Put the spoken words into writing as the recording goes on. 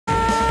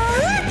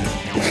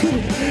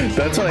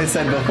That's what I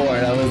said before,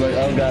 and I was like,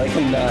 oh god, I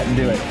cannot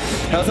do it.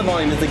 How's the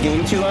volume? Is the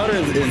game too loud, or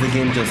is the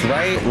game just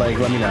right? Like,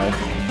 let me know.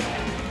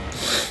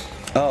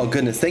 Oh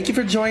goodness, thank you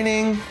for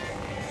joining.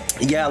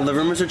 Yeah, the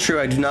rumors are true.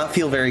 I do not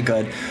feel very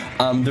good.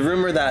 The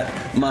rumor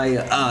that my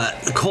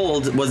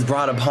cold was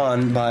brought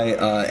upon by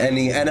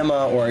any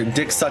enema or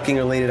dick-sucking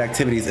related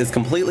activities is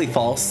completely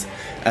false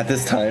at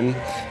this time.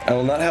 I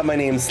will not have my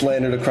name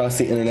slandered across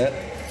the internet.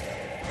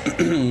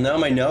 Now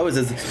my nose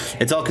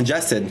it's all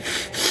congested.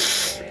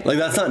 Like,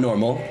 that's not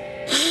normal.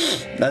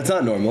 That's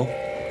not normal.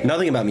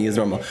 Nothing about me is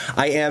normal.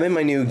 I am in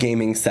my new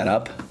gaming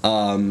setup.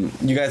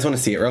 You guys want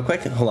to see it real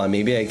quick? Hold on,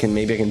 maybe I can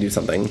do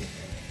something.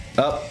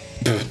 Oh.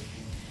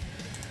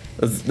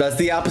 That's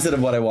the opposite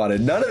of what I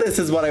wanted. None of this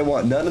is what I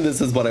want. None of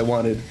this is what I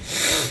wanted.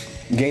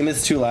 Game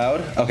is too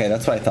loud? Okay,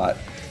 that's what I thought.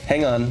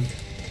 Hang on.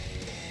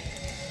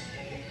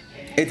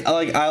 It's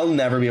like, I'll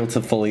never be able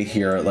to fully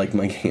hear like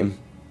my game.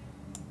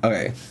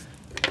 Okay.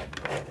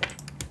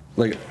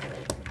 Like,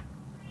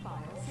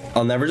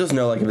 I'll never just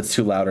know like if it's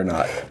too loud or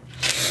not.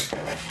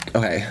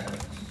 Okay.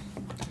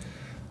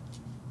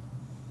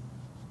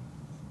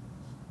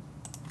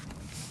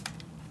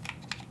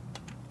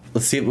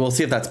 Let's see. We'll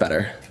see if that's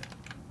better.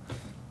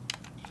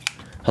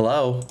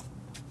 Hello?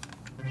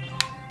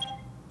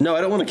 No,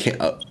 I don't want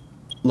to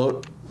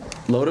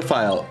load a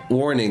file.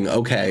 Warning,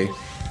 okay.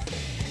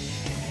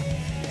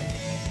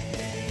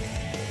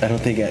 I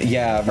don't think it,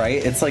 yeah,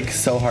 right? It's like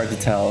so hard to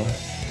tell.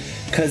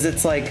 Cause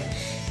it's like,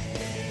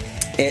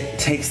 it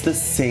takes the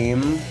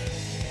same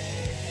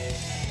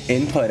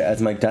input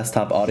as my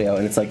desktop audio,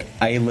 and it's like,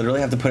 I literally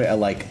have to put it at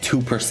like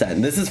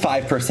 2%. This is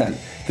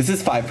 5%. This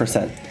is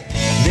 5%.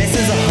 This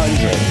is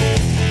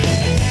 100.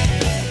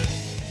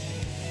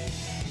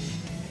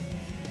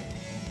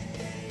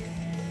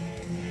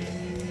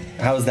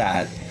 How's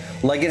that?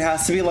 Like, it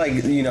has to be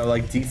like, you know,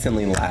 like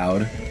decently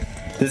loud.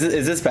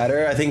 Is this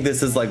better? I think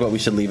this is like what we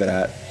should leave it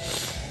at.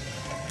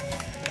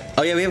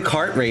 Oh yeah, we have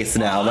kart race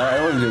now. I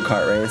don't want to do a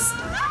kart race.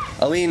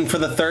 Aline, for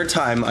the third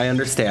time, I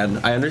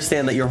understand. I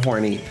understand that you're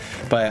horny,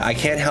 but I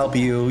can't help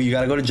you. You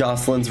gotta go to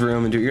Jocelyn's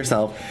room and do it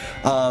yourself.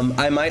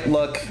 I might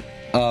look,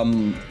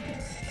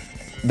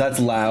 that's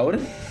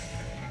loud.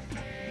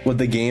 With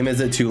the game, is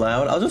it too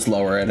loud? I'll just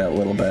lower it a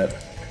little bit.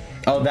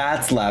 Oh,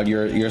 that's loud,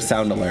 your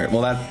sound alert.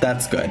 Well,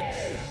 that's good.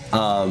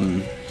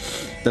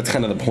 That's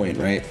kind of the point,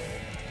 right?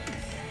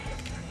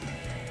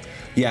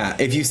 Yeah,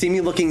 if you see me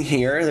looking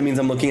here, that means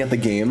I'm looking at the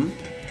game.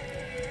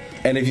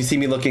 And if you see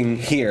me looking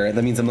here,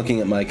 that means I'm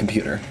looking at my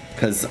computer,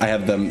 because I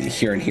have them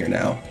here and here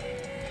now.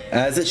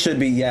 As it should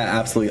be, yeah,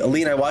 absolutely.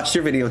 Aline, I watched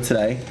your video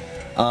today.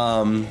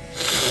 Aline,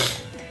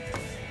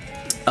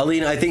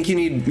 I think you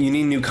need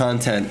new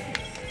content.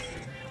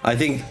 I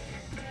think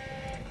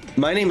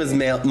my name is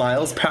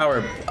Miles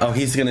Power. Oh,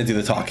 he's gonna do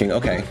the talking.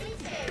 Okay.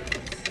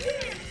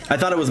 I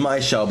thought it was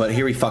my show, but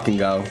here we fucking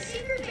go.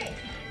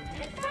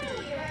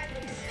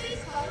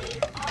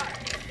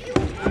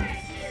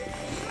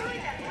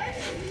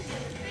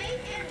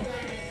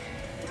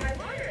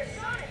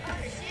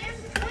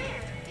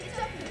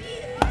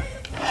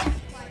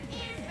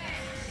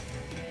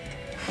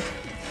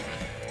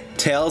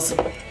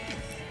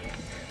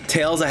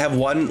 Tails, I have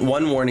one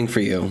warning for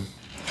you.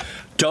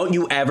 Don't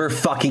you ever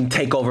fucking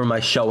take over my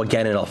show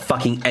again, and I'll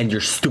fucking end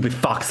your stupid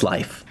fox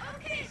life.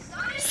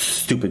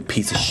 Stupid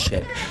piece of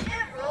shit.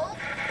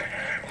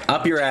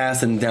 Up your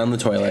ass and down the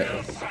toilet.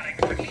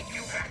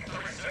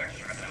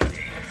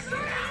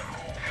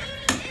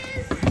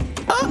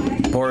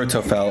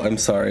 Boruto fell, I'm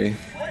sorry.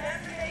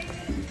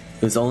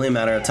 It was only a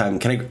matter of time.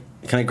 Can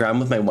I grab him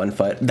with my one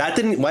foot? That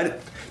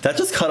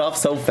just cut off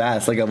so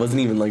fast, like I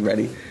wasn't even like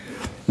ready.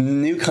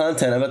 New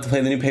content, I'm about to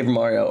play the new Paper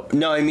Mario.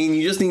 No, I mean,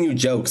 you just need new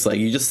jokes. Like,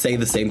 you just say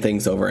the same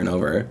things over and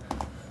over.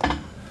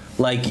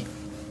 Like,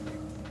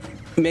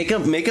 make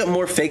up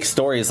more fake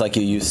stories like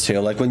you used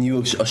to. Like when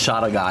you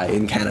shot a guy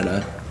in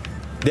Canada.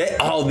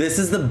 Oh, this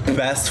is the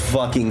best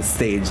fucking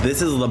stage.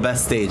 This is the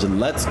best stage.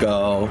 Let's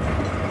go.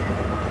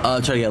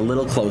 I'll try to get a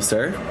little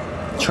closer.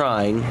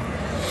 Trying.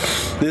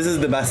 This is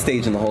the best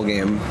stage in the whole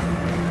game.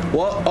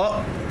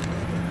 Well,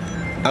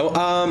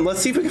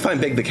 let's see if we can find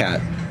Big the Cat.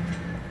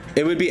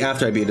 It would be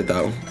after I beat it,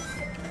 though.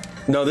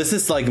 No, this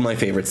is like my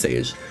favorite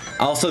stage.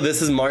 Also,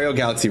 this is Mario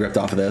Galaxy ripped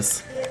off of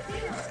this.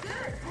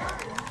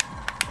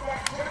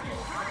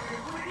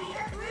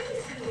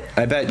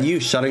 I bet you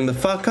shutting the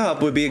fuck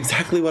up would be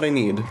exactly what I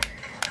need.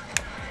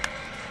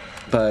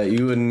 But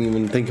you wouldn't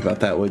even think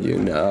about that, would you?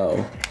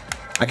 No.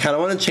 I kind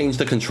of want to change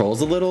the controls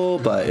a little,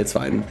 but it's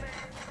fine.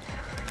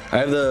 I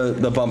have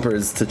the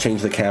bumpers to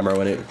change the camera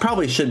when it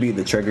probably should be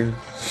the trigger.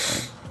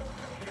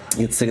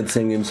 You get sick of the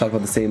same game, talk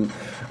about the same.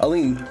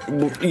 Aline,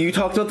 you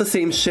talked about the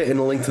same shit in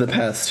A Link to the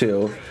Past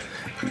too.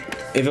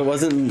 If it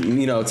wasn't,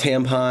 you know,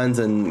 tampons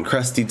and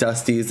crusty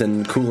dusties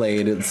and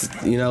Kool-Aid, it's,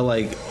 you know,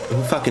 like,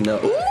 who fucking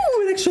knows?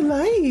 Ooh, an extra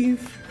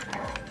life.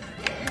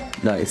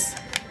 Nice.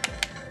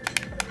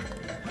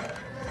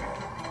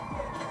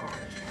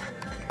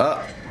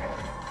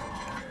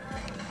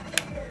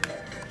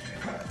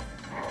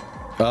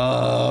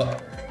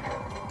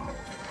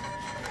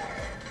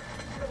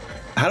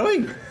 How do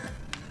I?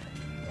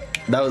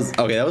 That was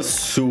okay. That was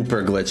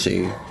super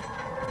glitchy.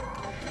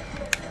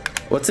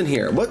 What's in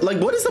here? What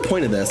is the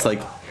point of this?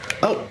 Like,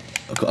 oh,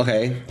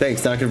 okay.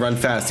 Thanks. Now I can run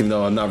fast, even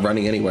though I'm not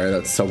running anywhere.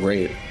 That's so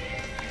great.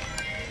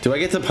 Do I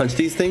get to punch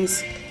these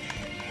things?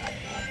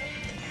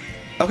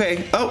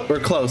 Okay. Oh, we're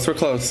close. We're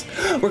close.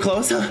 We're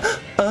close.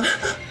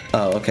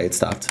 Oh, okay. It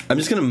stopped. I'm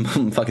just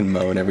gonna fucking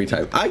moan every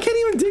time. I can't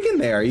even dig in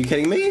there. Are you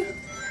kidding me?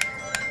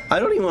 I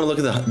don't even want to look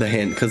at the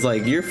hint because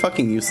like you're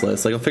fucking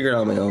useless. Like I'll figure it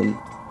out on my own.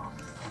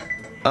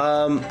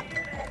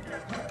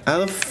 How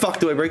the fuck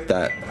do I break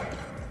that?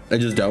 I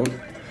just don't.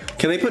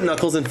 Can they put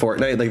Knuckles in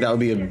Fortnite? Like that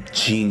would be a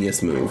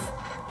genius move.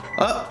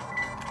 Oh.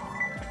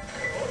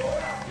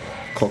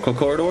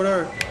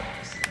 Corridor.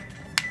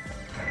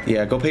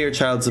 Yeah, go pay your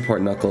child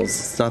support, Knuckles.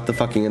 It's not the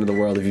fucking end of the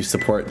world if you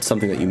support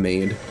something that you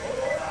made.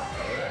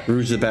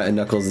 Rouge the Bat and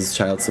Knuckles is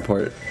child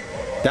support.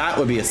 That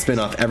would be a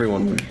spin-off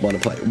everyone would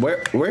want to play.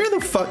 Where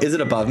the fuck is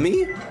it above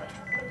me?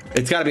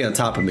 It's got to be on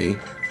top of me.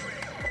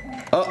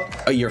 Oh,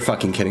 you're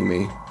fucking kidding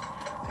me.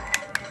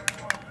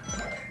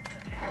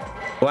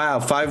 Wow,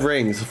 5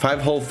 rings.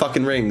 5 whole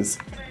fucking rings.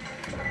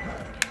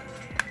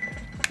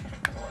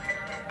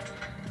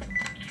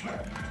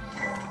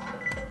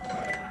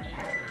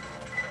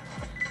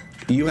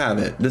 You have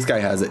it. This guy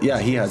has it. Yeah,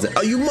 he has it.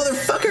 Oh, you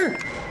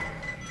motherfucker!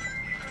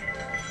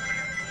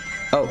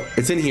 Oh,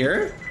 it's in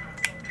here?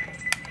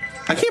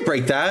 I can't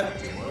break that.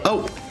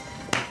 Oh,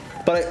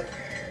 but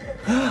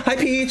hi,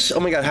 Peach. Oh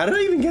my God, how did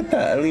I even get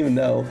that? I don't even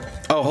know.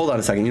 Oh, hold on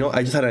a second. You know,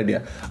 I just had an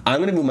idea. I'm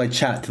gonna move my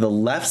chat to the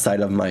left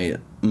side of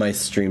my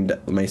stream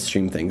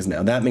things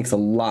now. That makes a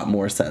lot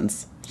more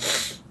sense.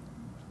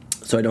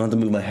 So I don't have to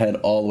move my head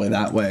all the way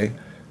that way.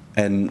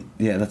 And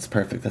yeah, that's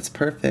perfect. That's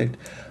perfect.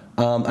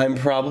 I'm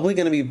probably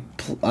gonna be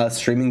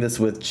streaming this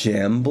with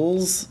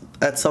Jambles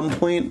at some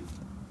point.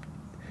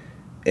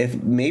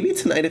 If maybe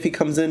tonight if he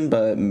comes in,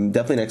 but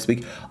definitely next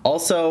week.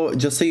 Also,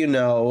 just so you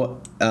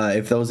know,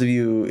 if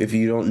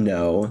you don't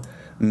know,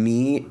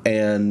 me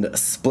and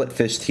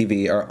Splitfish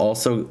TV are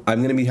also, I'm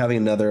going to be having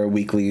another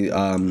weekly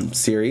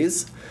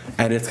series,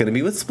 and it's going to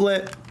be with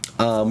Split.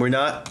 We're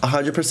not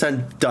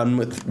 100% done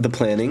with the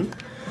planning.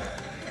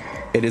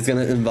 It is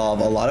going to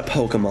involve a lot of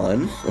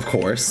Pokemon, of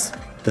course.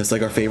 That's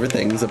like our favorite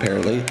things,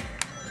 apparently.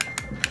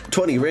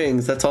 20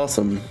 rings, that's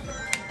awesome.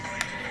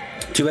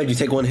 Too bad you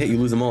take one hit, you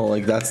lose them all.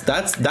 Like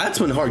that's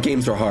when hard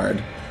games are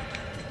hard.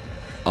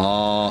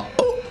 Oh.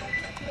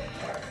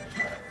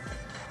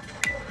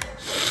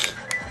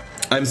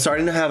 I'm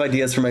starting to have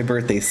ideas for my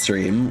birthday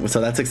stream,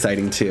 so that's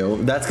exciting too.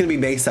 That's gonna be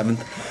May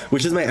 7th,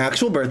 which is my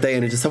actual birthday,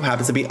 and it just so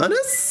happens to be on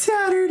a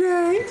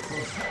Saturday.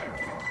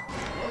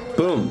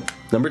 Boom.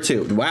 Number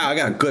 2. Wow, I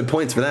got good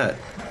points for that.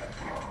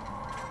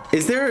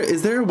 Is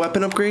there a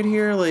weapon upgrade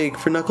here, like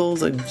for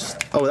Knuckles?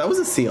 Oh, that was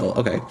a seal.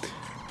 Okay.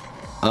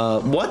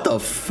 What the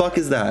fuck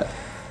is that?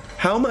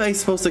 How am I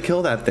supposed to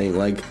kill that thing?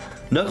 Like,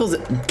 Knuckles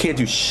can't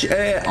do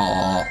shit.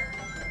 Aw.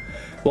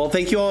 Well,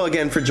 thank you all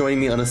again for joining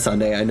me on a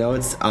Sunday. I know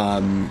it's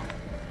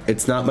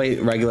not my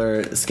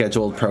regular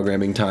scheduled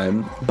programming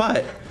time,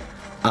 but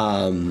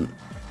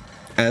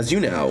as you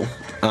know,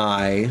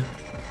 I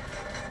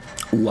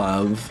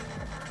love,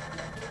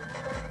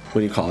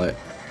 what do you call it?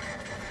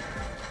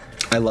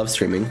 I love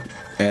streaming,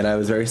 and I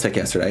was very sick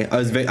yesterday.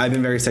 I've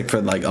been very sick for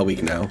like a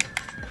week now.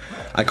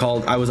 I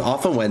was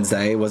off on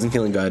Wednesday, wasn't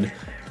feeling good.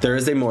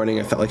 Thursday morning,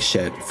 I felt like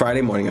shit.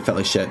 Friday morning, I felt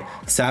like shit.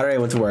 Saturday, I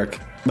went to work,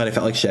 but I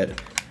felt like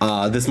shit.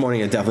 This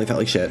morning, I definitely felt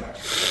like shit.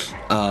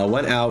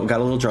 Went out,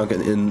 got a little drunk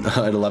at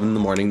 11 in the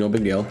morning, no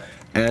big deal.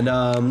 And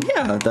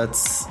yeah,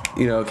 that's,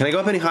 you know, can I go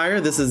up any higher?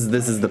 This is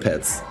the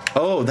pits.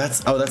 Oh, that's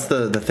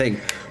the thing.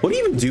 What do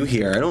you even do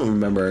here? I don't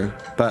remember,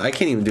 but I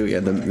can't even do it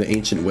yet. The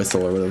ancient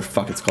whistle or whatever the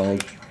fuck it's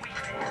called.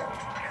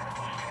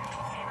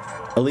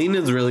 Aline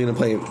is really gonna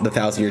play the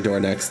 1,000-Year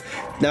Door next.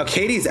 Now,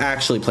 Katie's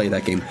actually played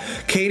that game.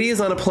 Katie is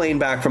on a plane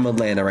back from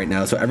Atlanta right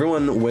now, so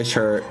everyone wish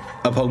her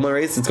a Pokemon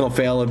race. It's gonna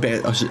fail a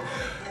bit. Oh, shit.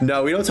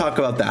 No, we don't talk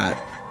about that.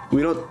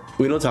 We don't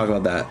talk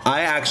about that.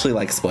 I actually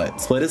like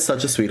Split. Split is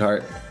such a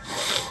sweetheart.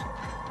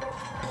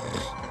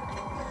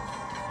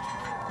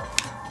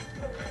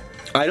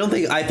 I don't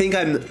think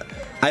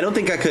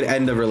I could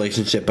end a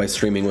relationship by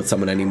streaming with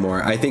someone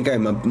anymore. I think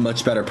I'm a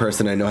much better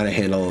person. I know how to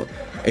handle,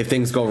 if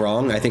things go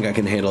wrong, I think I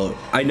can handle,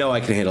 I know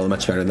I can handle it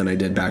much better than I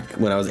did back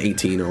when I was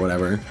 18 or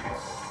whatever.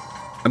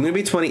 I'm gonna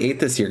be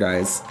 28 this year,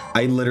 guys.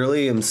 I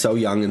literally am so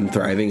young and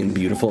thriving and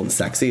beautiful and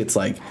sexy. It's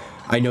like,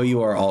 I know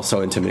you are all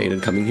so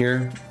intimidated coming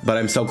here, but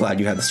I'm so glad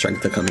you had the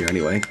strength to come here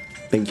anyway.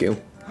 Thank you.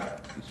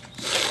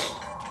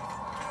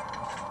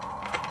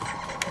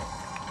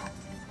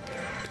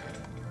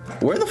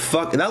 Where the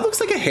fuck? That looks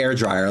like a hair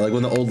dryer, like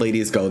when the old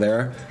ladies go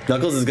there.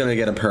 Knuckles is gonna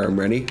get a perm.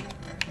 Ready?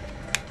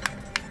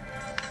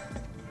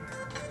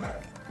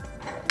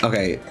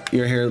 Okay,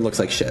 your hair looks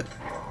like shit.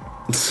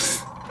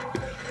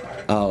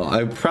 Oh,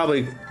 I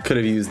probably could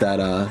have used that,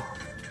 Oh!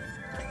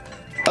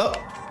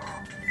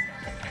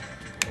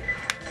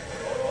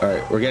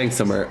 Alright, we're getting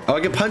somewhere. Oh, I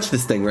can punch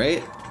this thing,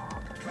 right?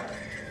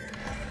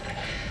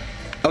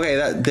 Okay,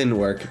 that didn't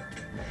work.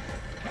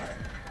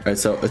 Alright,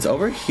 so it's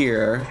over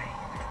here.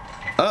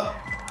 Oh!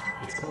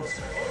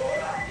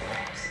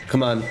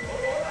 Come on.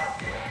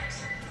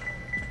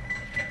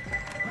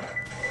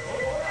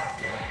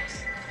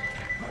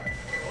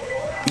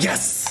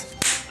 Yes!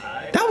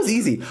 That was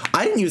easy.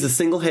 I didn't use a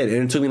single hit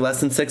and it took me less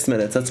than 6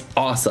 minutes. That's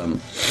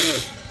awesome.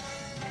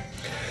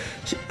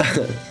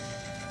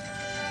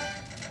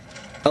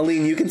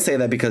 Aline, you can say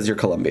that because you're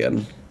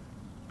Colombian.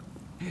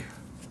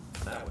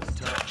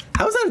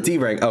 How is that a D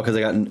rank? Oh, because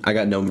I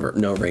got no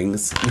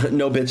rings.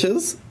 No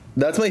bitches?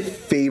 That's my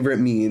favorite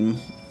meme.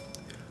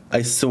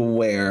 I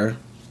swear.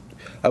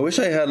 I wish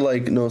I had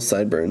like no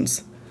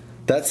sideburns.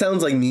 That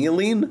sounds like me,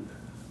 Aline.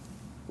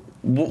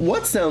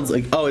 What sounds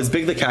like? Oh, is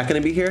Big the Cat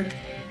gonna be here?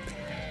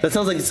 That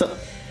sounds like so.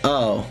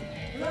 Oh.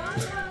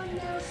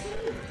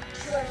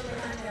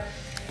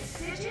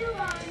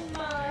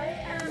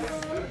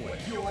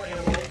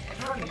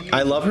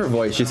 I love her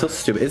voice. She's so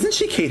stupid. Isn't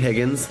she Kate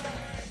Higgins?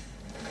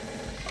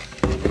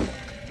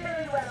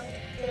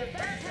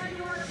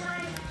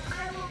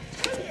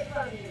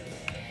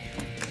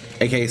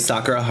 AKA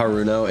Sakura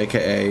Haruno,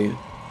 AKA.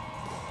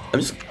 I'm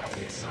just.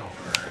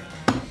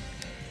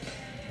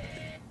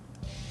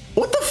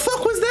 What the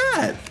fuck was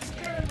that?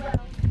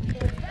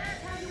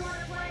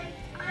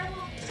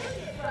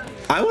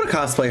 I want to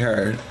cosplay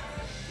her.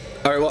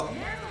 Alright, well.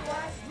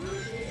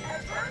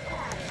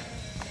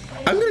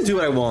 I'm gonna do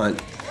what I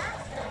want.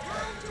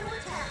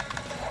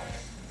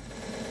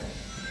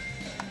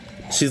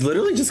 She's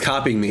literally just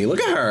copying me. Look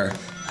at her.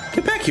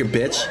 Get back here,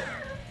 bitch.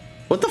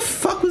 What the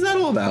fuck was that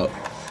all about?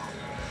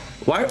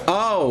 Why?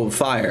 Oh,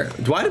 fire.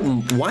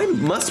 Why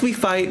must we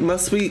fight?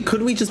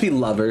 Couldn't we just be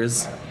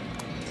lovers?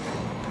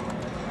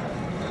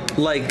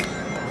 Like,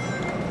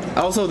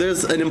 also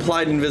there's an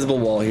implied invisible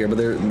wall here, but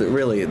there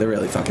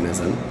really fucking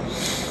isn't.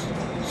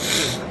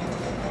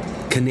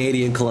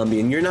 Canadian,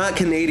 Colombian. You're not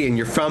Canadian,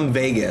 you're from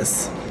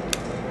Vegas.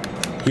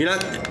 You're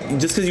not,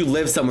 just because you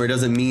live somewhere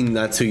doesn't mean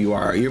that's who you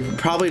are. You're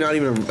probably not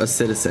even a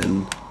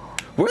citizen.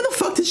 Where the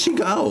fuck did she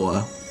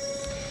go?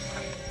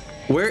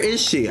 Where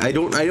is she? I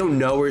don't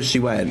know where she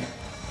went.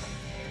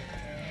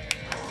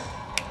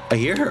 I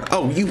hear her.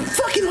 Oh, you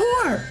fucking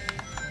whore!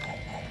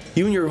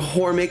 You and your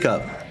whore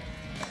makeup.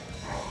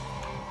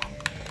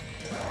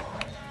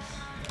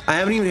 I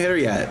haven't even hit her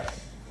yet.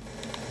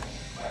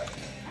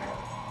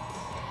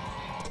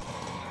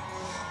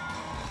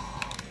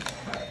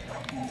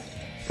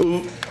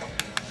 Ooh.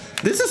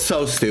 This is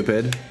so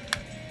stupid.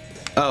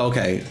 Oh,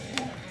 okay.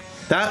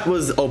 That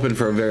was open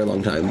for a very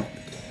long time.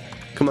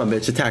 Come on,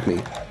 bitch, attack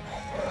me.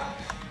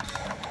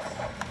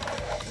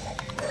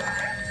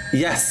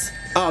 Yes.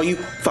 Oh, you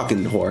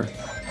fucking whore.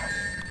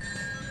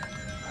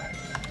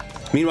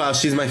 Meanwhile,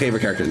 she's my favorite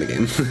character in the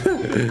game.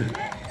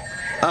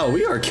 Oh,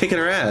 we are kicking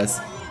her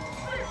ass.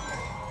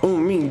 Oh,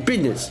 mean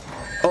business.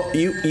 Oh,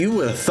 you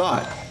would have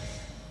thought.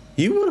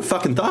 You would have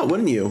fucking thought,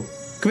 wouldn't you?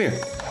 Come here.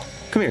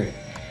 Come here.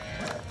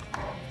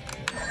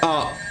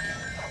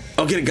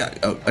 Oh, get a gun.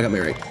 Oh, I got my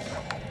right.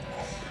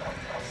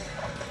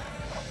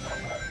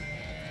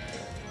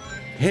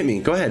 Hit me.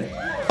 Go ahead.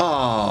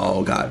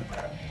 Oh, God.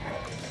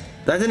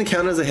 That didn't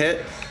count as a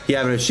hit?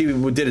 Yeah, but if she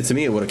did it to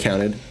me, it would have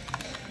counted.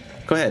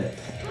 Go ahead.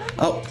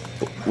 Oh,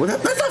 well,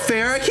 that's not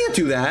fair. I can't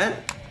do that.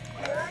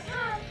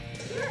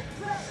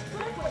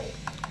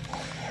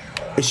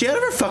 Is she out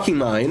of her fucking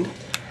mind?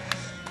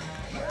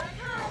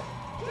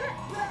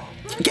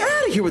 Get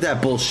out of here with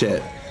that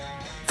bullshit.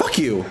 Fuck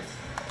you.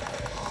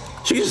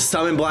 She can just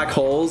summon black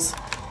holes.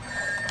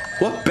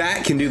 What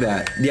bat can do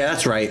that? Yeah,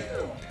 that's right.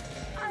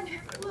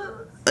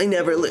 I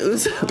never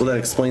lose. Well, then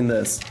explain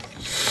this.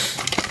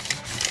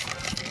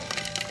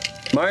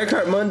 Mario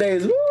Kart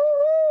Mondays.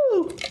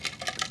 Woo!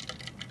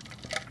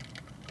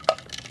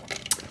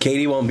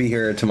 Katie won't be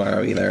here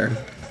tomorrow either.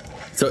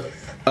 So,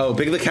 oh,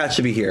 Big the Cat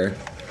should be here.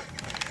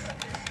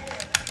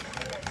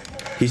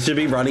 He should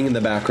be running in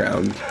the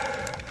background.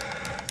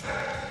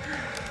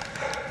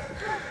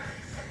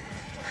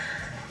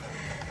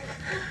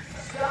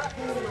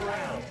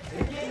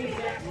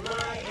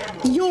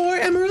 Your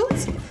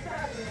emeralds?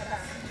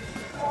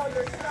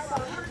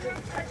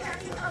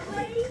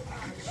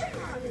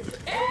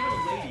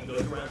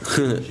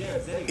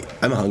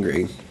 I'm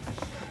hungry.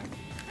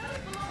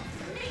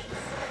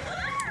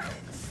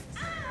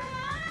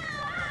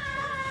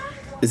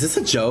 Is this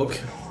a joke?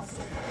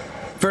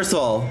 First of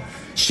all,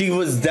 she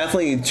was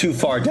definitely too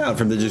far down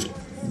for them to just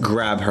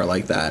grab her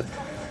like that.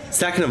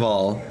 Second of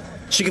all,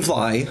 she can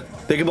fly.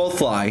 They can both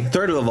fly.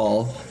 Third of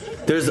all,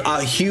 there's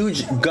a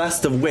huge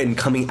gust of wind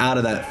coming out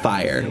of that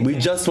fire. We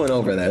just went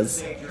over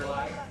this.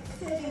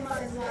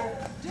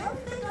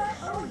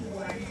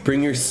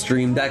 Bring your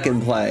stream deck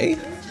and play.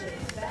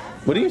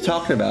 What are you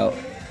talking about?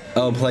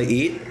 Oh, play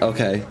Eat?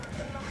 Okay.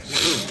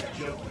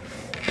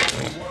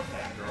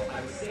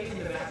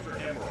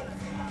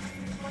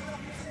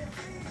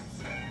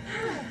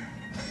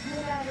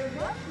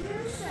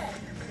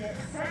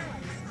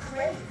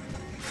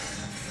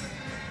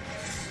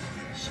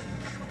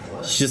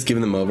 She's just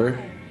giving them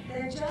over.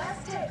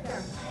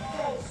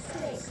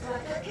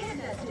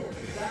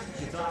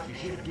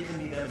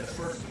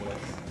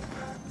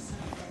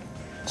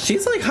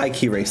 She's like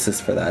high-key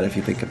racist for that if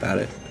you think about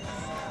it.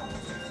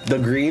 The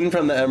green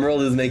from the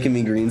emerald is making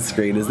me green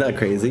screen. Isn't that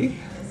crazy?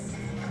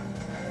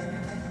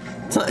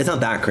 It's not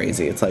that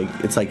crazy. It's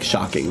like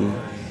shocking.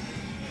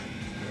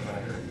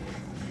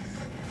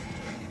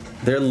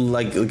 They're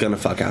like gonna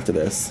fuck after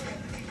this.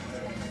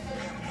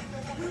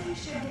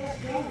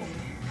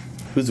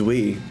 Who's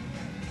we?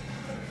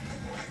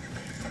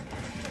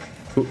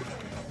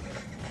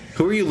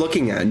 Who are you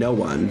looking at? No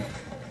one.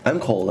 I'm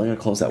cold. I'm gonna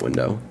close that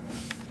window.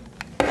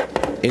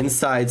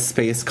 Inside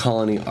Space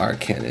Colony Art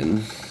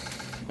Cannon.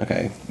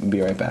 Okay,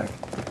 be right back.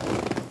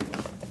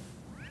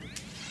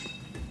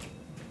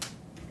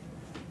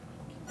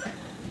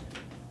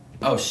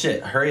 Oh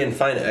shit, hurry and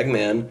find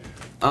Eggman.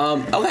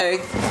 Okay.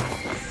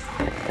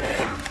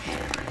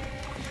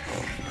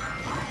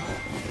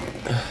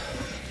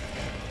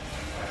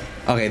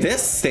 Okay,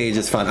 this stage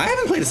is fun. I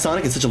haven't played a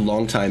Sonic in such a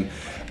long time.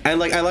 And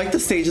like, I like the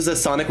stages of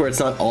Sonic where it's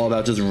not all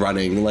about just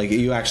running. Like,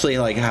 you actually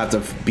like have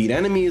to beat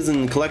enemies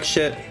and collect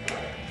shit.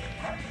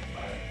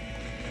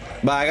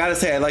 But I gotta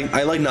say, I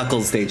like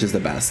Knuckles stages the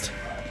best.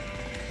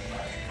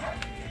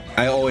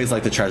 I always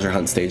like the treasure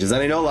hunt stages.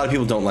 And I know a lot of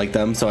people don't like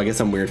them, so I guess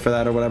I'm weird for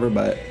that or whatever,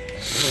 but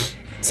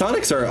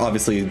Sonic's are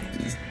obviously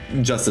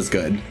just as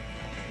good.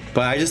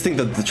 But I just think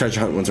that the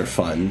treasure hunt ones are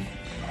fun.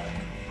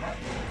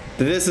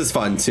 This is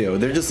fun too.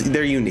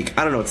 They're unique.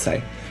 I don't know what to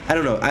say. I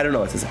don't know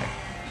what to say.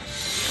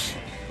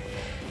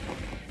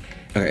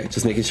 Okay,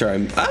 just making sure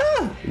I'm...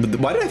 Ah!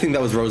 Why did I think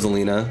that was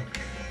Rosalina?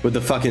 With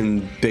the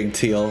fucking big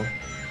teal.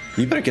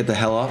 You better get the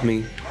hell off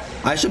me.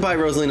 I should buy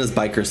Rosalina's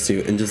biker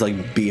suit and just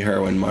like be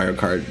her when Mario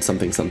Kart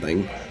something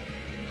something.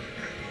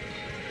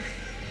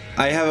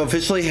 I have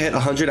officially hit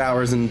 100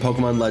 hours in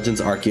Pokemon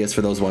Legends Arceus,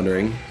 for those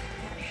wondering.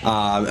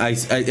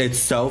 It's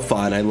so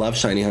fun. I love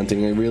shiny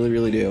hunting. I really,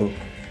 really do.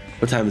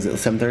 What time is it?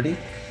 7:30?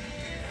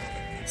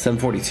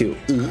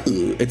 7:42.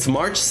 Ooh, it's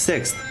March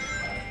 6th.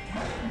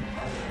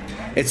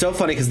 It's so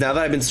funny because now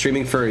that I've been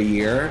streaming for a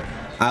year,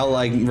 I'll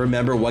like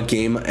remember what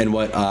game and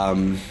what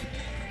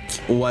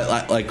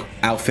like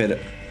outfit,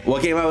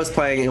 what game I was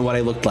playing and what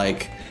I looked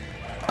like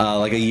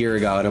a year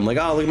ago, and I'm like,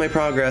 oh, look at my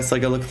progress.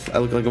 Like I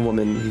look like a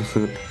woman.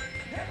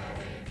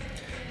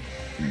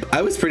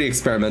 I was pretty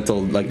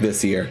experimental like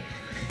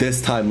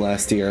this time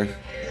last year.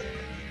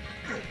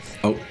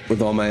 Oh,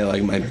 with all my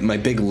like my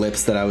big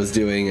lips that I was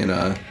doing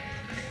and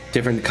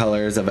different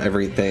colors of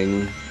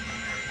everything.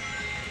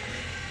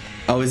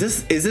 Oh, is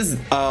this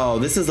oh,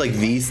 this is like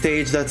the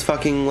stage that's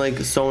fucking like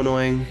so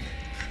annoying.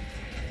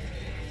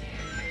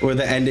 Where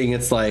the ending,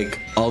 it's like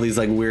all these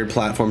like weird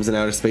platforms in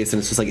outer space and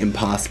it's just like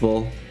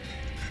impossible.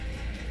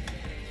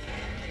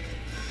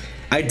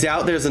 I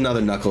doubt there's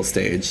another Knuckles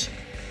stage.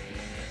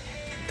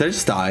 Did I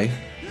just die?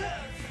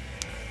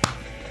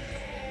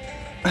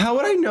 How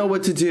would I know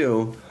what to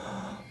do?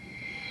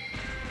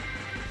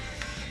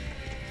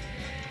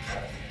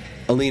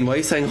 Aline, why are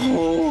you saying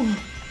oh?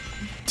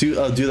 Do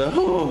the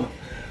oh?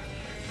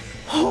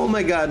 Oh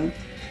my god.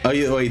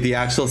 Oh, wait, the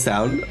actual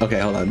sound? Okay,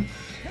 hold on.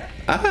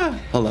 Ah,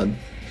 hold on.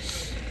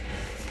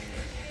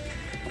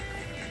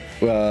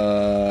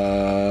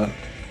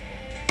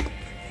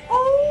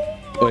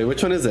 Wait,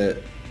 which one is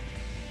it?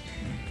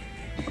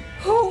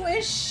 Who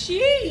is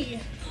she?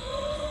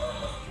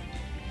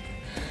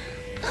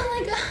 Oh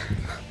my god.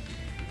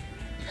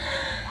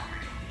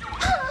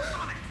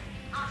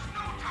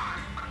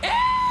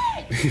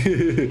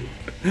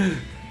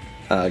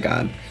 Oh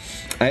god.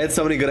 I had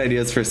so many good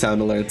ideas for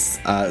sound alerts.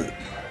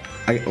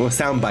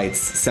 Sound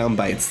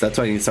bites. That's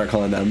what I need to start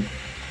calling them.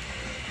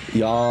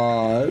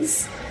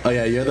 Yaws. Oh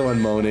yeah, you're the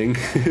one moaning.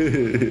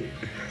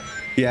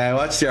 Yeah, I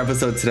watched your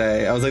episode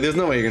today. I was like, there's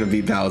no way you're gonna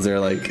beat Bowser,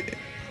 like,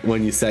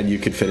 when you said you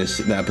could finish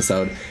the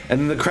episode. And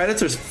then the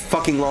credits are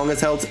fucking long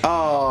as hell.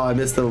 Oh, I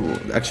missed the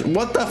extra.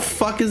 What the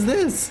fuck is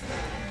this?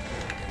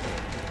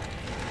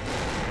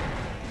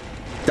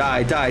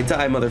 Die,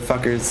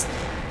 motherfuckers.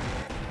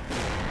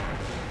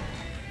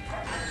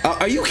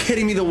 Are you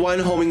kidding me? The one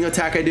homing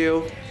attack I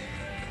do?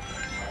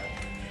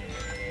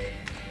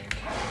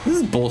 This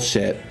is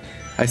bullshit.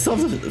 I still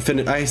have to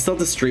finish. I still have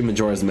to stream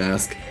Majora's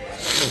Mask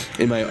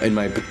in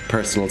my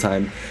personal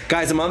time.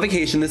 Guys, I'm on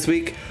vacation this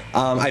week.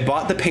 I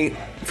bought the paint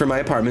for my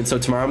apartment, so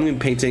tomorrow I'm gonna be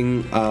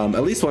painting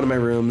at least one of my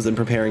rooms and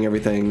preparing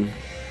everything.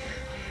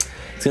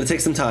 It's gonna take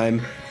some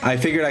time. I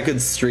figured I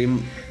could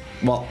stream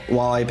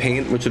while I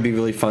paint, which would be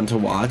really fun to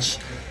watch.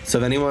 So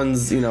if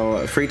anyone's, you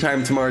know, free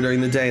time tomorrow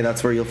during the day,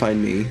 that's where you'll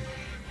find me.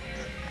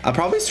 I'll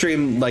probably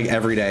stream like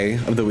every day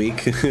of the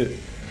week,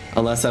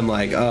 unless I'm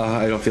like, oh,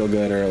 I don't feel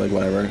good or like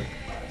whatever.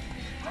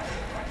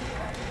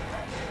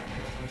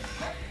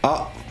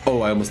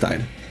 Oh, I almost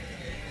died.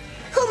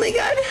 Oh my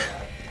god.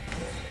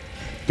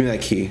 Give me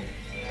that key.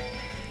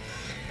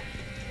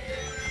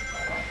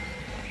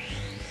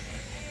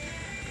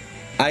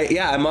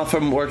 Yeah, I'm off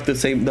from work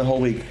the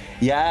whole week.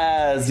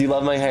 Yes, you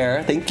love my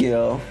hair. Thank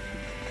you.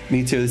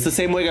 Me too. It's the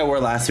same wig I wore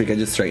last week. I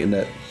just straightened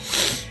it.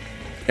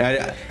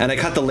 And I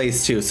cut the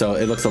lace too, so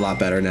it looks a lot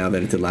better now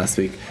than it did last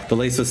week. The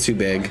lace was too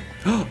big.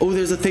 Oh,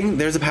 there's a thing.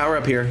 There's a power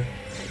up here.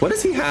 What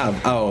does he have?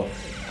 Oh,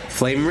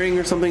 flame ring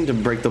or something to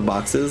break the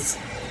boxes.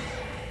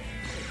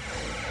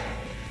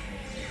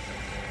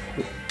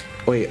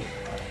 Wait.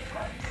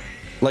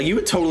 Like, you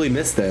would totally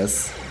miss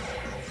this.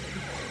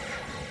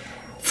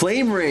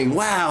 Flame ring.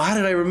 Wow, how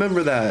did I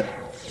remember that?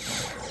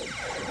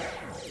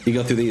 You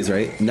go through these,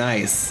 right?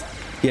 Nice.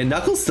 Yeah,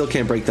 Knuckles still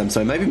can't break them,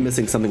 so I might be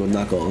missing something with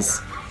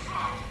Knuckles.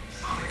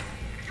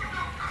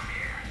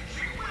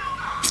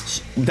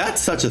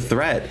 That's such a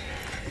threat.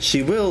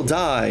 She will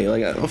die.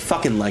 Like, I don't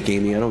fucking like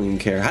Amy. I don't even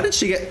care. How did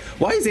she get...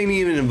 Why is Amy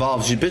even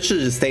involved? She bitch should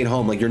have just stayed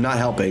home. Like, you're not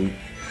helping.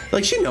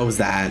 Like, she knows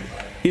that.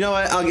 You know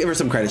what? I'll give her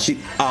some credit. She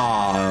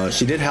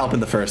did help in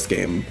the first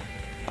game.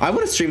 I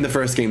would have streamed the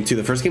first game, too.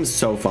 The first game's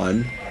so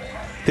fun.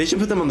 They should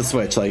put them on the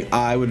Switch. Like,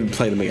 I would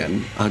play them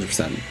again.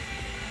 100%.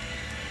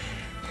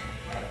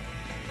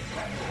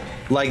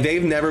 Like,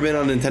 they've never been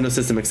on a Nintendo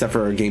system except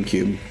for a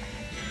GameCube.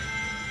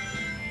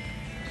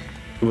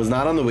 It was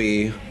not on the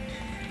Wii.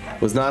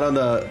 Was not on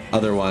the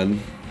other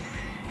one.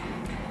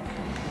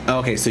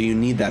 Okay, so you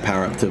need that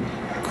power up to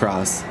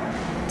cross,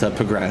 to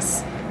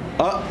progress.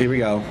 Oh, here we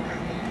go.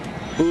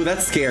 Ooh,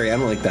 that's scary. I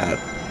don't like that.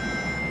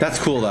 That's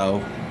cool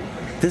though.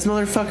 This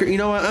motherfucker. You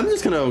know what? I'm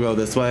just gonna go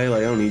this way.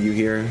 Like, I don't need you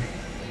here.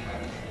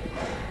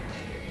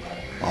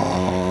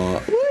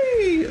 Aw,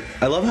 wee.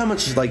 I love how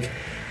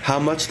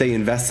much they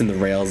invest in the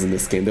rails in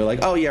this game. They're like,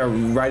 oh yeah,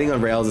 riding on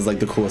rails is like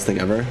the coolest thing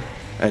ever,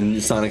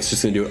 and Sonic's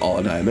just gonna do it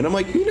all the time. And I'm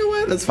like, you know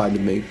what? That's fine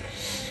with me.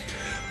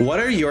 What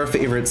are your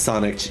favorite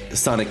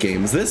Sonic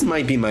games? This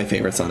might be my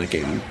favorite Sonic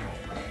game.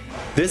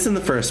 This and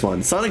the first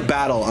one. Sonic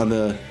Battle on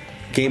the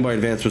Game Boy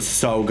Advance was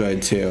so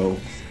good too.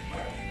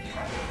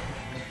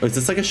 Oh, is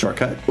this like a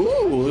shortcut?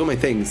 Ooh, look at my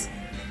things.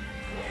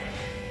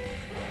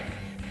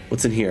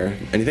 What's in here?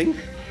 Anything?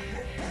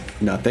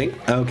 Nothing.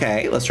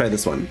 Okay, let's try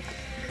this one.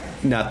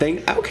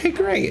 Nothing. Okay,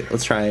 great.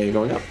 Let's try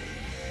going up.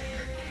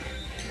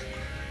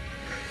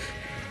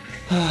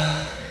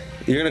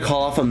 You're gonna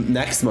call off on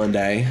next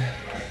Monday.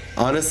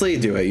 Honestly,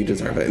 do it. You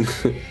deserve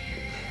it.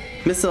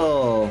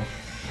 Missile.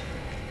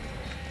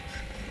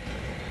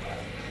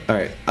 All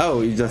right.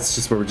 Oh, that's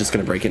just where we're just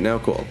gonna break it now.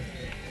 Cool.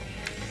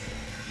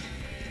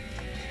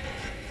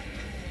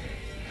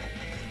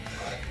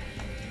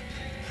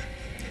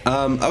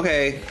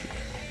 Okay.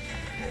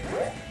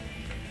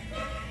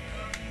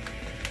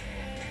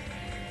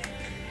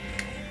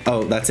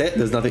 Oh, that's it?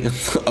 There's nothing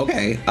else.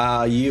 Okay.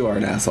 You are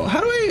an asshole.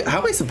 How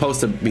am I supposed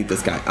to beat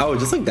this guy? Oh,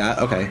 just like that?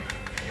 Okay.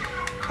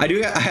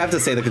 I have to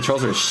say the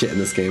controls are shit in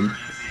this game.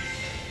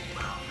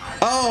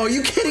 Oh, are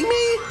you kidding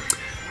me?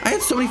 I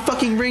had so many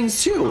fucking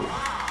rings too.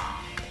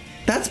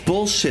 That's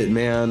bullshit,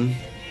 man.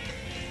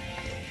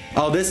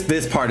 Oh,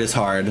 this part is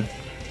hard.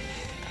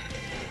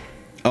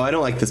 Oh, I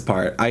don't like this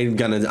part. I'm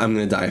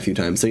gonna die a few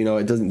times, so you know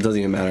it doesn't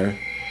even matter.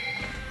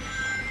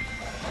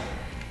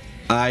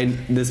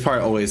 This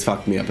part always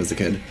fucked me up as a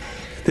kid.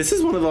 This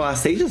is one of the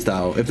last stages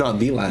though, if not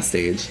the last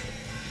stage.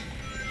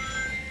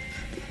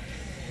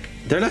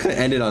 They're not gonna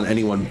end it on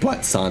anyone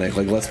but Sonic,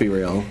 like, let's be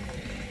real.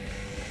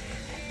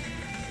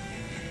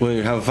 Will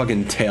you have a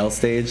fucking tail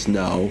stage?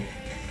 No.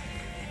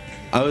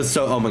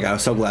 Oh my god, I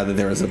was so glad that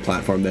there was a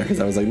platform there, because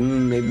I was like,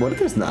 maybe, what if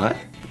there's not?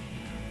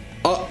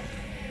 Oh!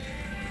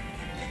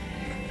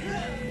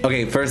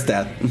 Okay, first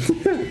death.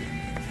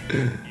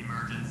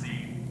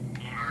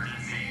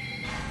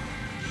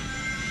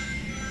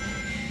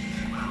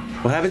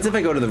 What happens if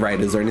I go to the right?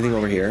 Is there anything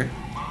over here?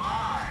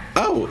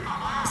 Oh!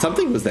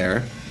 Something was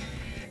there.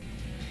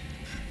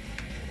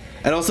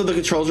 And also the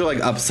controls are like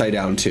upside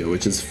down too,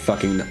 which is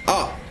fucking...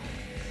 Oh!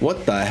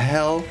 What the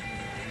hell?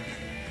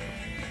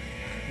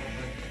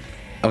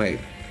 Okay,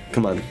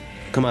 come on.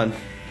 Come on.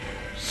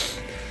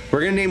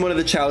 We're gonna name one of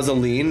the chows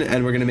Aline,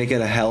 and we're gonna make it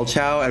a hell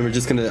chow, and we're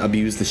just gonna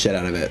abuse the shit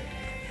out of it.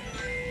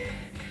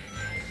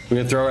 We're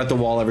gonna throw her at the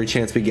wall every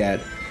chance we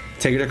get.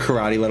 Take her to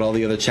karate, let all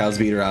the other chows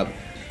beat her up.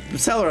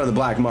 Sell her on the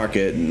black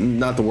market,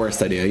 not the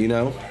worst idea, you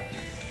know?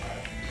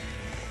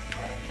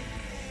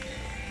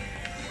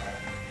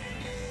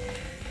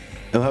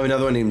 I'll have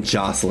another one named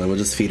Jocelyn. We'll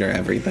just feed her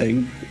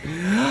everything.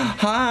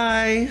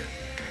 Hi!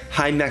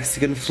 Hi,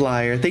 Mexican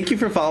Flyer. Thank you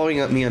for following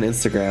me on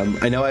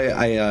Instagram. I know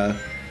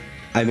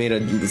I made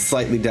a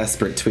slightly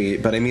desperate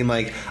tweet, but I mean,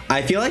 like,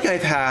 I feel like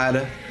I've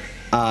had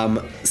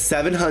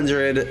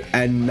 700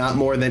 and not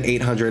more than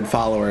 800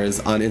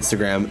 followers on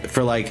Instagram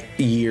for like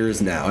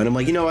years now. And I'm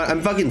like, you know what?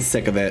 I'm fucking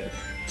sick of it.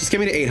 Just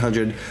give me to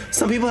 800.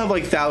 Some people have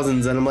like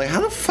thousands, and I'm like,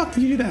 how the fuck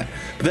did you do that?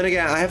 But then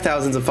again, I have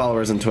thousands of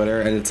followers on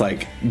Twitter, and it's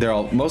like,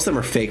 most of them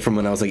are fake from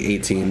when I was like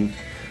 18.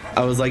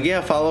 I was like,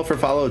 yeah, follow for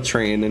follow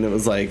train, and it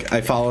was like, I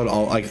followed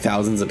all like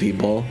thousands of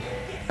people,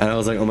 and I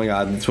was like, oh my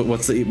god,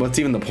 what's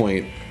even the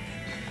point?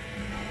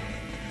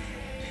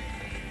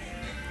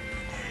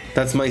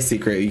 That's my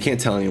secret. You can't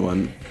tell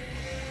anyone.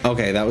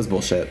 Okay, that was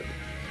bullshit.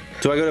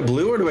 Do I go to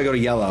blue or do I go to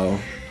yellow?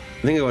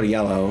 I think I go to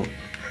yellow.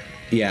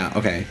 Yeah,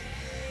 okay.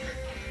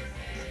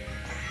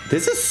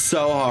 This is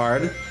so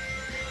hard.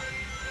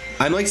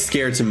 I'm like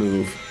scared to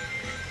move.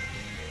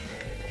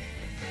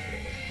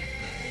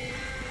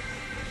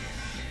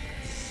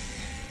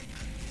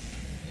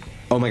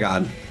 Oh my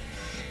god.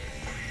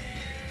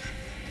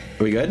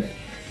 Are we good?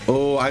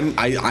 Oh, I'm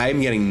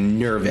getting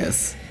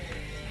nervous.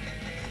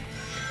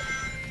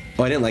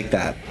 Oh, I didn't like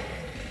that.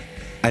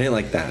 I didn't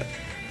like that.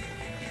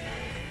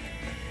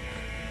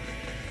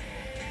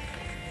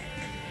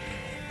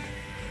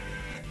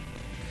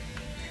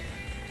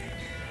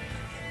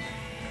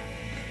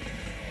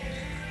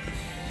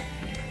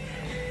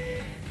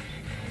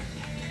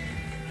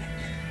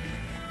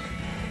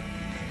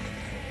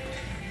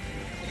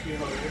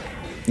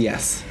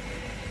 Yes.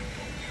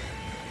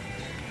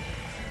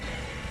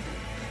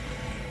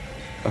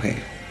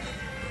 Okay.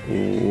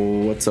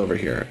 What's over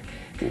here?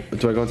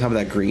 Do I go on top of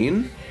that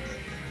green?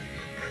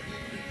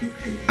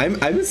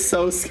 I'm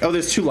so oh,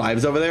 there's 2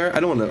 lives over there. I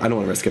don't want to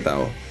risk it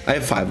though. I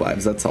have 5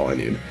 lives. That's all I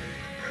need.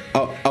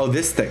 Oh,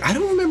 this thing. I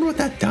don't remember what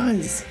that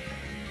does.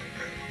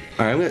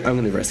 All right, I'm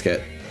gonna risk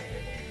it.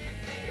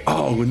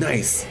 Oh,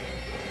 nice.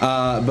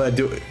 But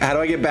how do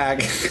I get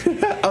back?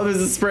 Oh, there's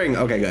a spring.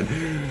 Okay, good.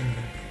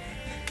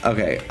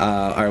 Okay.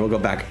 All right, we'll go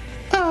back.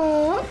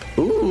 Ooh,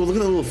 look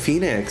at the little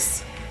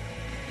phoenix.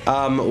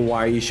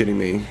 Why are you shooting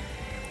me?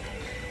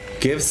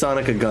 Give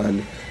Sonic a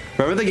gun.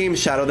 Remember the game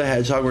Shadow the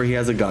Hedgehog where he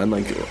has a gun,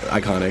 like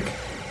iconic?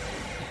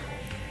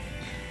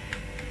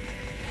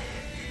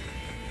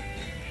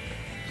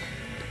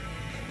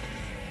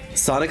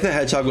 Sonic the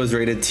Hedgehog was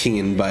rated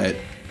teen, but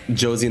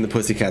Josie and the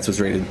Pussycats was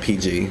rated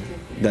PG.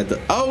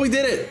 Oh, we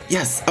did it!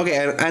 Yes. Okay,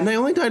 and I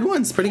only died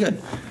once. Pretty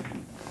good.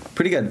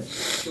 Pretty good.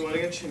 Do you want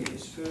to get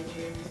Chinese food?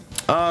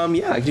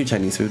 Yeah, I can do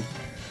Chinese food.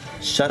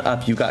 Shut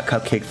up, you got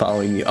Cupcake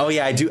following you. Oh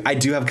yeah, I do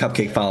have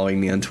Cupcake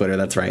following me on Twitter,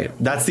 that's right.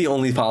 That's the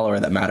only follower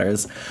that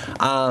matters.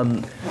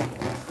 I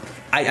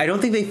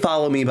don't think they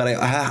follow me, but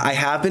I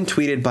have been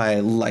tweeted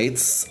by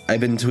Lights. I've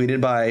been tweeted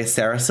by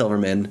Sarah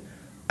Silverman.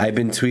 I've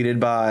been tweeted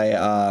by,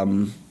 I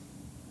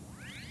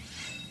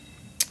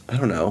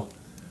don't know.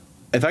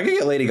 If I could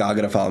get Lady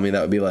Gaga to follow me,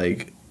 that would be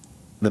like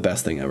the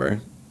best thing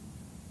ever.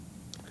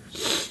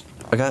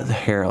 I got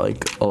hair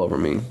like all over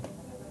me.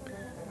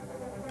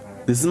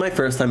 This is my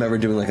first time ever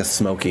doing like a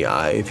smoky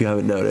eye, if you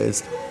haven't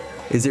noticed.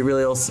 Is it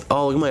really else?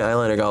 Oh, look at my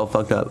eyeliner got all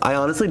fucked up. I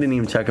honestly didn't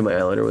even check if my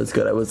eyeliner was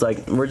good. I was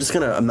like, I'm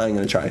not even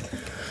gonna try.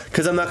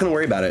 Because I'm not gonna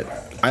worry about it.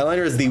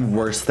 Eyeliner is the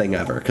worst thing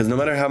ever. Because no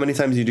matter how many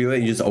times you do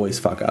it, you just always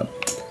fuck up.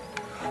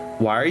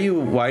 Why do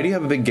you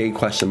have a big gay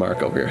question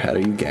mark over your head?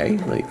 Are you gay?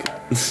 Like,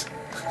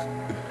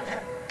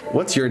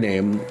 what's your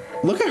name?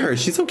 Look at her,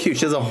 she's so cute.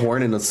 She has a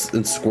horn and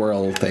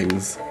squirrel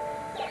things.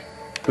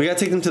 We gotta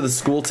take them to the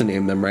school to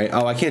name them, right?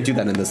 Oh, I can't do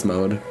that in this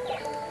mode.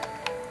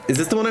 Is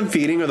this the one I'm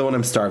feeding or the one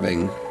I'm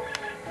starving?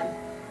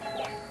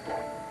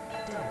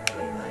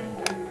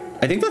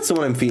 I think that's the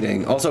one I'm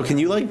feeding. Also, can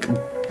you like,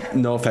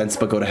 no offense,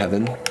 but go to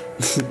heaven?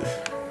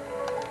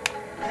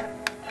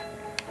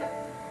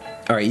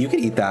 All right, you can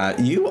eat that.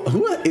 Ew,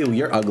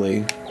 you're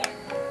ugly.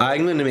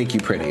 I'm gonna make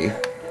you pretty.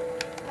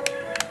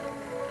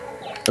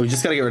 We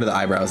just gotta get rid of the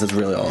eyebrows. That's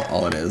really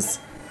all it is.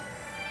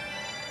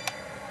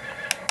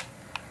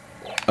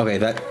 Okay,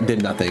 that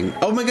did nothing.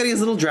 Oh my god, he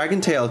has a little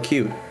dragon tail.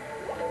 Cute.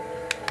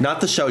 Not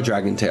the show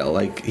Dragon Tail,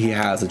 like he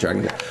has a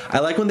dragon tail. I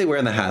like when they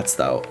wear the hats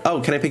though. Oh,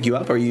 can I pick you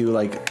up? Or are you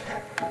like,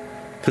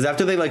 because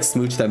after they like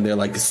smooch them, they're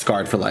like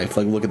scarred for life.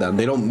 Like look at them.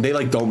 They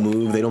like don't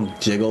move, they don't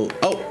jiggle.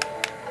 Oh,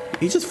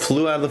 he just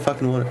flew out of the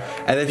fucking water.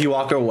 And if you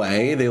walk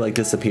away, they like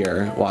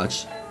disappear.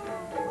 Watch.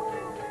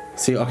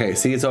 See, okay,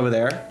 see it's over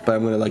there, but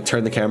I'm gonna like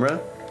turn the camera.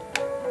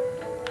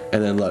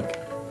 And then look,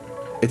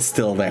 it's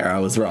still there, I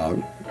was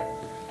wrong.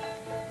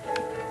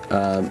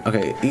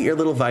 Okay, eat your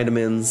little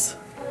vitamins.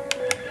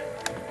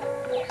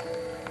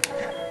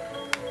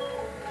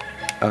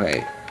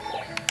 Okay.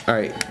 All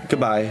right.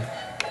 Goodbye.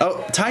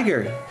 Oh,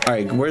 tiger. All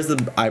right. Where's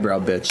the eyebrow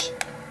bitch?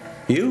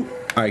 You?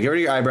 All right. Get rid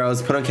of your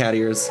eyebrows. Put on cat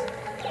ears.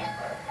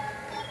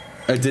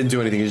 I didn't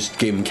do anything. I just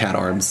gave him cat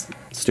arms.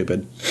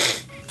 Stupid.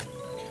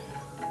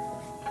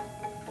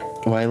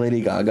 Why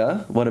Lady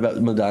Gaga? What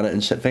about Madonna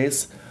and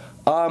shitface?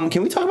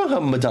 Can we talk about how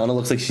Madonna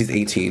looks like she's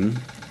 18?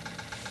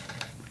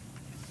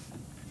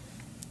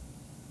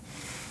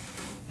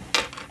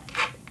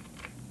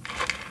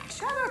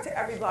 Shout out to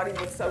everybody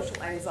with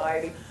social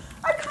anxiety.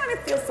 I kind of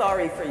feel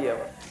sorry for you.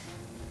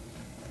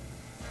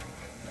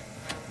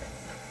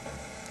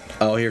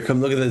 Oh, here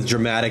come, look at this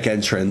dramatic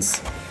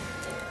entrance.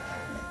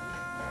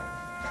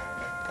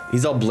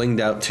 He's all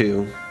blinged out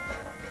too.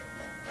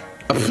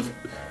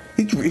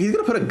 He's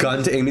gonna put a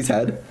gun to Amy's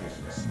head.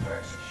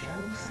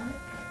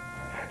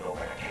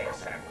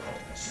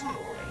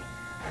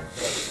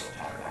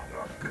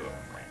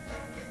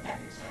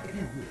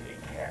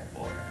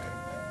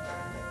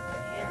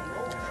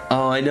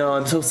 Oh, I know.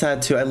 I'm so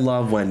sad too. I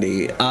love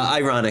Wendy.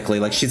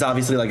 Ironically, like she's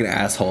obviously like an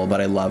asshole, but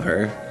I love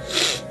her.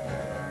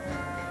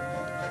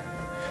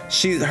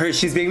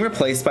 She's being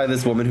replaced by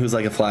this woman who's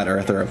like a flat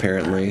earther,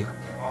 apparently.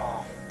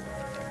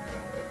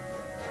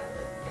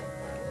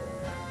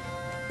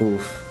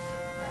 Oof.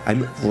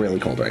 I'm really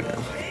cold right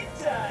now.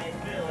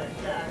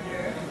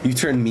 You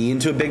turned me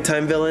into a big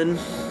time villain?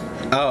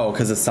 Oh,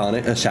 because of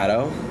Sonic, a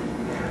Shadow?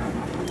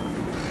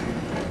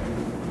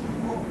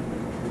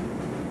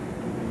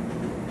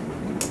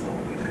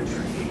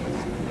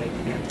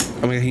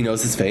 Oh my god, he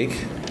knows it's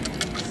fake?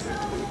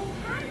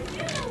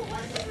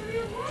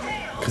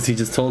 Because he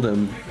just told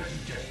him.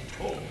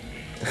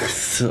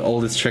 It's the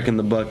oldest trick in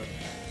the book.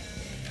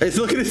 He's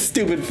look at his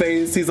stupid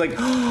face. He's like,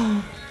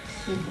 oh.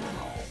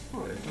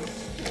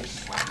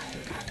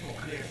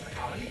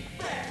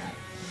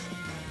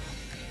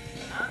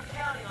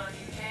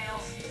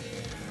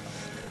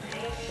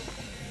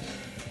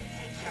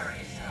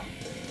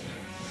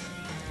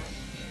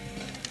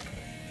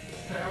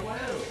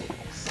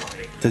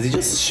 Does he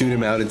just shoot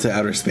him out into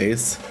outer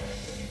space?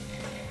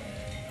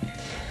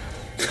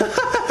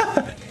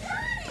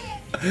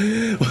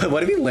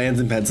 What if he lands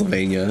in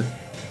Pennsylvania?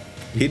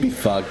 He'd be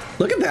fucked.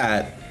 Look at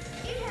that.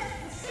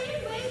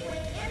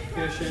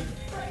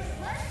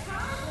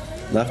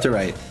 Left or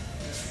right?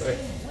 Right.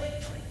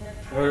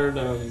 Ordered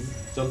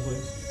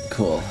dumplings.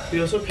 Cool.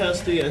 We also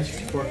passed the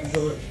N64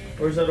 controller.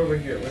 Or is that over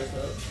here? Where's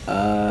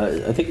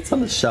that? I think it's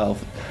on the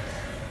shelf.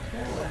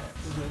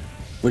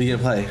 What are you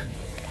gonna play?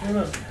 I don't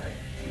know.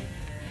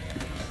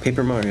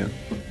 Paper Mario.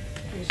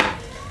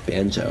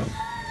 Banjo.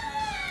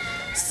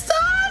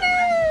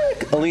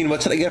 Sonic! Aline,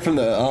 what should I get from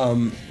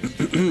the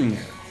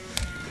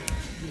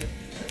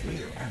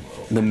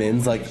the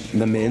Mins, like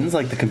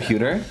the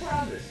computer?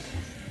 What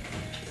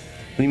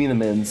do you mean the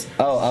Mins?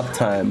 Oh,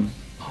 uptime.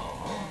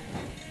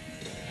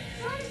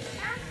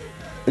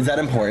 Is that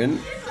important?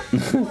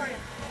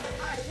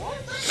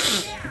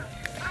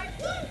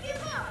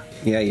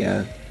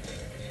 Yeah.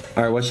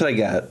 Alright, what should I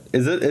get?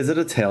 Is it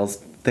a Tails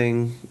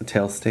thing? A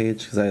Tails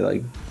stage? Because I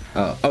like...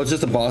 Oh, it's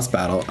just a boss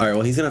battle. Alright,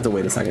 well, he's gonna have to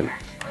wait a second.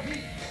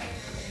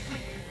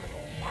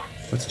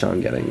 What's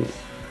John getting?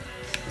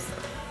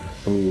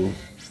 Ooh.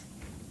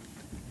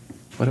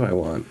 What do I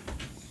want?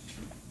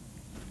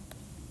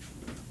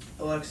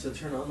 Alexa,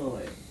 turn on the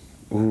light.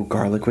 Ooh,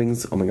 garlic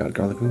wings. Oh my god,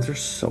 garlic wings are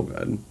so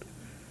good.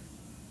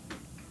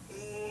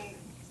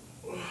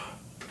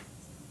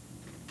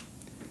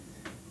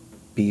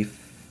 Beef.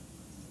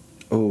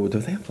 Oh, do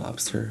they have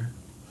lobster?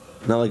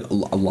 Not like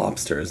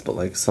lobsters, but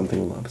like something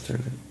with lobster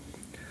in it.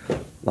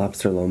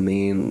 Lobster lo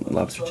mein,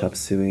 lobster chop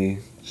suey,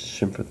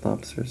 shrimp with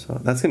lobster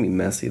sauce. That's gonna be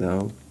messy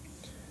though.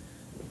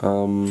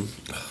 Oh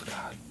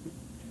god.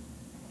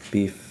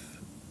 Beef,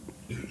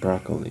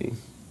 broccoli.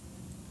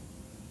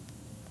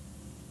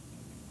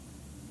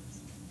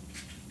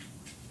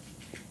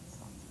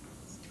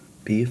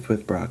 Beef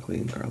with broccoli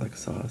and garlic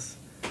sauce.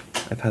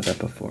 I've had that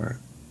before.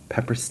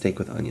 Pepper steak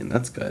with onion.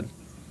 That's good.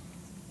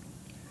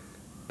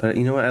 But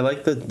you know what? I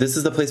like this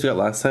is the place we got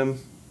last time.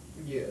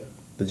 Yeah.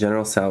 The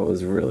General Tso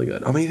was really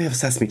good. Oh, maybe they have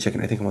sesame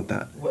chicken. I think I want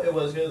that. Well, it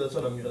was good. That's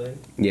what I'm getting.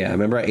 Yeah,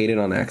 remember I ate it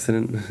on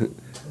accident? I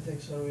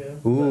think so,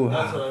 yeah. Ooh.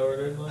 That's what I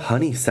ordered.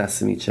 Honey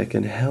sesame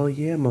chicken. Hell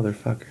yeah,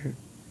 motherfucker.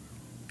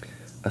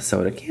 A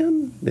soda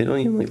can? They don't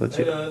even like let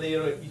you... I know,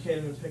 you can't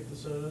even pick the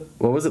soda.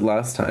 What was it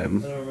last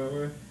time? I don't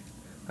remember.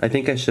 I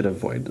think I should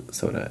avoid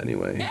soda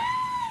anyway.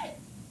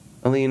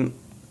 Aline,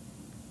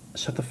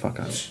 shut the fuck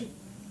up.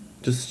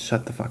 Just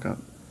shut the fuck up.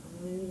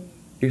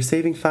 You're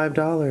saving $5.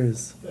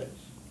 Nice.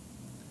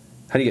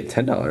 How do you get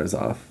 $10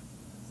 off?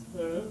 I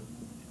don't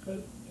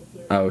know.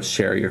 Oh,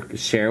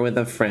 share with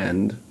a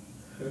friend.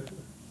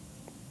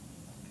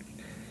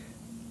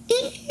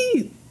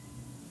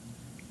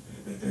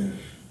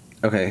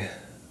 Okay,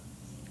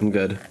 I'm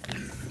good.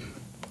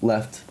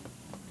 Left.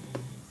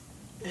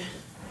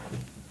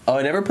 Oh,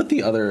 I never put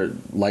the other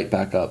light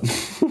back up.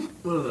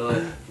 What is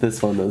that?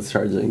 This one that was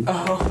charging.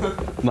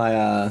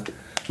 Oh.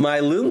 My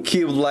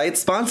LumeCube light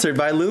sponsored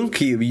by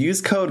LumeCube.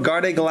 Use code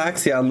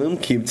GARDEGalaxia on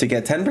LumeCube to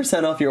get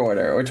 10% off your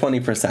order, or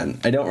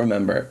 20%. I don't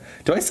remember.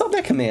 Do I still have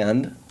that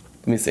command?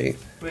 Let me see.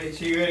 Wait,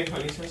 so you're getting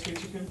honey sesame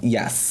chicken?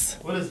 Yes.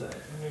 What is that?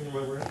 I don't even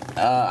remember.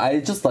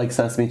 I just like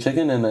sesame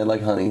chicken and I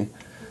like honey.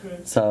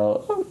 Okay.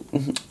 So,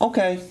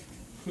 okay.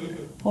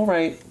 All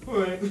right.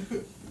 Alright.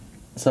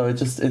 So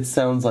it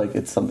sounds like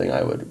it's something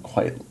I would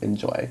quite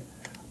enjoy.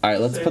 All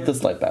right, let's put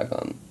this light back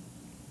on.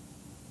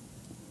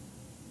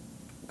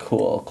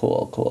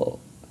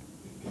 Cool.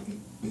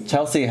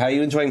 Chelsea, how are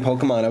you enjoying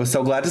Pokemon? I was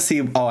so glad to see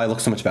you. Oh, I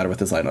look so much better with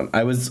this light on.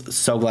 I was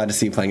so glad to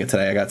see you playing it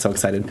today. I got so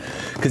excited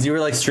because you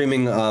were like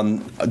streaming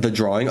the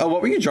drawing. Oh,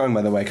 what were you drawing,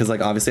 by the way? Because like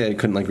obviously I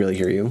couldn't like really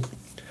hear you.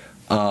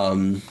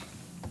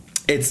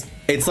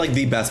 It's like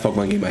the best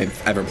Pokemon game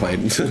I've ever played.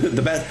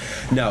 The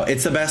best. No,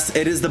 it's the best.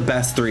 It is the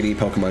best 3D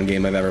Pokemon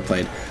game I've ever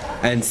played,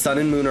 and Sun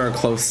and Moon are a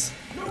close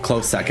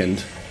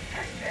second.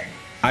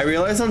 I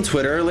realized on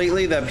Twitter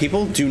lately that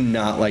people do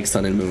not like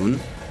Sun and Moon,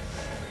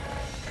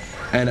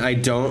 and I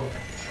don't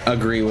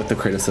agree with the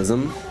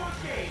criticism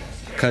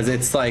because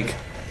it's like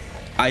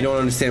I don't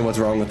understand what's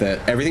wrong with it.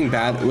 Everything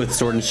bad with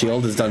Sword and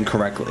Shield is done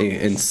correctly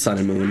in Sun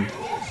and Moon.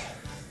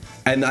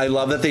 And I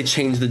love that they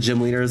changed the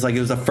gym leaders. Like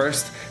it's the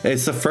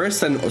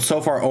first and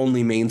so far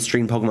only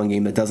mainstream Pokemon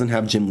game that doesn't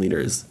have gym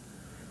leaders.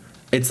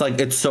 It's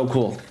so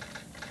cool.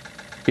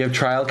 You have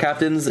trial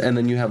captains, and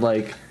then you have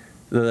like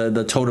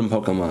the totem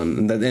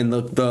Pokemon, and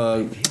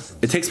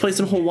it takes place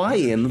in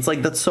Hawaii, and it's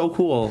like that's so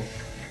cool.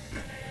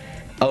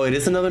 Oh, it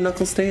is another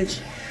Knuckles stage.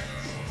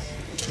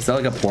 Is that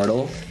like a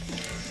portal?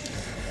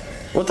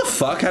 What the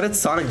fuck? How did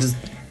Sonic just?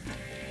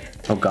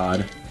 Oh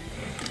god.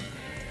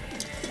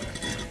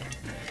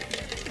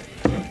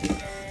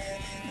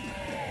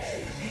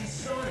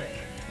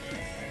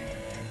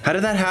 How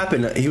did that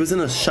happen? He was in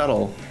a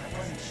shuttle.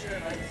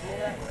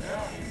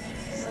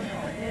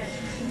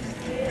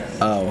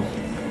 Oh.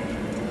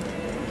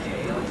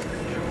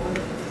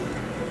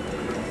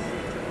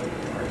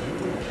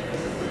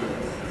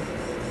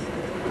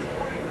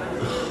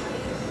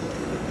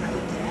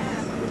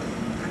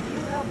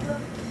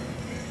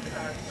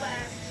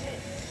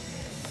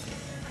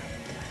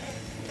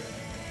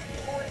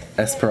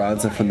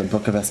 Esperanza from the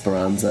Book of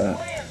Esperanza.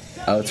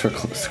 Oh, it's for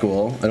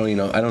school. I don't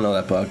know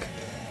that book.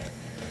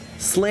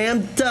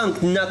 Slam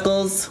dunk,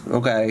 Knuckles.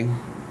 Okay.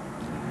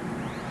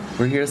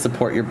 We're here to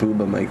support your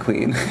booba, my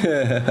queen.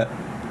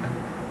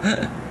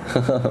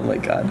 Oh my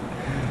god.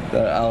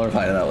 I'll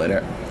reply to that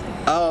later.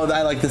 Oh,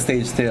 I like the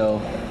stage too.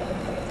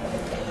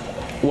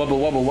 Wubba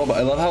wubba wubba.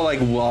 I love how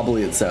like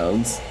wobbly it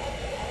sounds.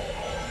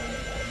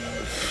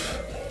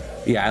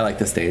 Yeah, I like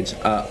the stage.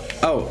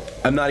 Oh,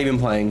 I'm not even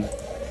playing.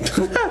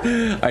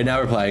 Alright,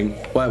 now we're playing.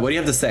 What do you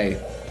have to say?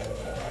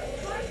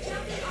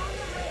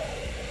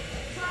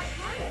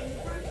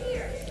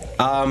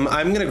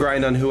 I'm gonna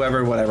grind on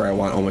whoever, whatever I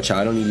want, Omocha.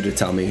 I don't need you to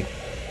tell me.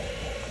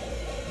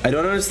 I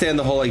don't understand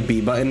the whole like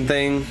B button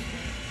thing.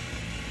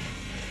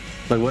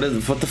 Like what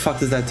the fuck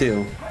does that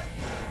do?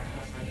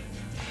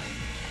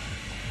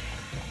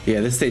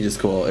 Yeah, this stage is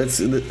cool.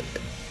 It's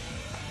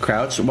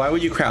crouch. Why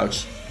would you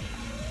crouch?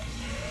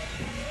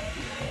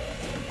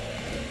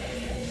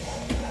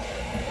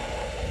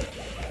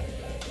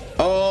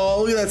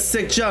 Oh, look at that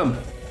sick jump.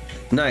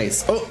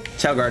 Nice. Oh,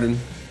 Chow Garden.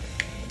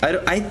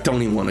 I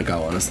don't even want to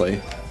go,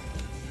 honestly.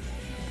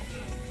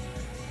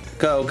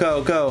 Go,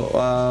 go,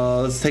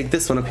 go. Let's take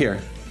this one up here.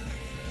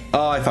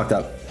 Oh, I fucked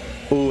up.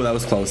 Ooh, that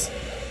was close.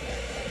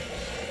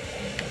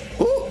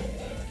 Ooh.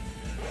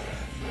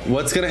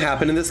 What's gonna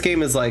happen in this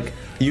game is like,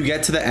 you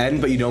get to the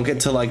end, but you don't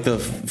get to like the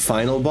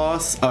final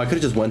boss. Oh, I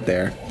could've just went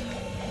there.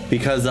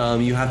 Because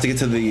you have to get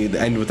to the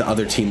end with the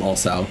other team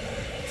also.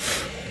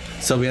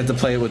 So we had to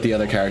play it with the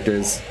other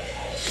characters.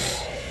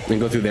 And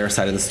go through their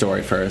side of the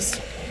story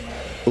first.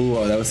 Ooh,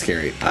 oh, that was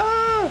scary.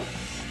 Ah!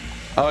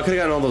 Oh, I could've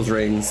gotten all those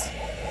rings.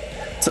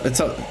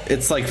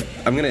 It's like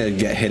I'm gonna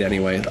get hit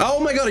anyway. Oh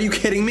my god, are you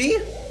kidding me?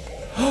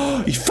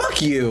 Oh,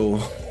 fuck you!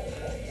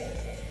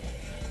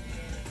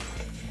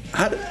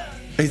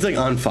 He's like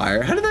on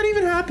fire. How did that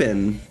even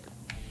happen?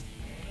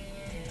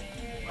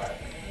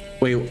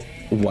 Wait,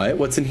 what?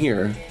 What's in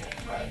here?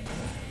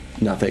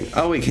 Nothing.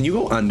 Oh wait, can you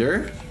go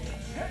under?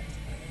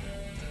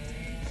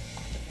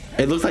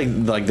 It looks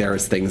like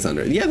there's things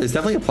under. Yeah, there's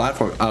definitely a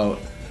platform. Oh,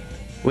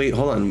 wait,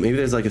 hold on. Maybe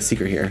there's like a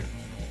secret here.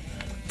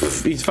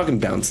 He's fucking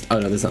bounced. Oh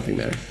no, there's nothing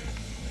there.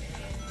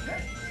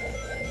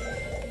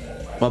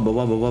 Wubba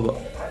wubba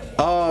wubba.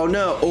 Oh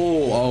no.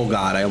 Oh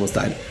god, I almost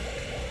died.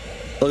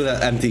 Look at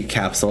that empty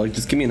capsule. Like,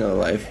 just give me another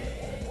life.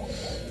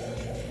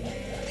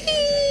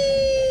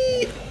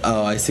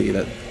 Oh, I see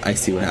that. I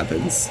see what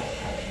happens.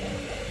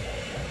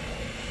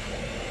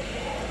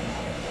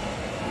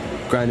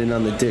 Grinding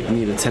on the dick,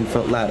 need a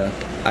 10-foot ladder.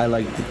 I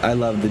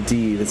love the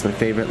D. That's my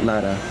favorite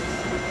ladder.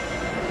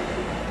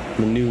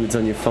 The nudes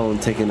on your phone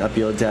taking up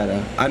your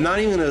data. I'm not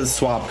even gonna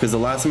swap because the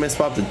last time I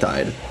swapped it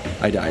died.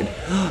 I died.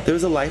 There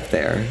was a life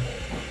there.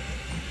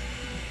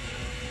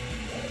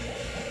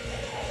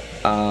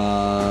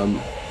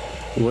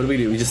 What do?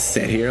 We just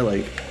sit here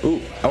like,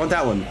 ooh, I want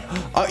that one.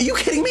 Are you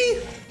kidding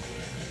me?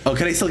 Oh,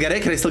 can I still get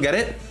it? Can I still get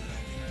it?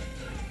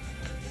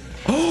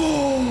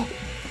 Oh,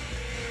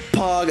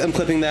 Pog, I'm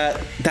clipping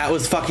that. That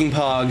was fucking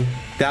Pog.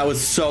 That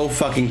was so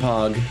fucking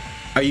Pog.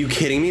 Are you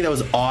kidding me? That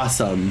was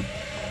awesome.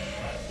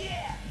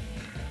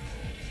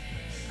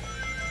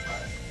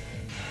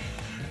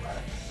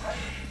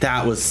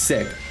 That was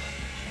sick.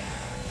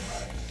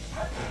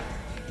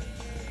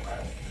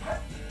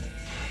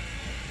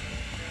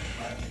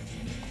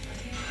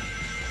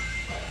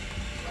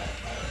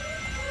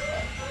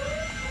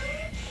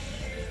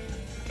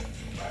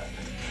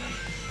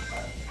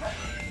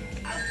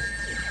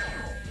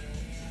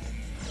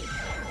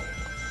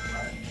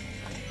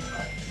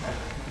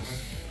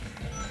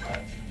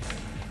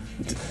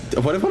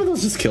 What if one of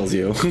those just kills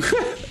you?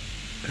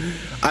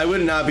 I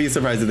would not be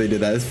surprised if they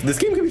did that. This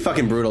game can be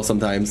fucking brutal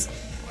sometimes,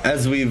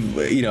 as we've,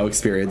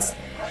 experienced.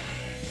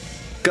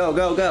 Go,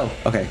 go, go.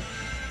 Okay.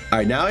 All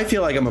right, now I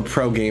feel like I'm a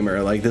pro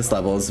gamer. Like, this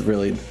level is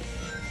really...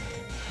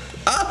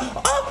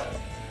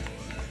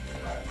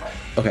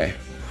 Okay.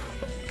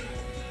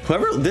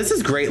 This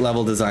is great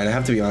level design, I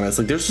have to be honest.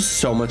 Like, there's just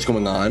so much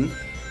going on.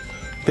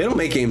 They don't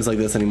make games like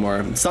this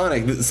anymore.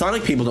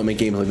 Sonic people don't make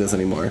games like this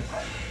anymore.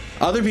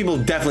 Other people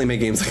definitely make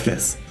games like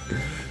this.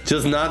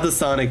 Just not the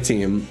Sonic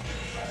team.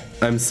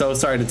 I'm so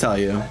sorry to tell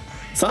you.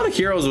 Sonic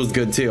Heroes was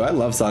good too. I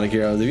love Sonic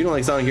Heroes. If you don't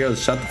like Sonic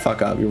Heroes, shut the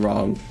fuck up. You're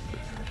wrong.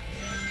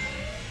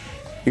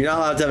 You're not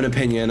allowed to have an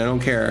opinion. I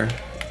don't care.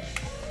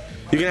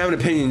 You can have an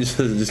opinion,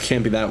 just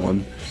can't be that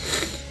one.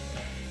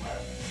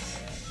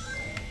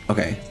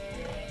 Okay.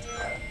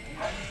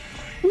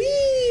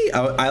 Whee!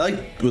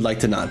 I would like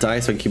to not die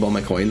so I can keep all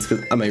my coins,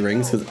 my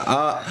rings, because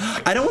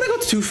I don't want to go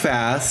too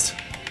fast.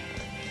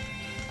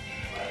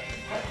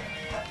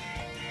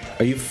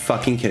 Are you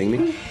fucking kidding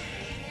me?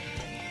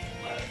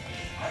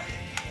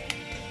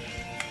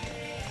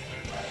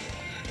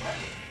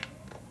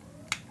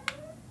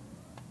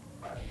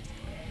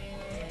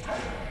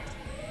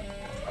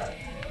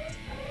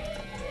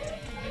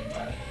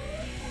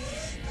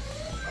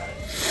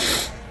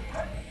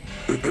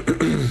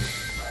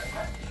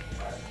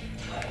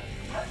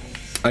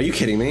 Are you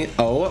kidding me?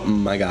 Oh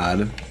my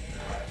god.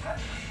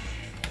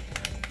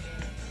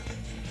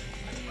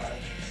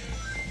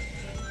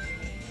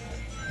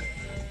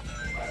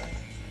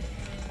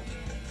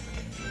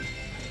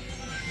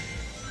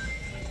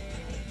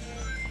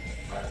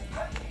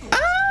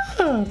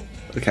 Ah!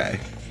 Okay.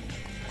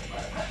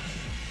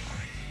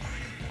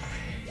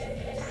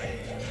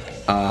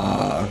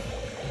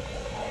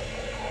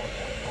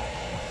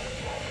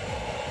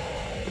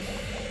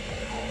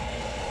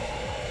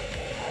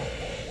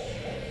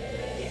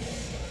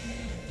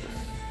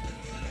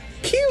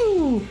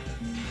 Pew!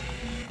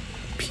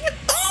 Pew!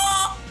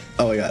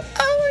 Oh my god.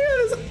 Oh my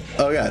god.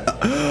 Oh my god.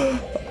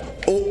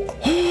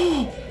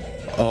 Oh.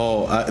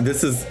 Oh,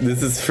 this is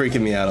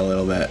freaking me out a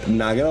little bit.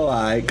 Not gonna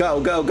lie.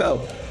 Go, go,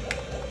 go.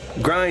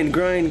 Grind,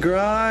 grind,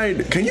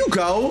 grind. Can you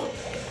go?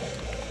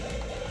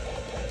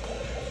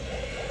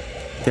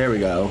 There we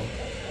go.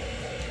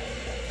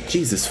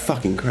 Jesus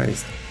fucking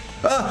Christ.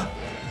 Ah!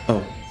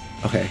 Oh,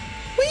 okay.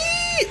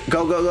 Whee!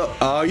 Go, go, go.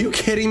 Oh, are you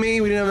kidding me?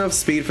 We didn't have enough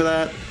speed for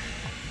that.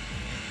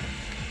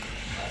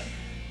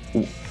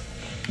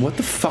 What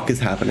the fuck is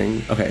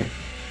happening? Okay.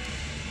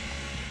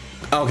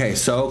 Okay,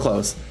 so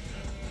close.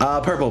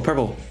 Purple,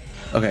 purple.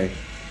 Okay.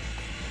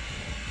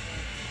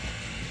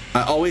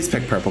 I always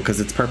pick purple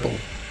because it's purple.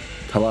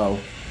 Hello.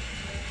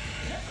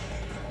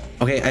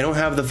 Okay, I don't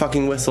have the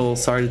fucking whistle.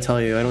 Sorry to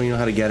tell you. I don't even know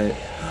how to get it.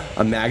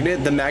 A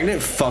magnet? The magnet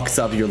fucks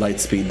up your light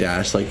speed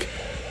dash like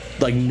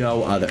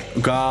no other.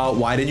 Go.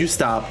 Why did you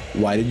stop?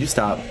 Why did you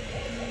stop?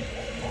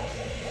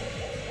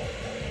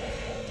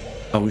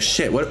 Oh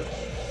shit, what?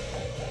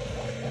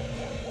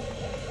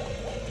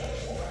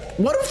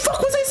 What the fuck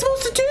was I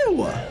supposed to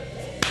do?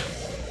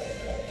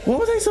 What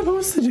was I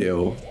supposed to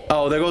do?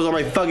 Oh, there goes all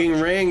my fucking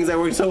rings. I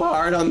worked so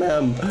hard on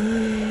them.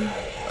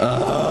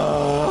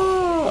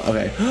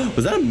 Okay.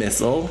 Was that a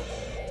missile?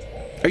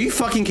 Are you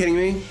fucking kidding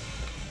me?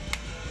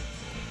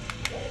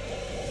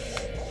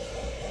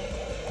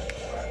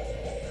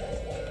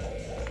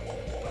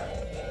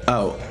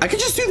 Oh, I could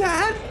just do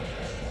that?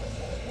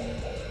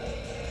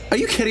 Are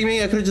you kidding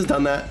me? I could have just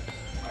done that.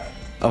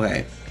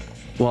 Okay.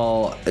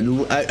 Well,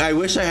 I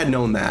wish I had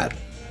known that.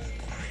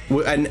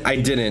 And I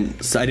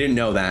didn't. So I didn't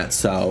know that,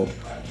 so.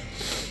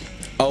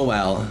 Oh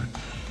well.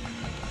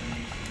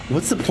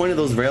 What's the point of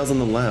those rails on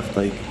the left?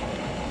 Like,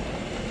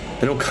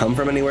 they don't come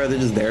from anywhere. They're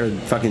just there to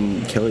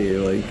fucking kill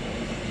you. Like.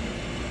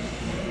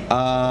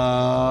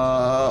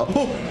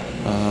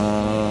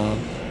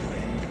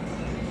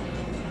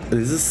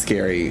 This is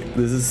scary.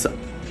 This is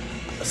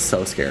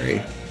so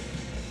scary.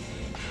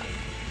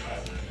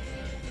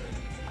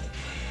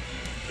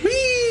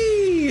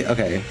 Whee!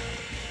 Okay.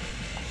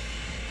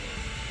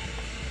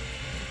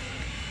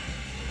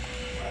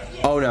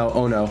 Oh no,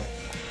 oh no.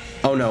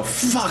 Oh no,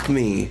 fuck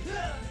me.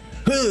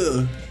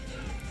 Ugh.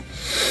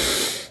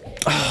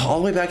 Oh, all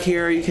the way back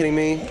here, are you kidding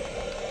me?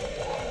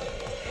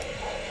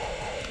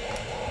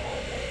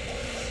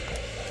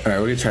 Alright,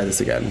 we're gonna try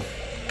this again.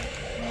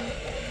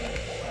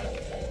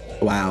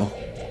 Wow.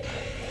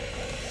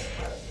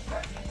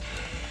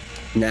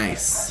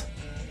 Nice.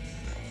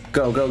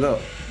 Go, go, go.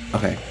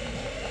 Okay.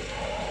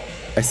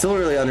 I still don't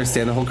really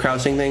understand the whole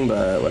crouching thing,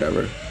 but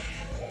whatever.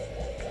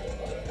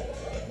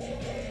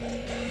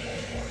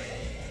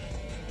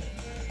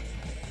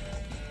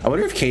 I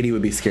wonder if Katie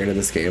would be scared of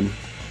this game.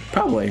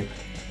 Probably.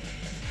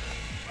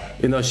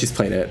 Even though she's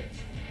played it.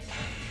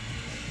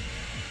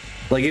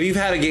 Like, if you've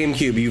had a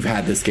GameCube, you've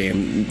had this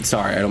game.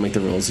 Sorry, I don't make the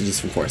rules, I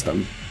just enforce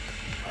them.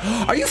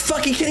 Are you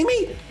fucking kidding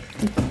me?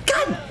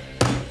 God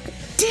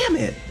damn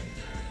it.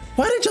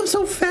 Why did I jump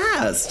so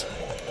fast?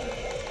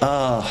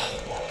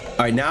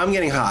 Alright, now I'm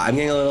getting hot. I'm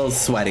getting a little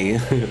sweaty.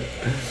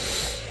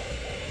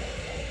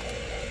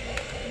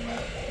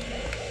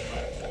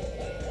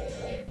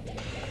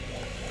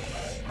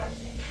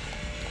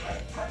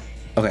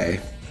 Okay.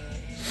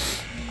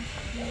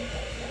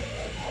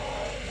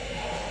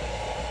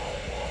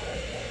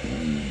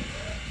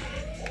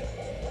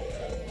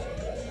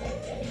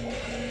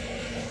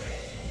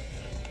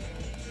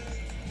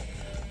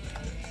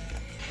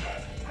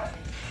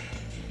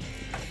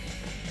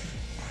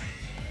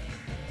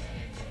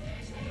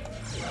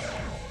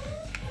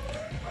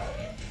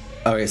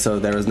 Okay, so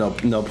there was no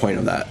point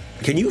of that.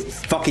 Can you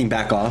fucking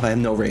back off? I have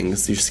no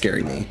rings. You're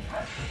scaring me.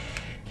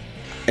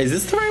 Is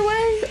this the right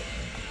way?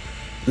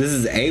 This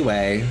is a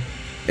way.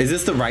 Is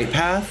this the right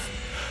path?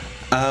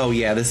 Oh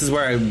yeah, this is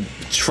where I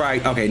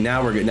tried. Okay,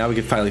 now we're good. Now we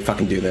can finally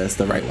fucking do this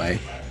the right way.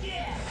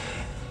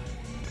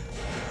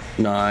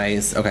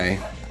 Nice. Okay.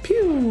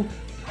 Pew.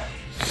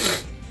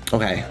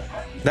 Okay.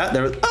 That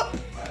there was. Oh.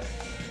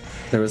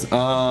 There was.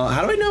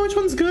 How do I know which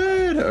one's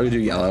good? Or do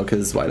yellow?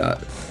 Cause why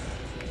not?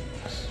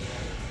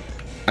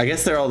 I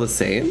guess they're all the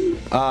same.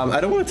 I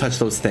don't want to touch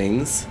those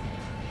things.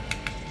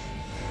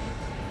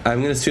 I'm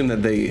gonna assume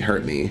that they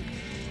hurt me.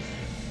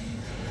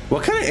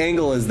 What kind of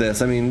angle is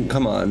this? I mean,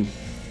 come on.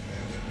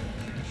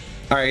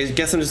 Alright, I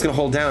guess I'm just gonna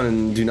hold down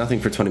and do nothing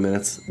for 20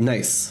 minutes.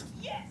 Nice.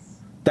 Yes.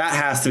 That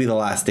has to be the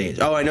last stage.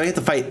 Oh, I know you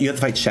have to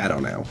fight Shadow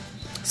now.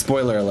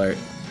 Spoiler alert.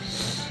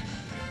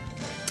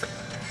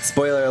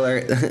 Spoiler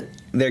alert,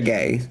 they're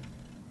gay.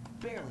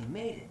 Barely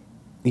made it.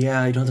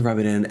 Yeah, you don't have to rub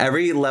it in.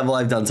 Every level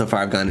I've done so far,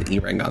 I've gotten an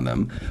E-ring on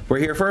them. We're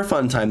here for a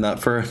fun time, not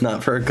for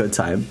a good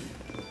time.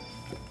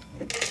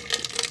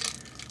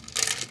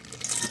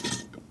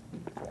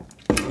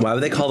 Why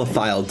would they call the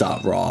file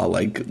 .raw?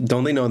 Like,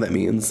 don't they know what that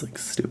means? Like,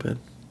 stupid.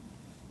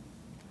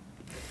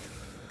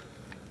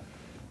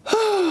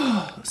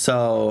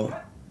 So,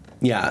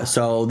 yeah.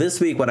 So this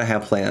week, what I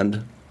have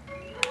planned.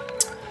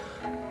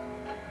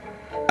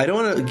 I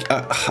don't want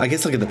to. I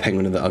guess I'll get the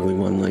penguin and the ugly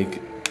one.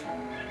 Like.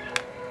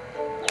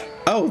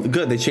 Oh,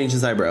 good. They changed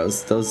his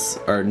eyebrows. Those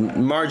are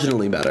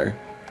marginally better.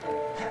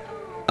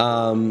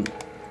 Oh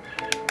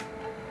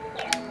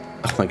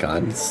my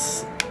god.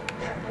 It's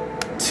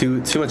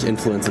too much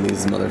influence on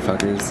these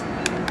motherfuckers.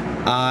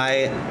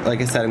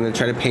 Like I said, I'm gonna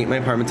try to paint my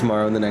apartment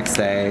tomorrow and the next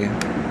day.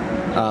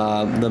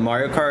 The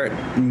Mario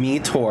Kart Me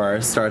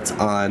Tour starts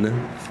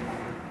on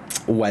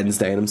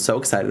Wednesday, and I'm so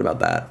excited about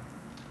that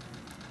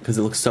because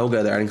it looks so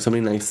good. They're adding so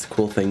many nice,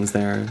 cool things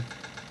there.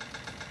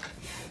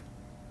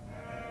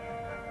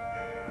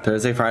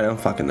 Thursday, Friday, I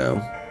don't fucking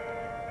know.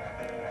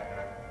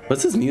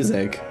 What's this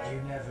music? You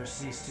never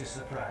cease to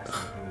surprise me,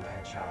 Blue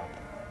Hedgehog.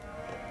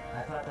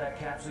 I thought that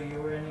capsule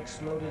you were in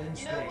exploded in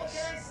space. You know, what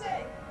can I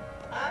say?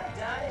 I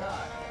die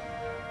hard.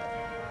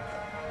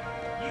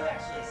 You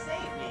actually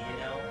saved me, you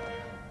know.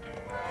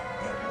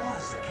 It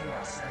was the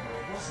Chaos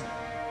Emerald, wasn't it?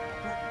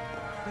 But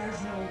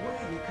there's no way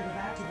we could have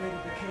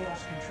activated the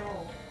Chaos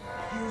Control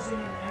using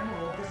an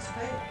emerald that's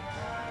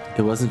fake.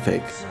 It wasn't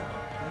fake. So,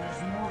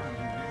 there's more to you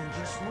than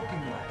just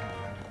looking like it.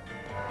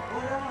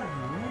 What are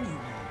you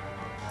anyway?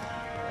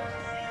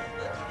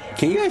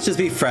 Can you guys just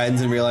be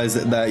friends and realize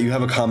that you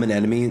have a common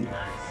enemy?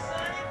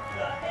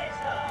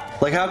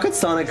 Like, how could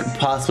Sonic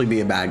possibly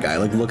be a bad guy?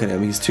 Like, look at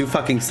him. He's too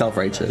fucking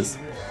self-righteous.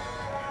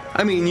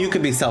 I mean, you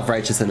could be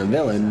self-righteous and a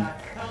villain.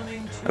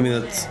 I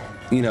mean, that's,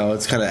 you know,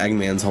 it's kind of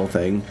Eggman's whole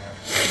thing.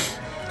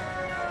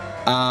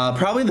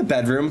 Probably the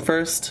bedroom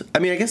first. I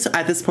mean, I guess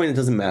at this point it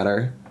doesn't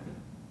matter.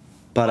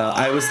 But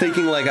I was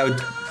thinking, like, I would...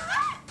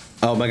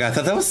 Oh my god, I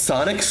thought that was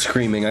Sonic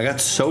screaming. I got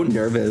so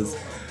nervous.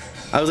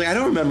 I was like, I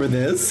don't remember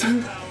this.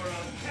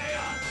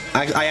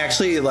 I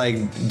actually,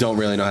 like, don't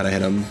really know how to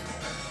hit him.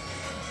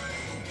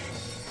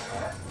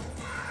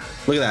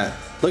 Look at that.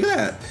 Look at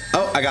that.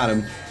 Oh, I got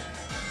him.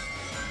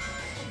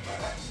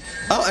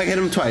 Oh, I hit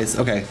him twice.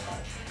 Okay.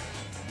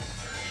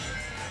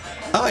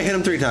 Oh, I hit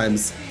him 3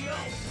 times.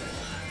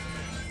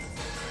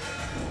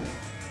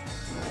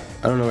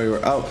 I don't know where you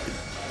were. Oh.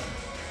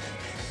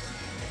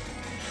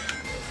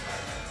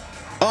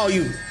 Oh,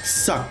 you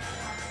suck.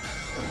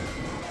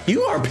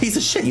 You are a piece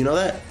of shit, you know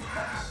that?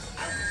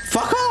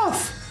 Fuck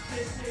off!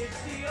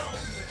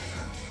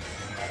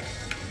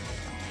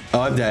 Oh,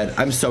 I'm dead.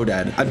 I'm so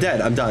dead. I'm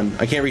dead. I'm done.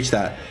 I can't reach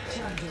that.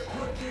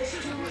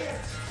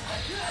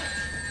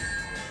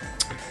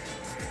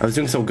 I was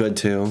doing so good,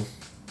 too.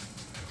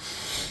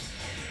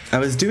 I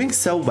was doing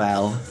so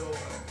well.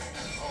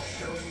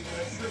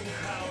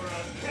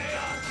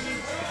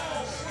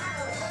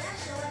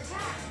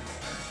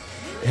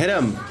 Hit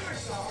him.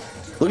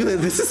 Look at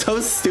this. This is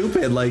so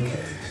stupid. Like,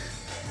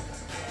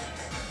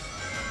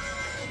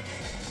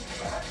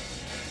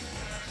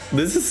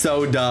 this is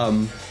so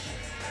dumb.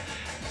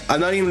 I'm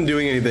not even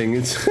doing anything.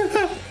 It's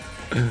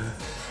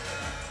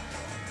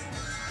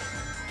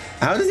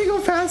how does he go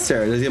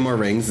faster? Does he have more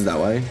rings? Is that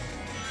why?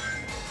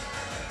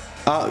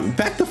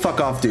 Back the fuck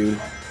off, dude.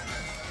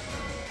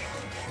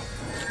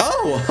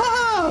 Oh,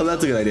 ha!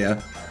 That's a good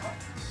idea.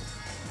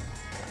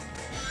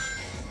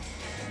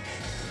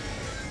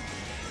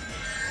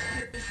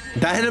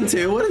 That hit him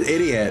too? What an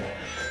idiot.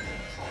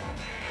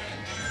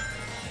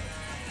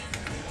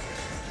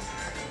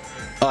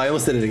 Oh, I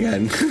almost did it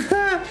again.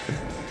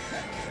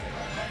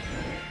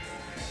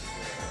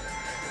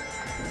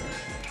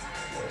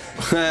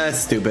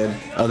 Stupid.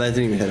 Oh, that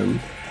didn't even hit him.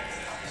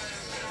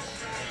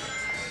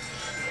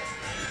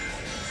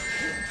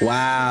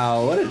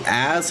 Wow, what an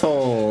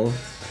asshole.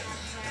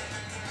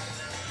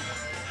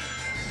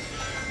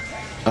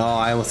 Oh,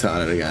 I almost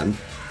got it again.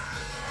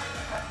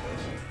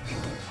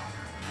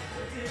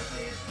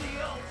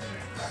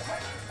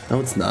 No,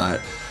 it's not.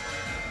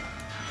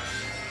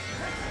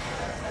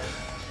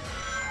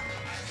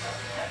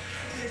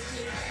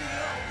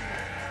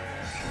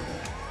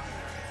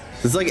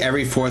 This is like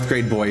every 4th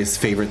grade boy's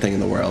favorite thing in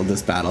the world,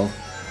 this battle.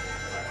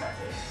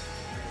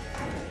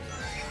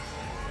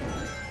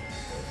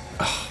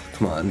 Oh,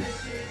 come on.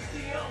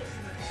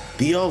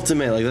 The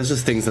ultimate, like, that's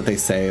just things that they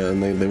say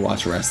and they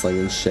watch wrestling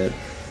and shit.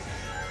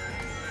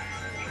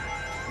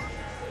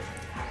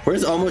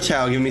 Where's Omo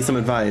Chow giving me some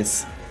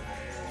advice?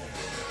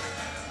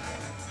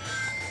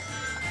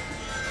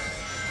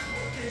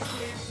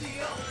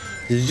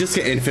 Did you just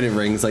get infinite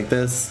rings like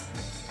this?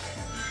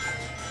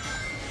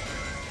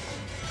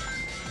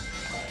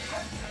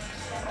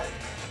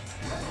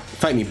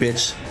 Fight me,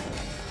 bitch.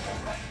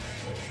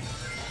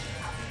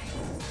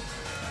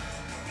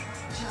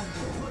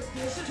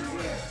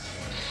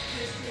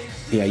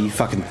 Yeah, you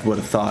fucking would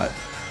have thought.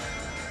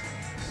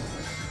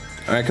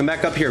 Alright, come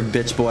back up here,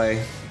 bitch boy.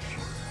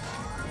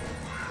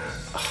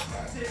 Oh,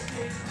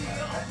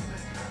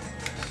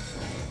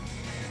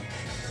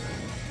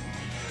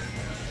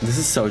 This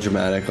is so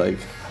dramatic, like.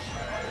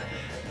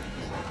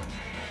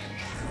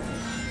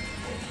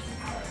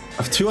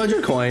 Of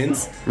 200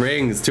 coins,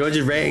 rings,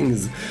 200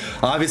 rings.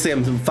 Obviously,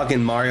 I'm some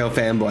fucking Mario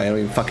fanboy. I don't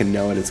even fucking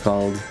know what it's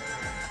called.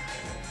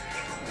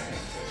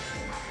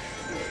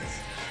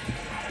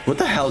 What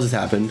the hell just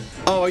happened?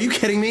 Oh, are you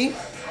kidding me?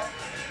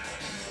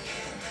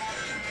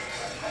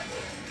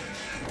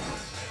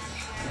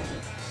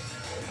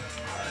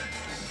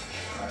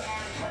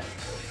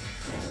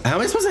 How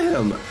am I supposed to hit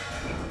him?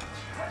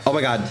 Oh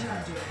my god.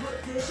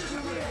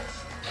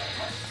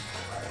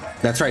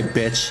 That's right,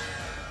 bitch.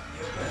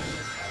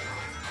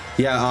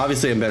 Yeah,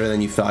 obviously I'm better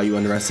than you thought. You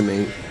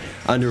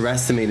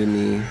underestimated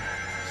me.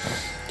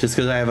 Just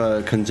because I have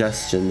a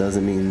congestion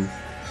doesn't mean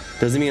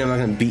I'm not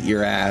gonna beat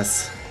your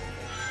ass.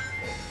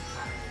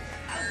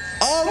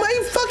 Oh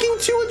my fucking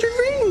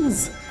 200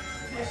 rings!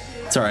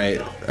 It's alright.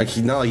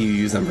 Not like you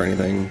use them for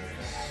anything.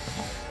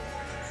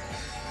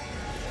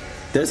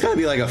 There's gotta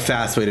be like a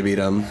fast way to beat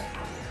him.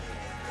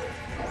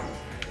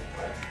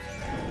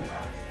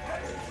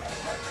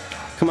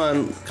 Come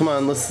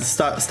on, let's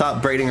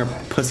stop braiding our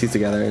pussies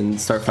together and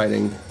start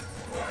fighting.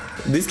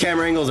 These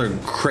camera angles are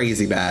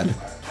crazy bad.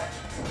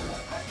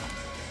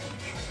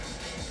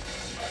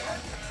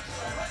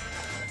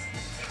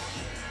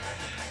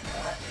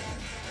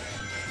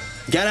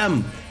 Get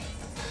him!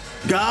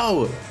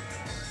 Go!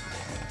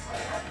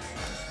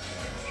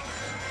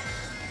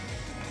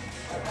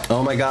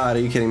 Oh my god, are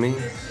you kidding me?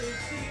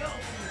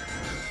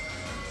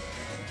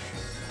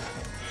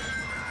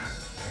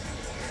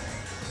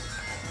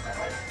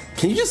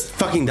 Can you just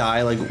fucking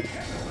die? Like,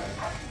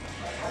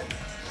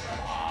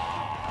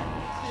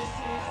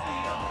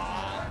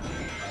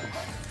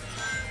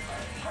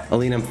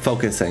 Aline, I'm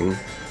focusing.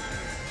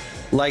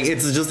 Like,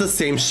 it's just the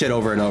same shit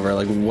over and over.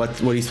 Like, what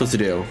are you supposed to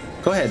do?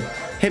 Go ahead,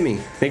 hit me.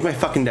 Make my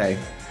fucking day.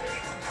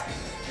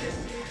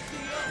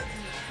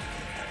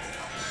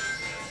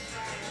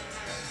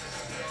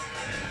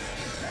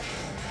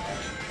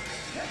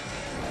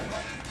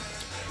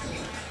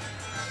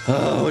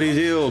 Oh, what do you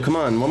do? Come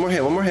on, one more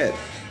hit, one more hit.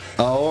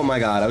 Oh my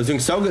god, I was doing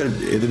so good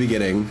at the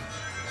beginning.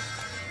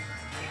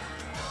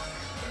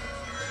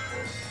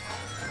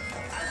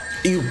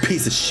 You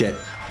piece of shit.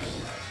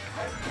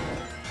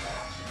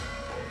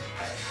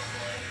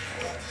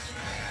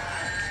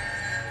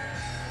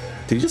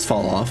 Did he just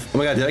fall off? Oh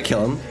my god, did I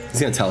kill him? He's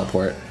gonna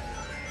teleport.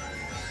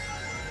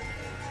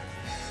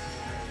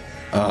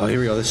 Oh, here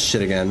we go, this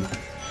shit again.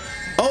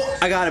 Oh,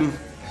 I got him.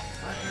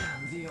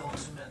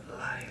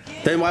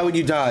 Then why would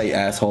you die,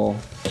 asshole?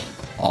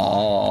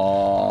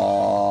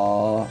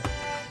 Aww.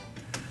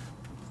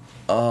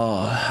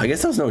 Oh, I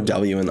guess there was no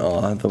W in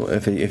aw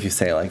if you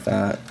say it like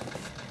that.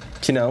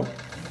 But, you know,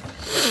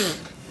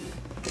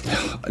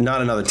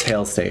 not another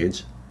tail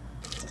stage.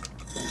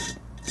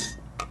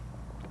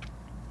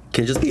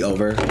 Can it just be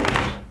over?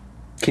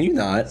 Can you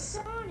not?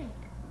 Sonic,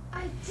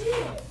 I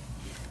did.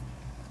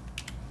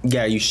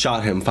 Yeah, you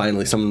shot him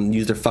finally. Someone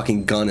used their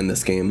fucking gun in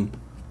this game.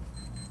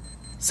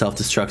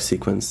 Self-destruct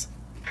sequence.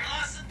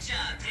 Awesome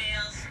job,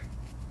 Tails.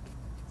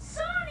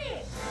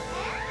 Sonic!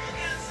 Look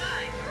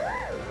outside.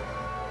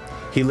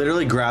 He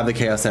literally grabbed the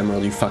Chaos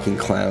Emerald, you fucking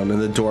clown,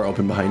 and the door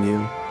opened behind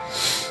you.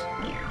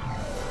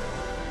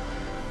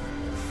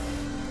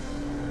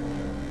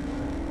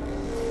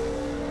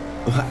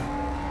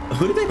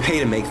 Who did they pay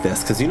to make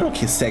this? Because you know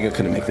Sega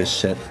couldn't make this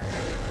shit.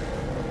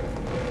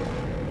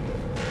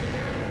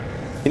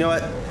 You know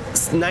what?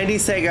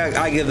 90s Sega,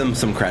 I give them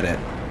some credit.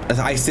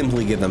 I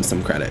simply give them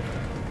some credit.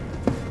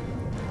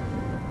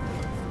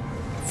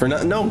 For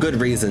no good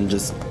reason,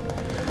 just...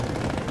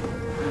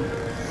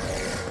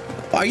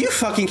 Are you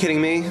fucking kidding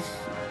me?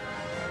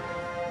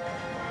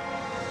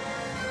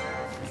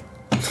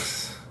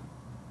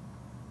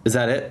 Is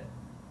that it?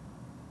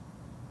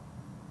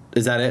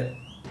 Is that it?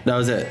 That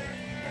was it.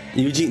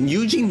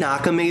 Yuji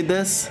Naka made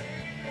this?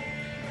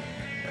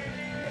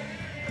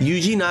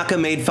 Yuji Naka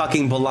made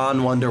fucking Balan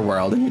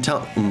Wonderworld, and you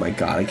tell— oh my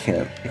god, I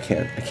can't.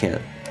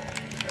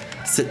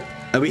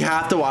 We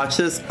have to watch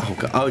this. Oh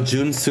god. Oh,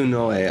 Jun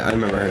Tsunoe, I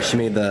remember her. She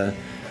made the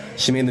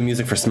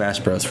music for Smash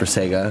Bros. For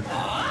Sega.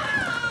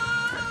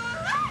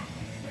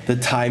 The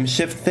time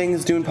shift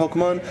things doing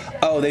Pokemon.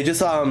 Oh, they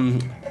just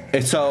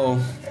it's so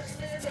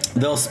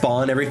they'll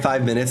spawn every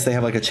 5 minutes. They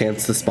have like a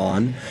chance to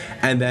spawn,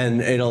 and then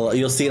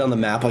you'll see it on the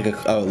map like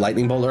a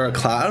lightning bolt or a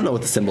cloud. I don't know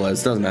what the symbol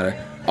is. It doesn't matter.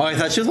 Oh, I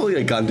thought she was holding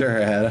a gun to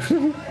her head.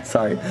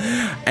 Sorry.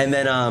 And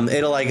then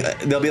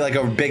there'll be like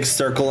a big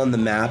circle on the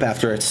map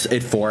after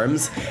it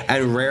forms,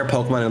 and rare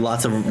Pokemon and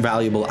lots of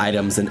valuable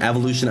items and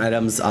evolution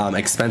items,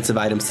 expensive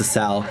items to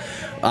sell,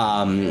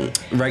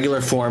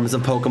 regular forms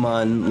of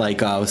Pokemon like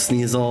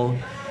Sneasel,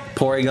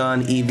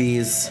 Porygon,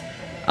 Eevees.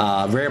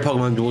 Rare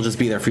Pokemon will just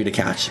be there for you to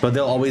catch, but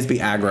they'll always be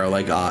aggro,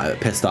 like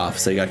pissed off,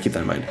 so you gotta keep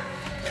that in mind.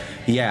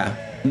 Yeah.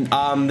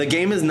 The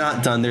game is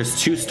not done. There's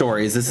 2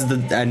 stories. This is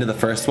the end of the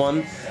first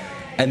one.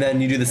 And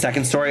then you do the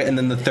second story, and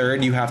then the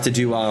third you have to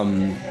do,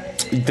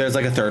 there's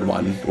like a third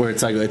one where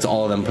it's like, it's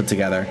all of them put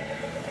together.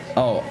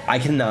 Oh, I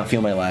cannot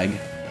feel my leg.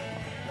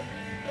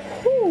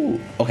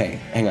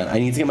 Okay, hang on. I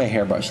need to get my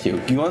hair brushed too.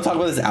 Do you want to talk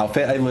about this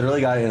outfit? I literally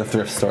got it in a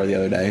thrift store the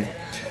other day.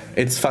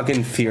 It's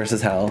fucking fierce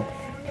as hell.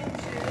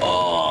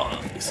 Oh,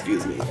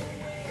 excuse me.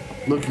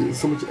 Look, there's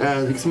so much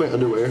ass. You can see my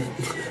underwear.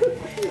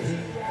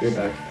 You're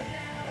back.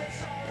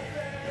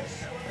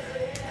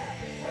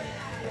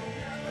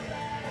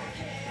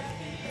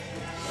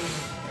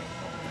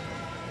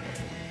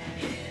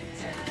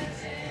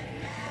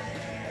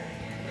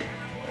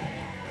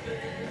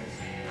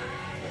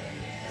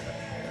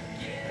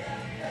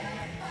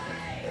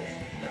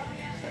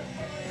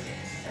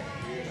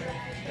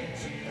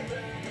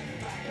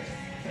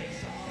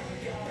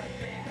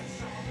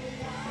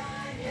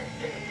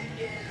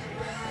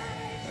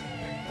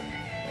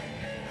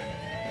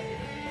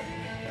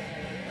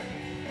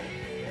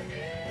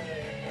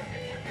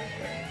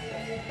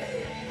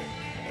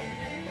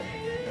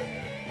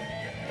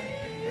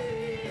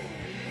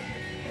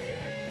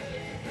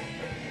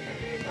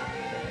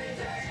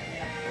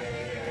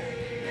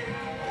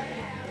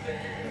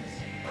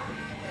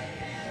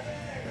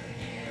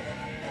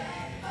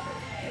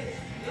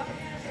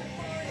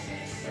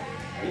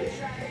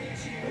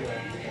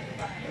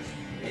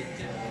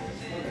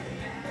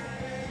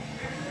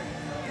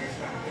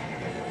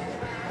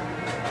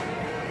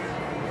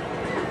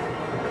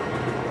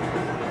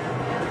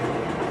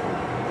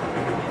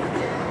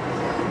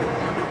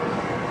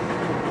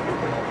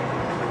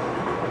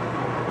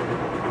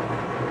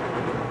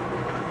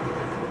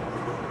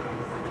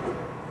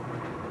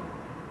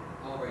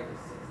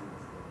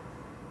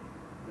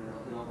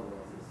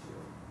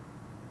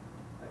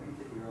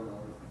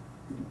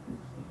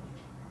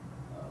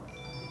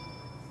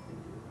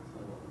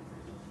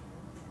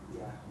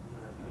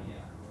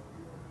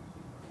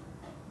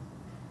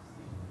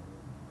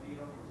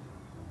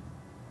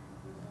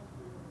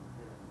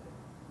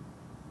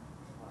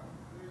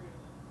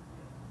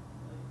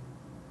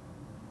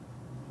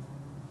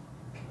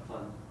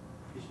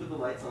 Put the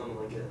lights on and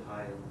like get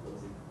high and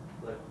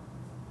like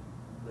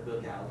the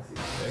galaxy.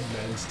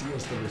 Eggman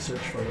steals the research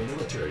from a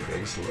military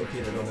base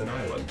located on an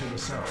island to the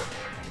south.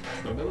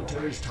 The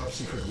military's top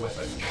secret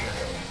weapon,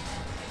 Shadow,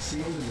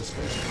 sealed in the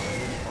space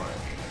colony park,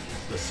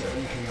 the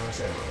 7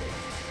 Chaos Emerald.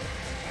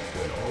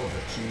 When all of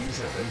the keys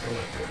have been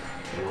collected,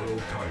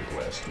 world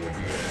conquest will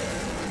be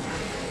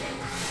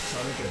ahead.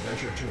 Sonic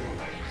Adventure 2,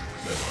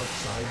 The Dark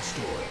Side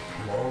Story.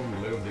 Long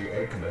live the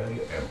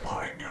Eggman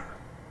Empire.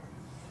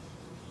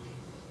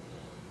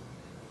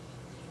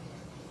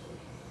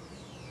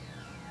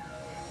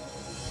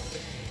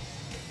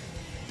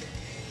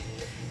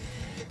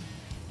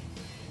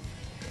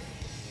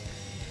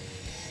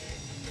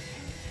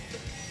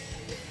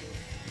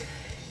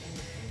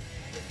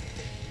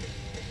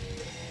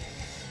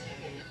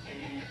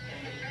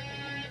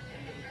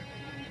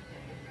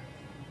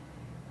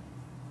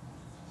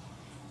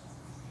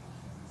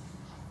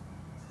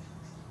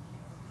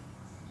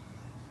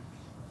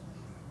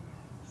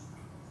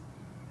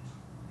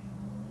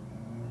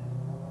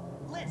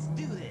 Let's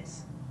do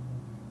this.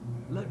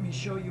 Let me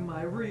show you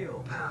my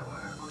real power.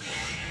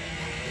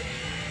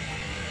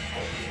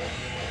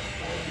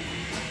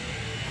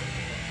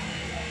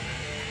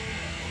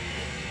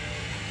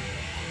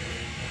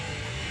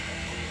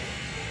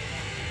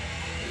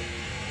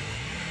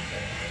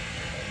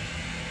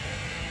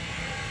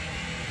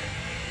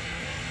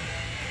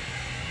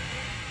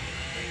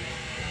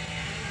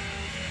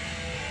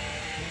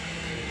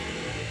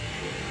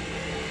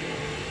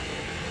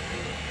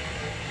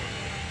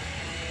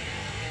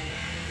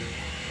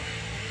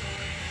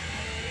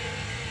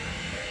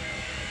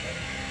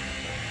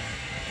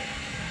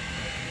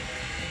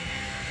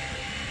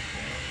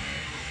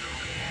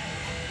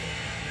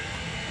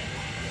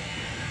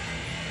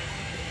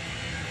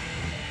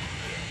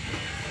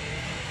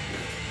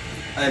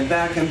 I'm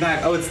back, I'm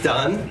back. Oh, it's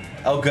done?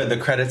 Oh, good, the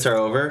credits are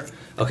over.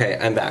 Okay,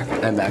 I'm back,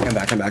 I'm back, I'm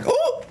back, I'm back.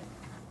 Oh!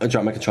 I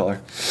dropped my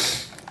controller.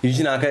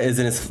 Yuji Naka is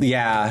in his,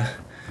 yeah.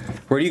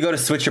 Where do you go to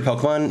switch your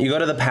Pokemon? You go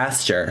to the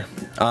pasture.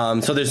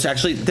 So there's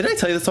actually, did I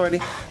tell you this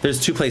already? There's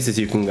 2 places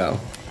you can go.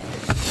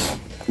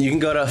 You can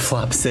go to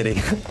Flop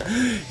City.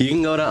 You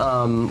can go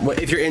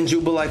to, if you're in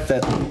Jubilife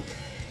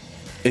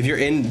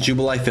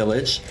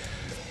Village,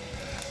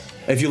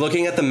 if you're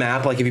looking at the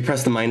map, like if you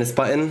press the minus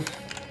button,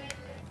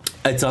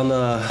 it's on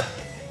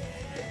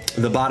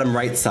the bottom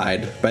right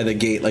side by the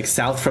gate, like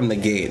south from the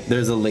gate.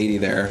 There's a lady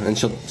there, and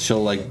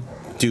she'll like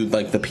do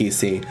like the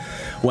PC.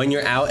 When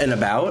you're out and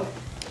about,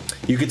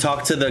 you could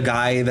talk to the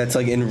guy that's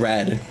like in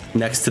red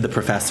next to the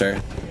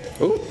professor.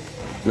 Ooh,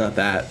 not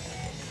that.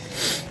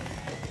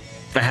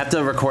 I have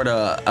to record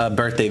a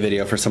birthday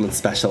video for someone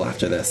special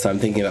after this, so I'm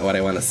thinking about what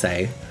I want to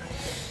say.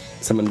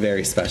 Someone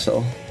very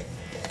special.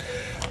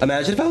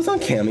 Imagine if I was on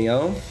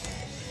Cameo.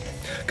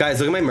 Guys,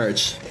 look at my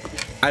merch.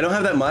 I don't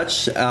have that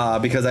much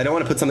because I don't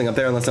want to put something up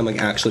there unless I'm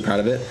like actually proud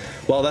of it.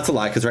 Well, that's a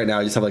lie because right now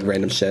I just have like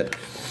random shit.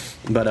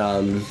 But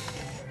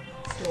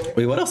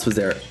wait, what else was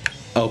there?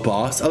 Oh,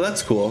 Boss. Oh,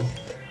 that's cool.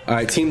 All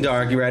right, Team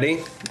Dark, you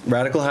ready?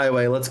 Radical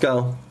Highway, let's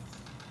go.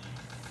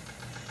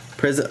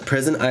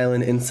 Prison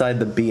Island inside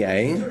the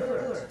BA.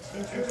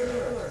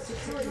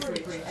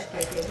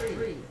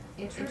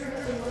 Intruder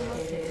has been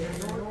located in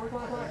the north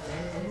quadrant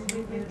and is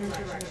moving in the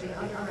direction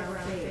of the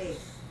underground base.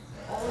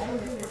 All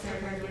units are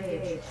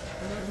engaged.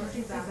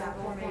 Emergency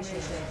backup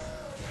formation.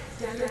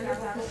 Standard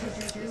backup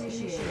procedures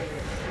initiated.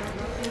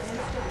 Nothing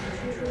stop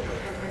intruder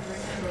from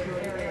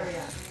entering the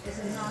area. This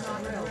is not on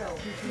drill.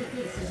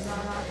 This is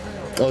not on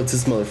drill. Oh, it's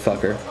this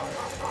motherfucker.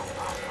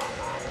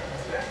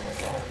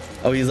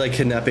 Oh, he's like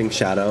kidnapping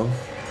Shadow.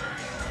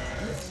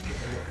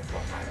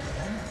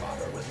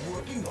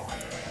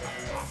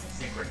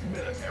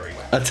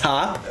 A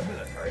top?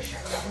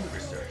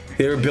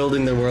 They were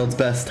building the world's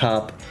best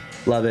top.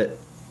 Love it.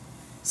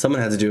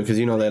 Someone had to do it because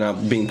you know they're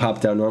not being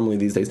popped down normally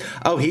these days.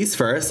 Oh, he's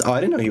first. Oh, I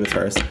didn't know he was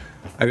first.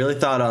 I really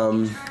thought, I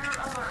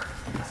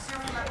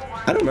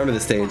don't remember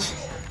the stage.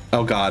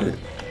 Oh, God.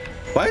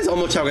 Why is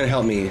Omochao gonna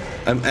help me?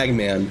 I'm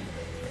Eggman.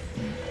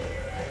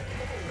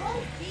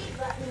 Hold B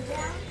button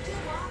down to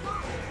lock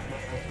on.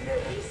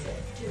 Release it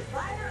to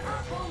fire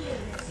up homing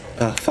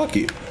missile. Fuck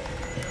you.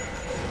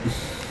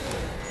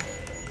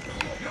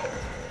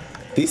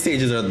 These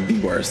stages are the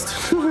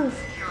worst.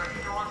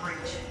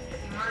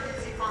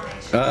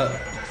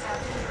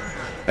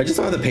 I just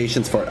don't have the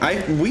patience for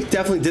it. We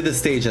definitely did this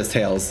stage as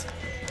Tails.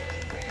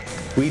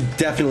 We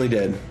definitely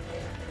did.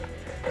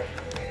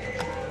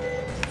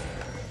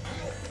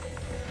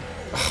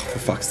 Oh, for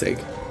fuck's sake.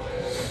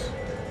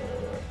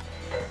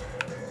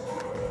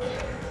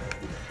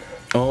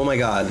 Oh my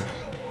god.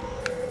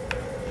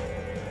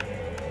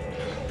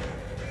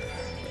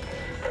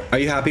 Are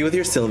you happy with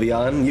your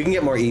Sylveon? You can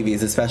get more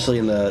Eevees, especially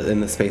in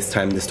the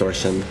space-time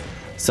distortion.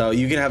 So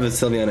you can have a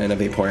Sylveon and a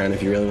Vaporeon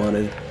if you really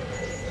wanted.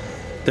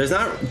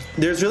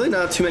 There's really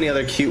not too many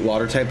other cute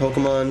water-type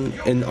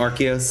Pokemon in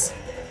Arceus.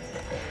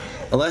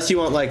 Unless you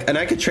want like, and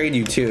I could trade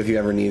you too if you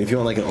ever need. If you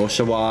want like an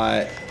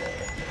Oshawott,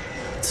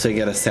 so you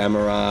get a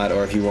Samurott,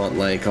 or if you want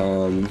like,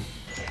 I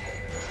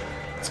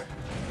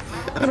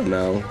don't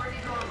know.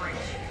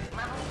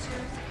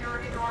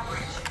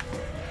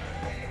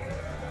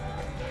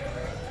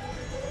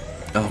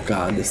 Oh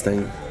god, this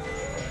thing.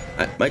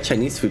 My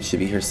Chinese food should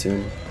be here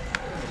soon.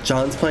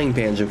 John's playing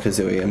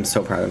Banjo-Kazooie. I'm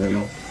so proud of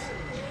him.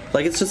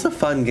 Like, it's just a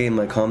fun game,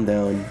 like, calm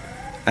down.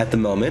 At the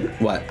moment,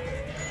 what?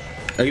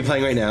 Are you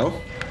playing right now?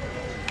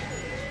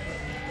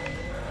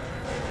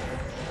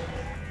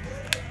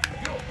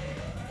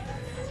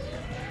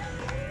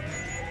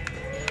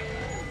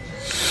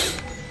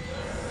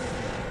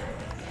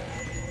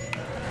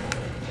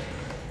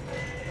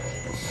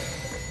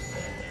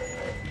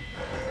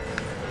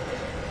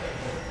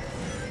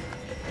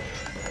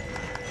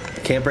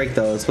 Can't break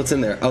those. What's in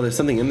there? Oh, there's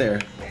something in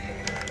there.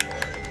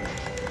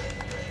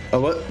 Oh,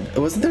 what?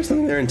 Wasn't there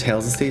something there in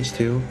Tails' stage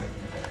too?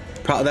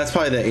 That's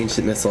probably the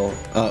ancient missile.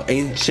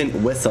 Ancient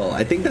whistle.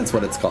 I think that's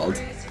what it's called.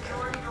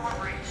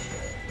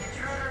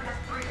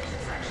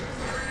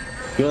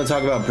 You want to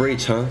talk about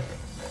Breach, huh?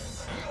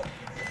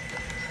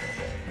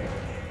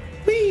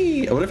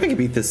 Whee! I wonder if I can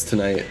beat this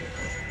tonight.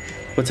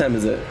 What time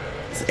is it?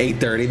 It's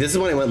 8:30. This is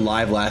when it went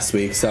live last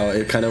week, so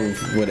it kind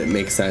of wouldn't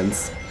make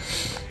sense.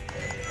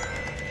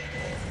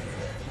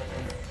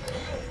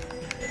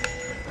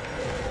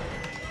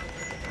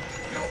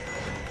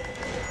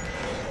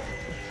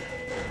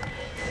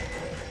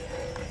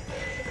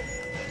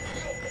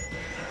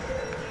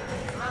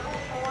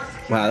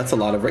 Wow, that's a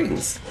lot of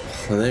rings.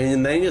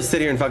 And then you just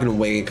sit here and fucking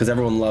wait, because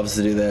everyone loves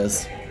to do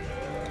this.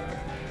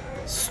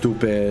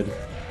 Stupid.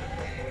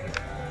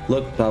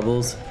 Look,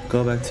 Bubbles,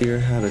 go back to your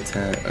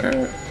habitat.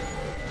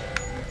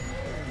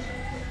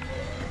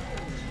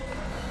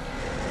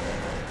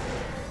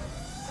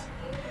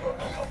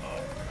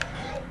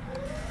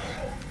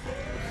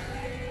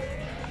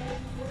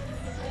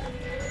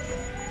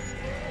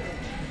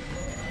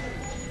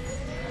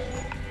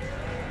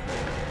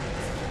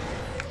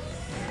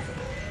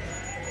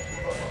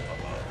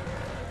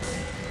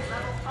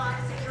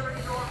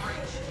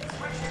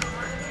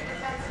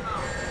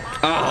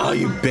 Oh,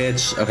 you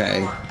bitch.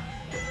 Okay.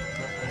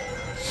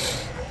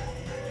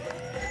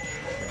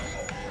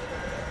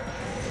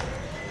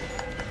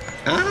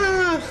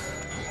 Ah!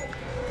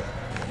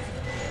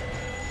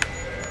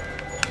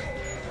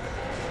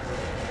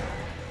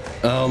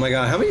 Oh my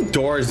god, how many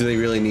doors do they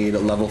really need? A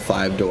level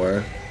 5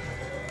 door.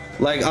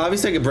 Like,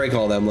 obviously I could break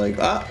all them, like,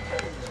 ah!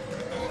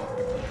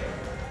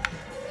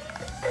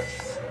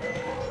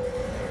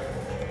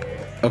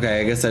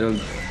 Okay, I guess I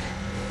don't...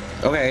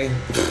 Okay.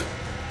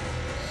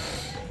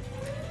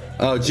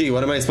 Oh, gee,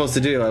 what am I supposed to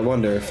do? I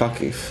wonder.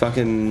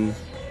 Fucking...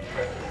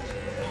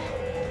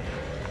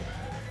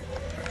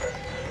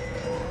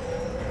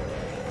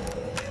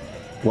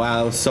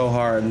 Wow, so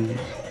hard.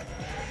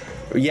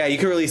 Yeah, you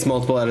can release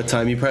multiple at a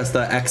time. You press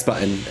the X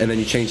button, and then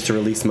you change to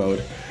release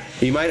mode.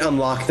 You might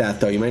unlock that,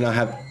 though. You might not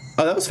have...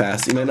 Oh, that was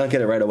fast. You might not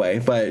get it right away,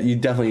 but you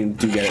definitely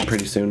do get it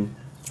pretty soon.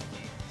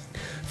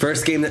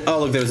 First game that... Oh,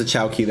 look, there's a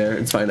Chao key there.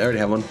 It's fine. I already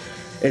have one.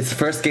 It's the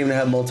first game to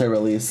have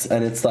multi-release,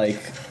 and it's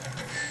like...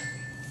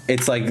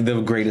 It's like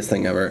the greatest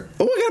thing ever.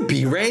 Oh, I got a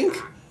B rank?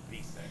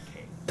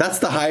 That's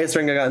the highest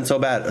rank I gotten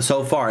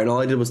so far, and all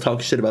I did was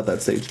talk shit about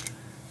that stage.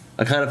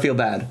 I kind of feel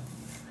bad.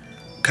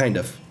 Kind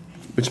of.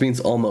 which means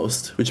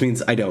almost, which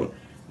means I don't.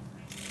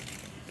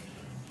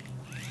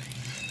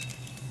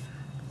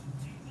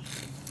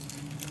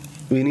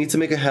 We need to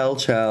make a hell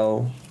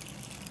chow.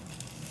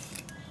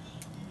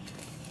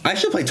 I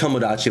should play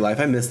Tomodachi Life.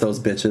 I miss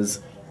those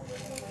bitches.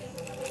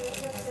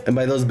 And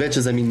by those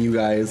bitches, I mean you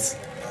guys.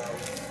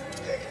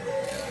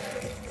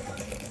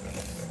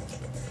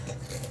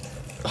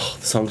 Oh,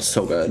 the song's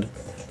so good.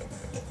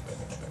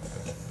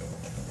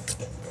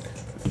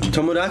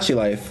 Tomodachi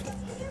Life.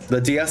 The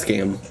DS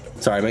game.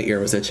 Sorry, my ear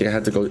was itchy. I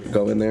had to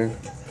go in there.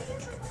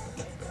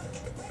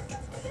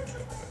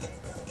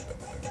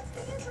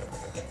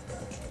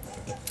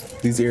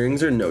 These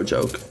earrings are no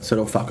joke, so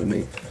don't fuck with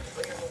me.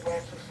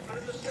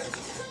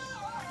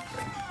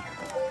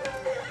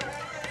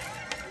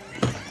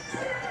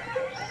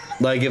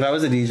 Like, if I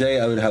was a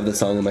DJ, I would have this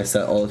song in my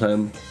set all the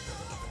time.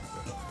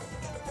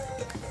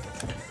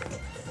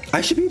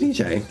 I should be a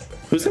DJ.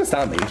 Who's gonna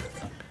stop me?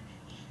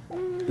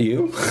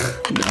 You?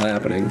 Not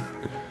happening.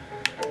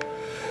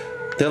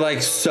 They're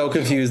like so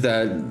confused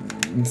that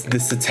the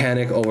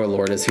satanic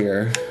overlord is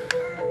here.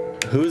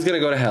 Who's gonna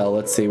go to hell?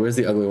 Let's see, where's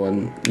the ugly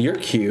one? You're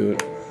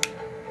cute.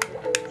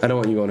 I don't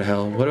want you going to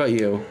hell. What about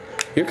you?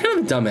 You're kind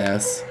of a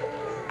dumbass.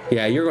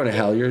 Yeah, you're going to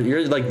hell.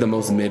 You're like the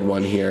most mid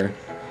one here.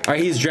 All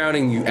right, he's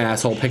drowning, you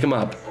asshole. Pick him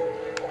up.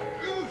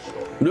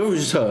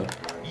 Loser.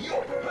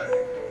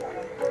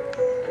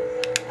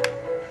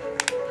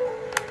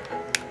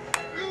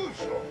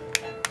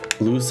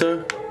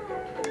 Loser?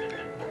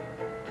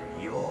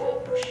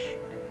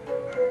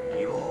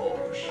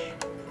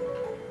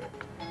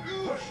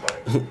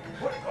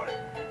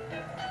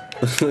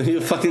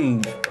 You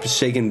fucking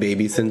shaken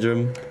baby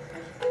syndrome.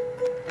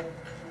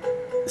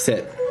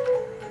 Sit.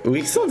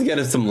 We still have to get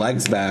us some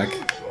legs back.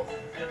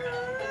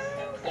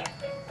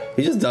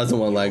 He just doesn't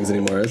want legs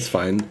anymore. It's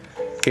fine.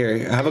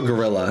 Here, have a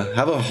gorilla.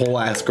 Have a whole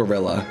ass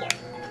gorilla.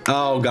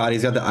 Oh god,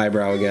 he's got the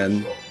eyebrow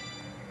again.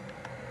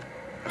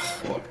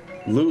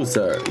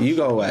 Loser, you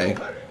go away.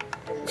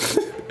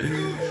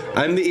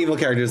 I'm the evil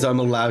character, so I'm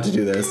allowed to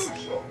do this.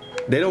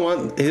 They don't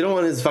want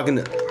his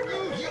fucking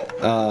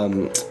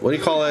what do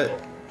you call it?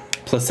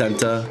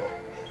 Placenta.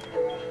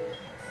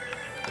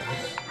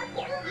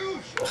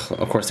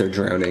 Of course they're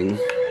drowning.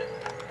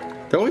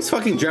 They're always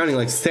fucking drowning.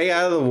 Like, stay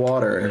out of the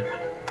water.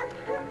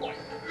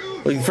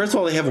 Like, first of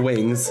all, they have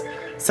wings.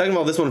 Second of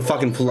all, this one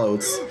fucking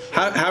floats.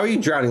 How are you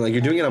drowning? Like,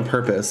 you're doing it on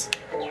purpose.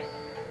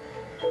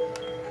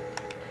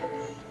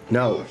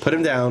 No, put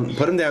him down.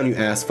 Put him down, you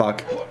ass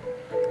fuck.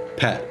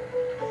 Pet.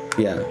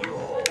 Yeah.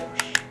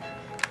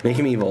 Make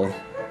him evil.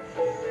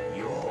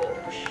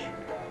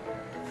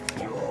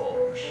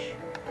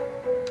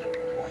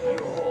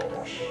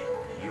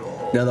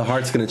 Now the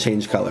heart's gonna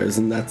change colors,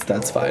 and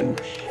that's fine.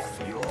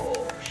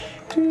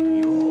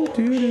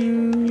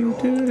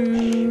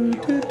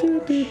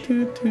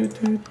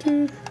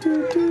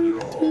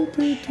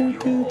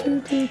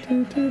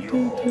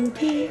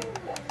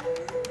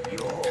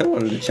 Kinda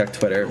wanted to check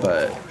Twitter,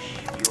 but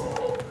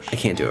I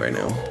can't do it right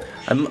now.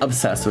 I'm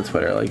obsessed with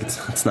Twitter. Like,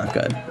 it's not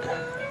good.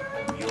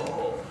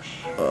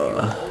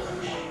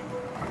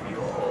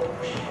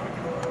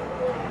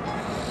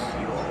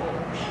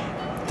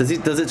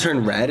 Does it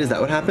turn red? Is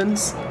that what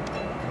happens?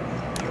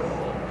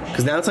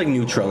 Because now it's like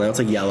neutral. Now it's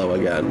like yellow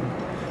again.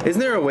 Isn't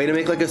there a way to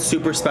make like a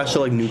super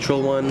special like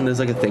neutral one? There's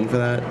like a thing for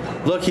that.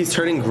 Look, he's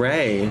turning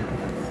gray.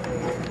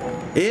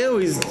 Ew,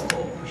 he's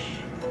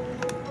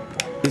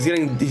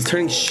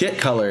turning shit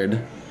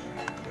colored.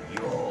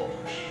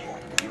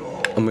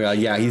 Oh my god,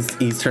 yeah,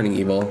 he's turning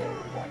evil.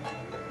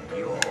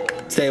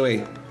 Stay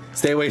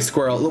away,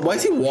 squirrel. Look, why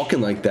is he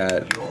walking like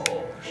that?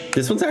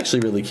 This one's actually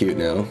really cute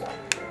now.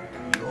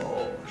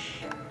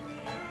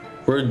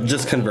 We're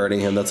just converting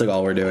him. That's like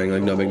all we're doing.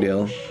 Like, no big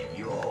deal.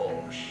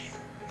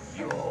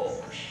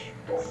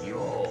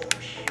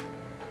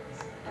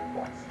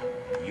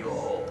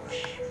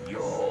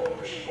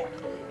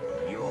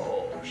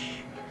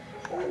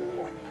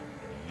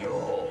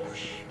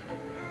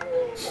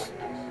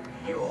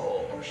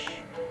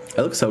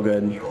 I look so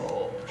good.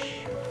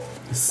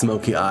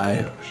 Smoky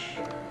eye.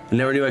 I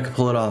never knew I could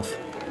pull it off.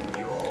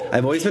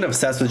 I've always been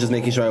obsessed with just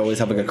making sure I always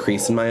have like a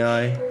crease in my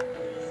eye.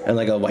 And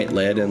like a white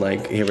lid, and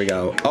like, here we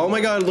go. Oh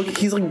my god, look,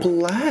 he's like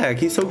black.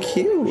 He's so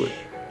cute.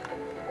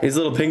 His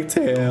little pink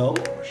tail.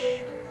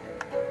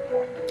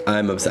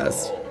 I'm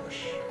obsessed.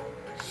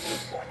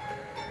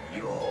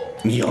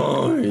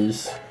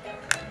 Yours.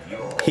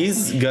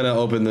 He's gonna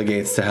open the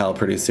gates to hell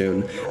pretty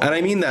soon. And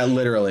I mean that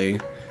literally.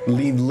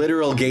 The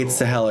literal gates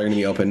to hell are gonna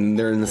be open.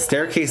 They're in the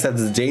staircase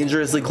that's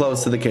dangerously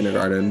close to the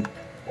kindergarten.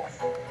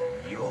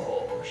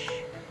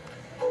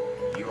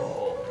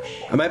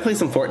 I might play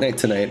some Fortnite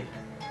tonight.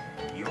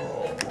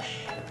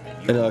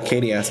 I know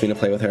Katie asked me to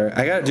play with her.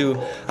 I gotta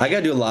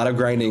do a lot of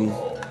grinding.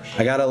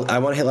 I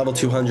want to hit level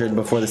 200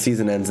 before the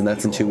season ends, and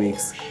that's in 2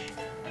 weeks.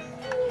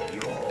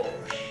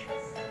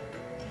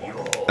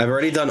 I've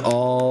already done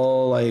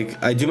all,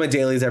 like, I do my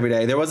dailies every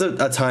day. There was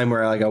a time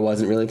where like I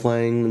wasn't really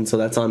playing, and so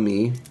that's on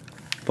me.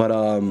 But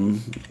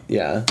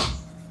yeah.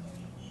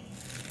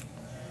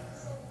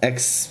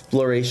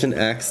 Exploration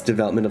X,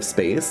 development of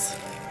space.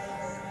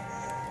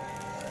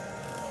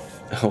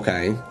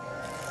 Okay.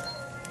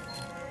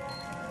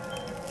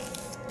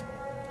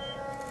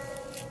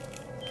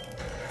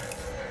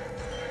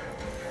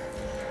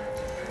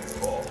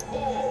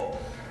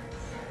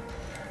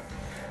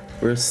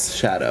 Where's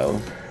Shadow?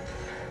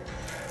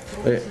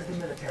 Wait.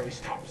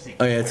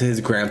 Oh yeah, it's his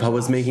grandpa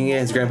was making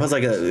it. His grandpa's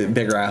like a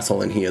bigger asshole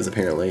than he is,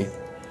 apparently.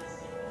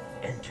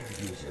 Enter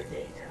user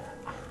data.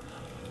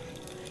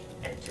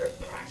 Enter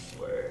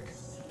password.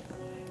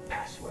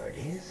 Password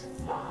is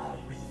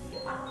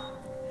Maria.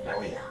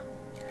 Maria.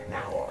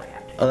 Now all I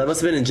have to Oh, that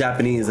must have been in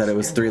Japanese that it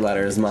was 3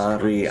 letters.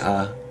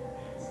 Maria.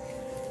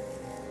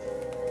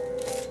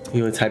 He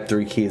only typed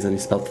 3 keys and he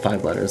spelled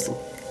 5 letters.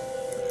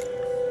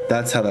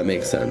 That's how that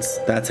makes sense.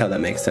 That's how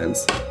that makes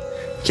sense.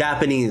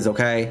 Japanese,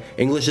 okay?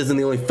 English isn't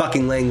the only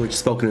fucking language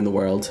spoken in the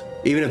world.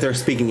 Even if they're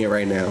speaking it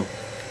right now.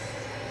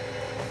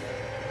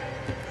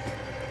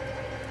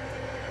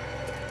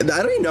 I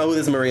don't even know who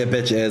this Maria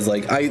bitch is.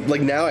 Like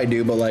now I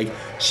do, but like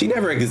she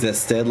never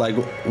existed. Like,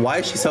 why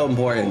is she so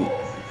important?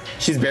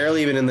 She's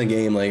barely even in the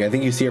game. Like, I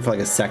think you see her for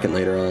like a second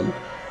later on.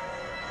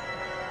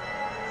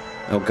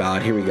 Oh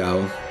god, here we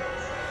go.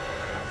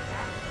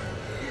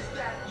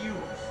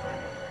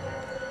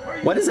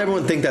 Why does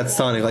everyone think that's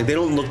Sonic? Like, they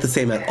don't look the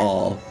same at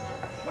all.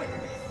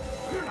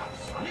 You're not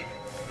Sonic.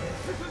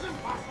 This is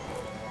impossible.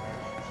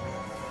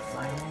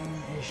 My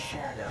name is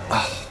Shadow.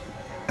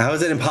 How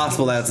is it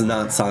impossible that's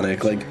not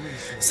Sonic? Like,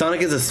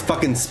 Sonic is a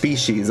fucking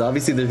species.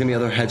 Obviously, there's gonna be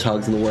other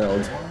hedgehogs in the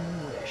world.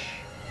 One wish.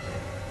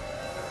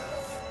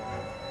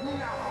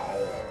 Now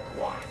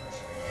what?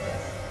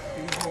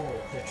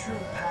 Behold the true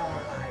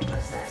power I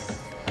possess.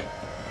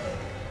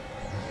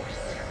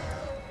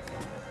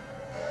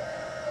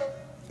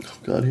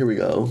 God, here we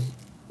go.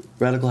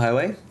 Radical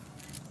Highway?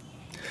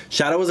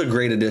 Shadow was a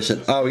great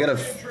addition. Oh, we gotta...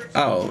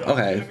 Oh,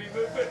 okay.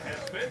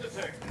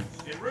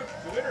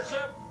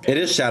 It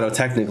is Shadow,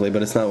 technically,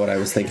 but it's not what I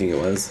was thinking it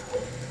was.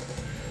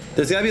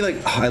 There's gotta be, like...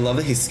 Oh, I love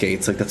that he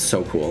skates. Like, that's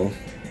so cool.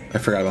 I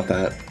forgot about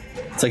that.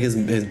 It's like his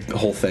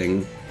whole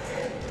thing.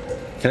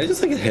 Can I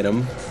just, like, hit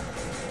him?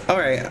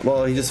 Alright,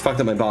 well, he just fucked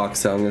up my box,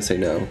 so I'm gonna say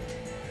no.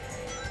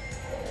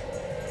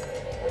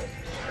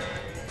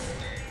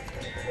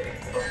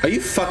 Are you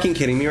fucking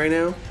kidding me right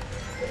now?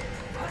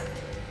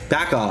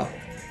 Back off.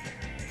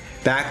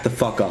 Back the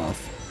fuck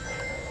off.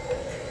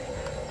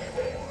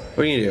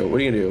 What are you gonna do?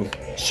 What are you gonna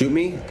do? Shoot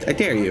me? I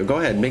dare you. Go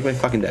ahead. Make my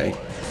fucking day.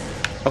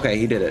 Okay,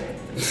 he did it.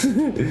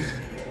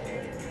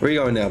 Where you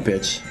going now,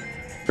 bitch?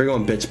 Where you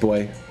going, bitch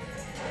boy?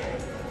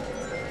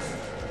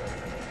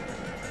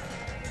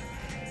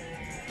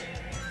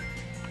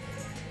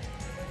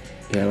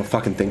 Yeah, I don't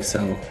fucking think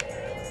so.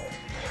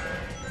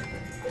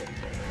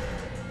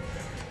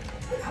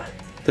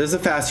 There's a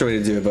faster way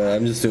to do it, but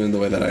I'm just doing it the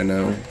way that I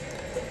know.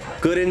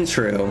 Good and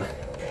true.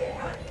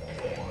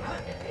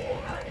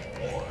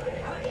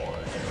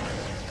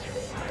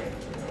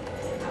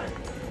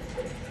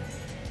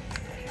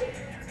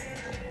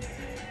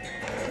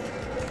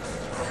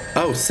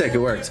 Oh, sick, it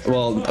worked.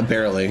 Well,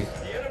 barely.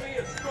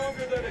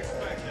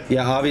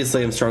 Yeah,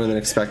 obviously I'm stronger than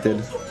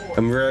expected.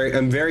 I'm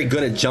very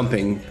good at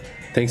jumping.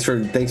 Thanks for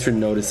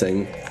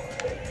noticing.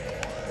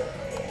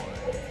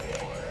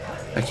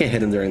 I can't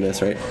hit him during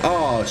this, right?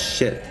 Oh,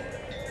 shit.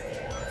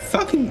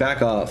 Fucking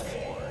back off.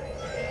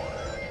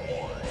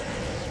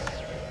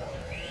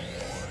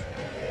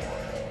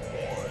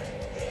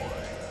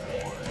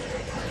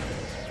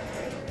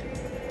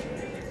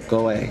 Go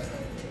away.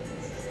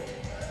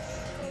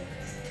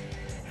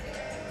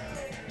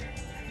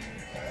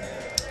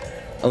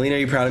 Alina, are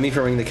you proud of me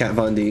for winning the Kat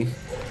Von D?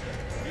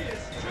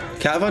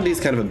 Kat Von D is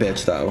kind of a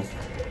bitch, though.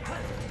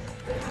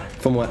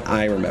 From what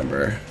I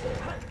remember.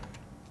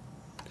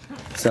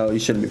 So you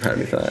shouldn't be proud of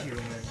me for that.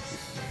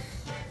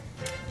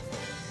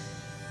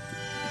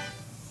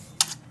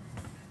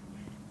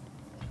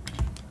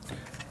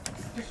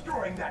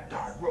 Destroying that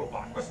dark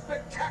robot was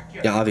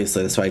spectacular. Yeah,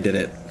 obviously, that's why I did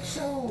it.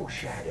 So,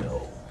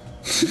 Shadow,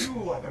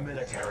 you are the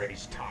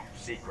military's top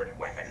secret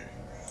weapon.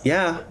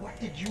 Yeah. But what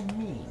did you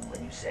mean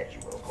when you said you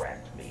will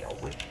grant me a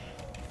wish?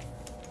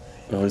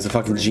 Oh, he's a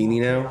fucking genie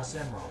now? Chaos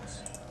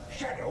Emeralds.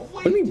 Shadow,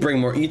 wait. Let me bring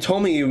more. You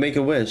told me you make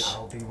a wish.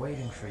 I'll be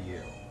waiting for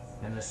you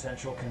in the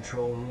central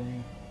control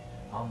room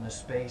on the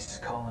Space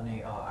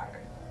Colony Ark.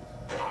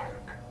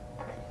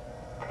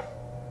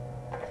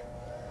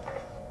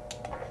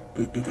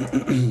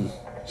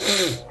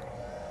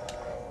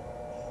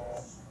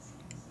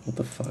 What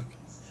the fuck?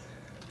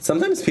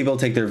 Sometimes people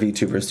take their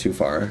VTubers too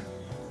far.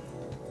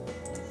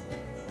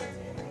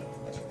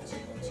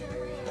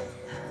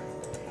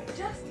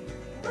 Just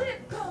let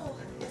it go.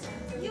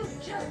 You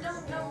just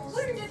don't know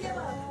when to give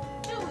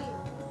up, do you?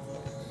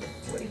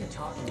 What are you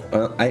talking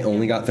about? I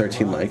only got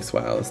 13 likes.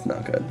 Wow, that's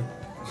not good.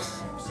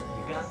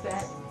 You got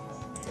that?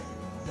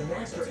 The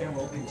Master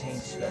Emerald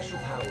contains special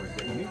powers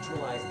that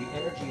neutralize the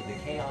energy of the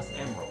Chaos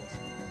Emeralds.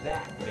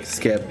 That makes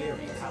Skip. it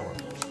very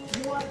powerful.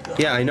 What the?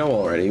 Yeah, I know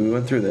already. We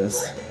went through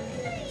this.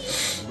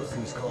 Look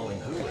who's calling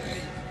who.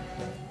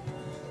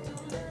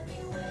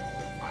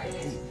 I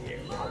came here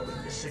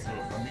following the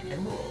signal from the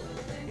Emerald.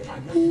 If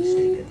I'm not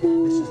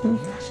mistaken, this is the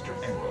Master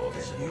Emerald,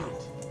 isn't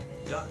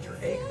it? Dr.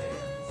 A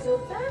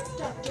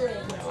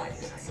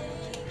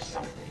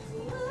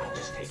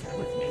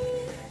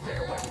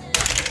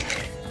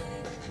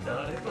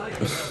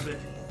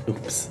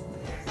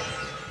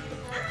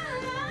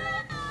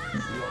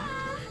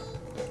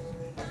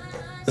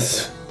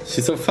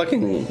She's so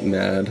fucking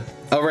mad.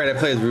 Oh right, I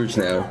play as Rouge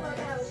now.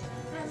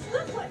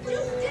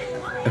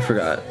 I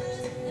forgot.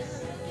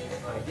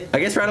 I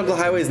guess Radical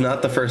Highway is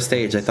not the first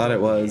stage. I thought it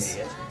was.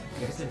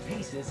 If it's in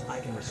pieces, I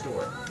can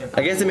restore it.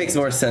 I guess it makes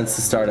more sense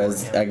to start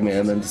as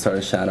Eggman than to start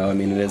as Shadow. I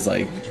mean, it is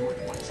like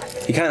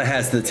he kind of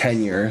has the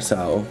tenure,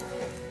 so.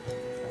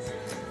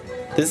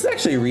 This is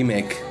actually a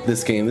remake.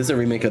 This game. This is a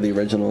remake of the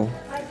original.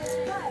 I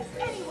despise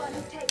anyone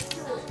who takes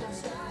tools from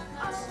me.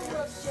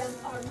 Underworld's gems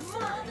are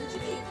mine to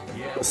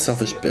keep.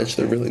 Selfish bitch.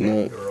 They're really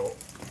not.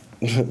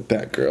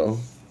 Batgirl.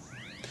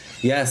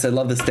 Yes, I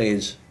love the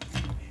stage.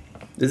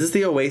 Is this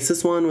the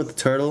Oasis one with the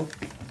turtle?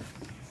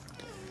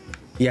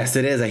 Yes,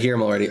 it is. I hear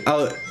him already.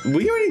 Oh,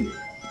 we already...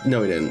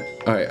 No, we didn't.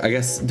 All right, I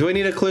guess... Do I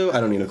need a clue?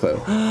 I don't need a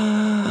clue.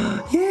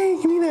 Yay,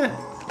 give me that.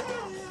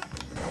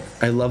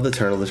 I love the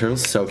turtle. The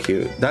turtle's so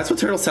cute. That's what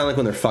turtles sound like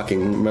when they're fucking.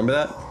 Remember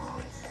that?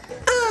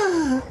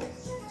 Ah.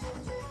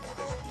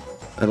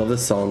 I love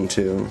this song,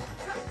 too.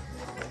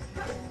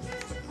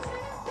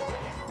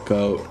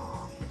 Goat.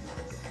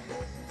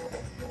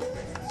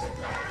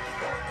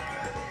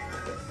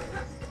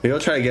 Maybe I'll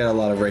try to get a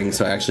lot of rings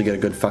so I actually get a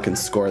good fucking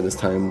score this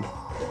time.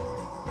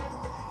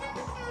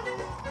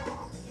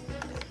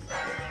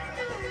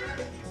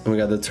 Oh my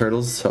god, the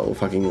turtle's so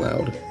fucking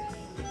loud.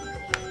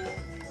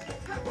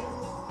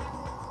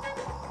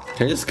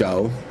 Can I just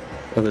go?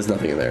 Oh, there's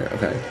nothing in there.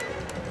 Okay.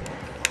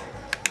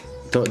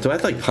 Do I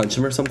have to like punch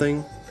him or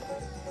something?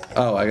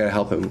 Oh, I gotta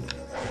help him.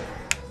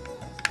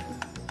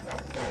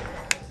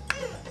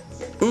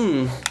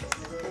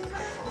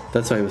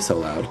 That's why he was so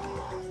loud.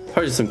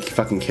 Probably just some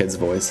fucking kid's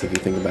voice if you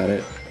think about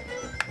it.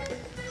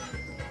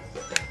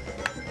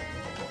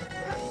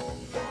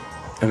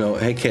 I know,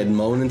 hey kid,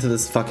 moan into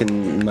this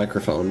fucking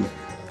microphone. Did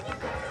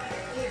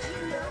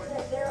you know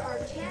that there are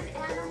 10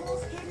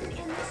 animals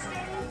hidden in this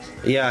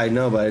stage? Yeah, I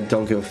know, but I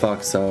don't give a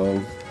fuck, so...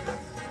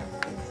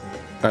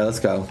 Alright, let's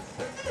go.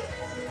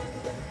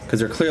 Because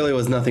there clearly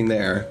was nothing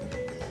there.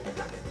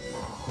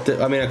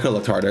 I mean, I could have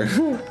looked harder.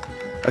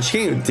 Oh, she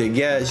can't even dig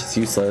yet, she's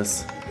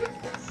useless.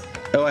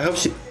 Oh, I hope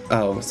she...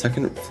 Oh,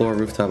 second floor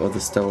rooftop of the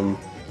stone...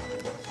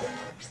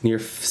 Near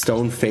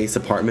Stone Face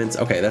Apartments.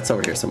 Okay, that's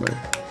over here somewhere.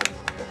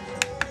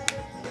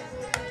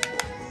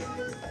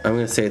 I'm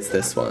gonna say it's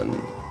this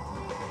one.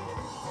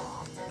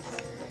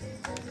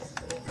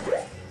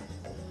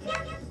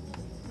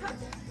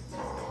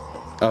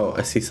 Oh,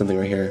 I see something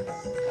right here.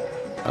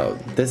 Oh,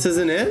 this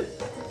isn't it?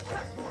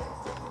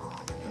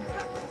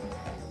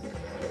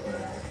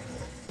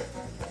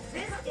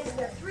 This is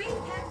the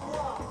 3-pet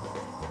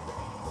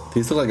wall.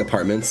 These look like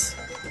apartments.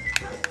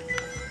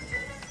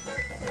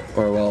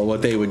 Or, well,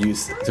 what they would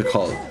use to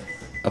call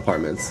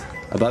apartments.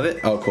 Above it?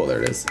 Oh, cool,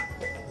 there it is.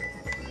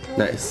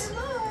 Nice.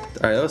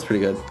 Alright, that was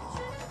pretty good.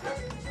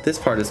 This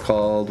part is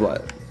called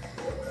what?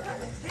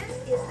 This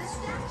is the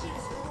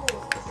statue's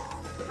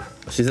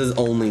pool. She says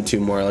only 2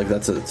 more, like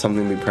that's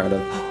something to be proud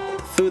of.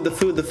 The food, the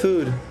food, the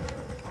food!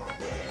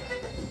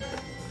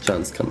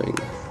 John's coming.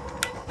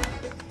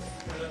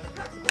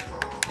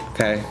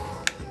 Okay.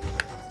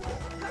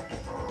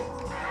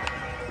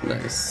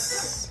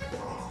 Nice.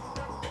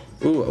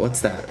 Ooh,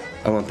 what's that?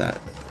 I want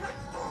that.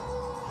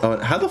 Oh,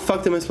 how the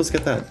fuck am I supposed to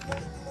get that?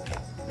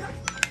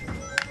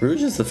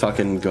 Rouge is the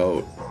fucking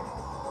goat.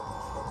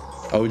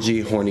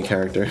 OG horny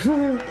character.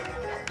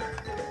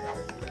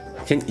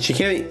 Can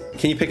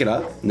you pick it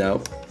up?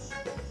 No.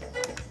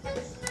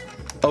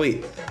 Oh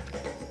wait.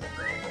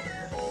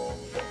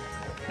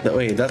 No,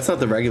 wait, that's not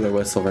the regular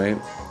whistle, right?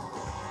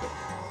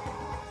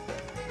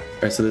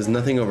 Alright, so there's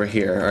nothing over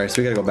here. Alright,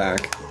 so we gotta go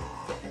back.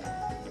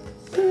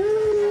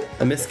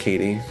 I miss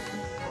Katie.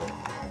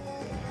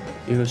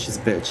 Even though she's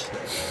a bitch.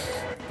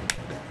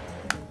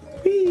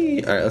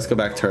 Whee! Alright, let's go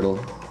back,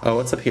 turtle. Oh,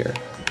 what's up here?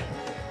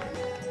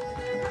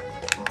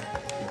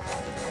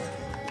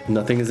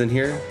 Nothing is in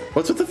here?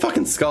 What's with the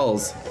fucking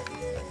skulls?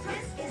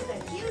 This is the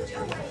huge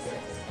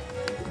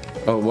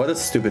oasis. Oh, what a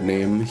stupid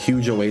name.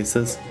 Huge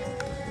Oasis.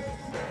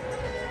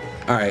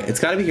 Alright, it's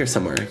gotta be here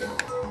somewhere.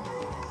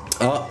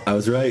 Oh, I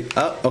was right.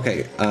 Oh,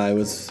 okay. I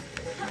was...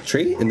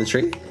 Tree? In the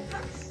tree?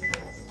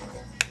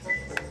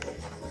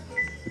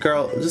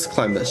 Girl, just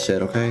climb that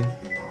shit, okay?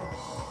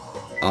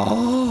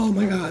 Oh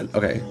my god.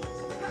 Okay.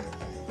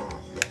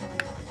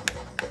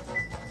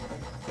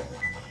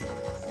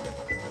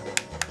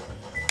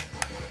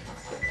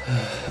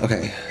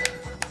 Okay.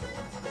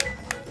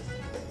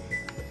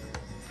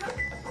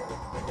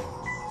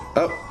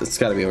 Oh, it's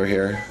gotta be over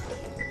here.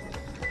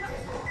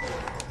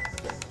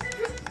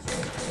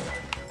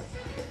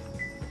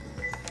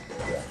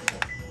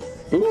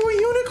 Ooh, a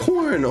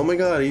unicorn! Oh my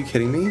god, are you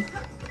kidding me?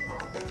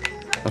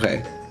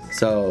 Okay,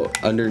 so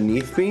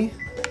underneath me.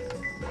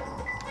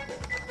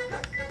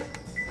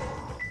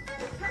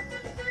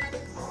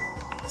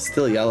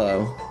 Still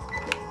yellow.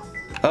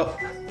 Oh.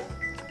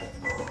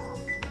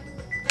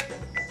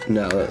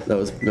 No,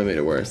 that made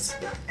it worse.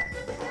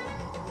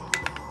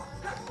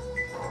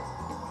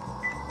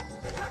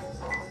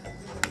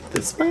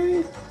 This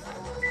way?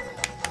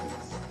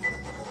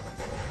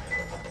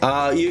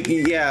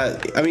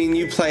 Yeah. I mean,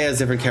 you play as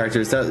different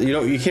characters.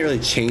 You can't really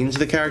change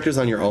the characters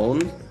on your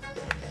own.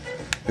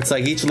 It's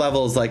like each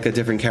level is like a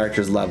different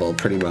character's level,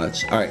 pretty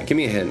much. All right, give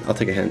me a hint. I'll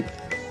take a hint.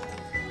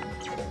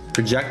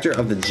 Projector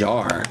of the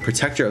jar.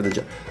 Protector of the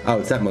jar. Oh,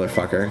 it's that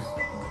motherfucker.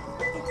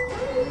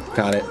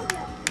 Got it.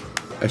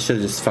 I should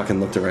have just fucking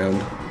looked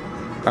around.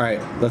 All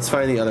right, let's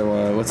find the other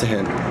one. What's a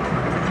hint?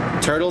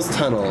 Turtle's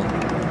Tunnel.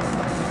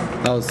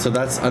 Oh, so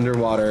that's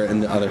underwater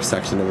in the other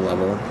section of the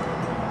level.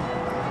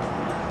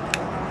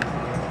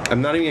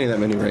 I'm not even getting that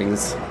many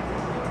rings.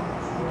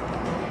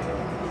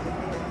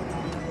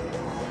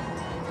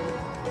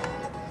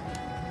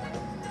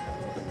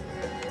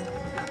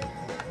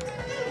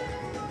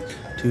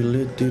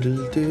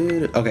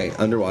 Okay,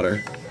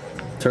 underwater.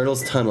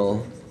 Turtle's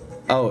Tunnel.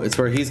 Oh, it's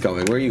where he's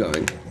going. Where are you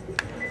going?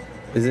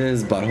 Is it in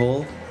his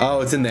butthole?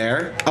 Oh, it's in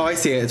there? Oh, I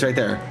see it. It's right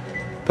there.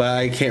 But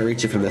I can't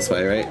reach it from this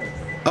way, right?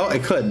 Oh, I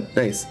could.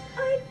 Nice.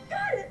 I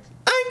got it.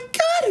 I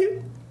got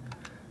it.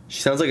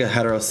 She sounds like a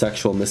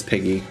heterosexual Miss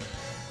Piggy.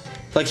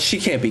 Like, she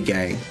can't be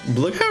gay.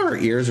 Look how her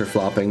ears are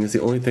flopping. It's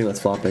the only thing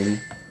that's flopping.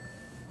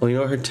 Well, you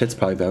know, her tits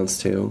probably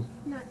bounce too.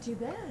 Not too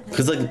bad.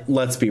 Because, like,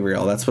 let's be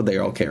real. That's what they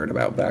all cared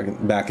about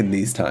back in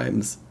these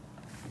times.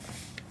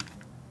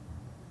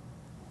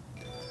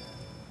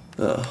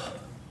 Ugh.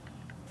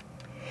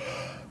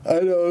 I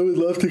know, I would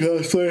love to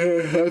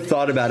cosplay her. I've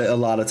thought about it a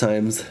lot of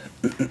times.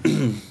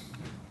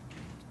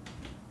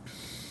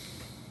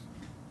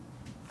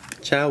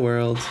 Ciao,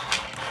 world.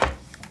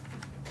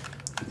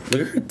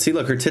 Look at her. See,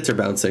 look, her tits are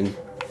bouncing.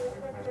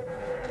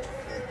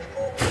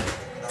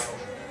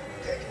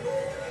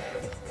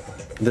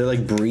 They're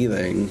like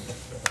breathing.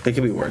 It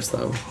could be worse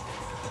though.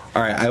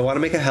 All right, I want to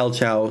make a Hell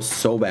Chow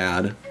so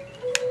bad.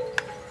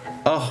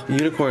 Oh,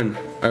 unicorn.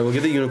 All right, we'll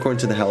give the unicorn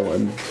to the hell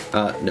one.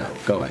 No,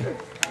 go away.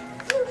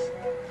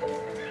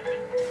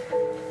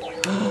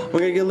 We're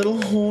gonna get a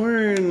little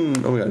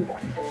horn. Oh my god,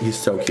 he's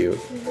so cute.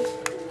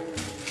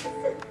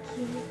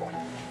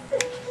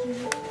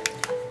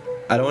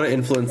 I don't want to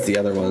influence the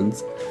other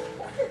ones.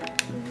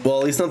 Well,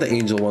 at least not the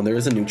angel one. There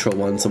is a neutral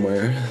one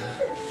somewhere.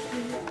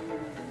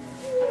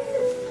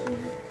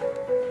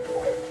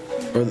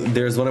 Or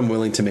there's one I'm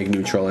willing to make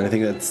neutral, and I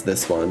think that's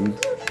this one.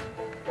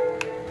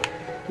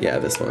 Yeah,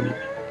 this one.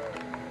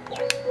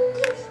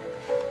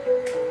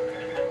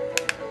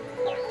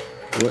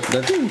 What?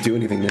 That didn't do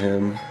anything to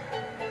him.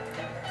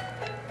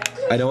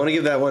 I don't want to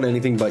give that one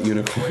anything but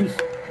unicorn.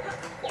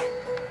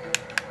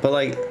 But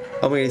like,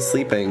 oh my god, he's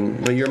sleeping.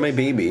 But you're my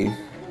baby.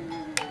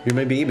 You're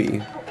my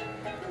baby.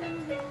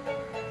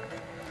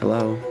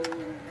 Hello.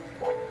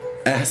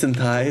 Ass and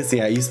thighs?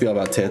 Yeah, it used to be all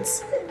about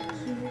tits.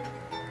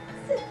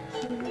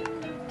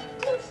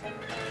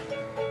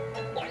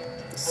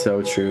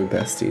 So true,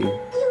 bestie.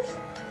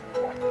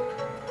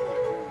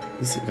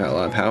 He's got a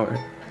lot of power.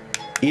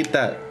 Eat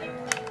that.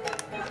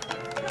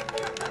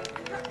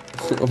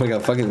 Oh my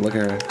god, fucking look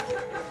at her.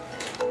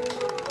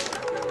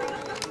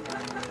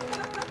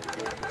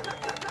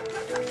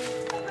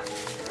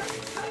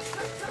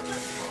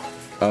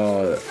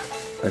 Oh,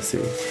 I see.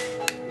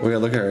 Oh my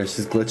god, look at her.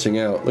 She's glitching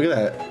out. Look at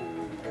that.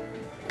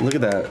 Look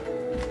at that.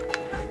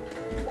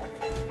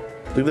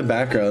 Look at the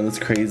background. That's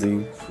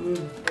crazy.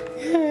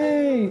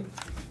 Yay!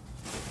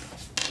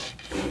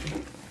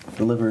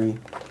 Delivery.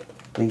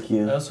 Thank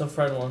you. I also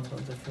friend wants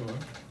one if you want.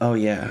 Oh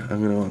yeah,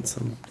 I'm gonna want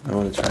some. I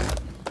want to try.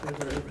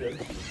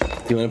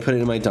 Do you want to put it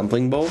in my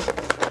dumpling bowl?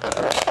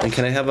 And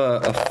can I have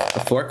a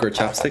fork or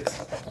chopsticks?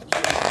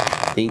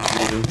 Thank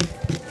you.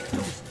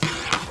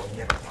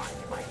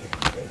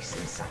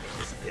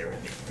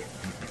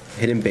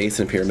 Hidden base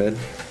in a pyramid.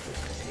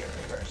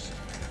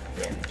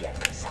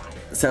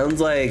 Sounds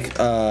like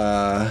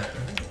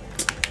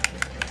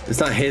it's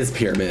not his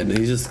pyramid.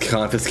 He just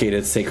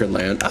confiscated sacred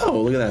land.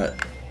 Oh, look at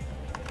that.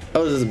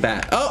 Oh, this is a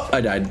bat. Oh,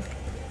 I died.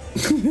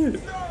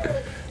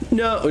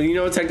 No, you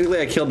know, technically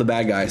I killed the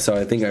bad guy, so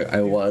I think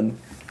I won.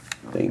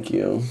 Thank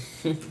you.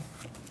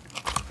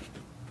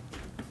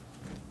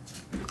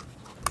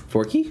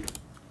 Forky?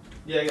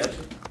 Yeah, I got you.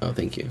 Oh,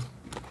 thank you.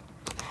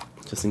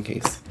 Just in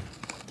case.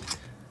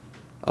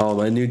 Oh,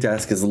 my new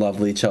desk is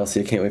lovely, Chelsea.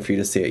 I can't wait for you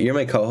to see it. You're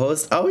my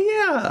co-host? Oh,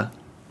 yeah.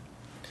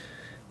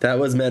 That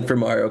was meant for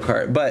Mario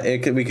Kart, but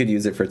we could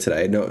use it for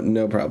today.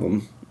 No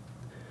problem.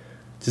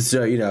 Just,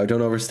 you know,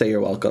 don't overstay your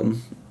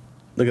welcome.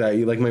 Look at that.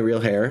 You like my real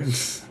hair?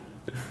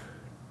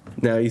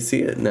 Now you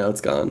see it. Now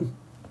it's gone.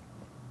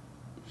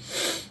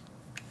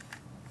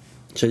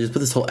 Should I just put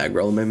this whole egg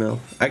roll in my mouth?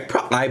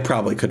 I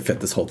probably could fit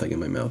this whole thing in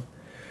my mouth.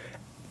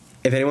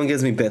 If anyone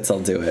gives me bits, I'll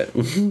do it.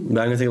 But I'm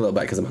going to take a little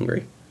bite because I'm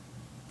hungry.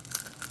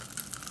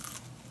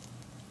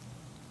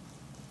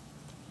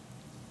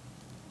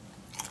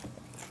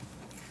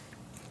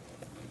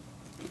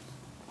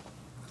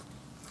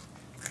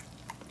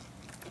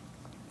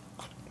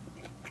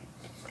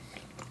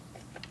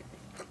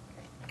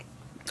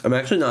 I'm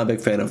actually not a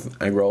big fan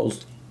of egg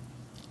rolls.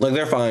 Like,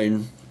 they're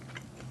fine.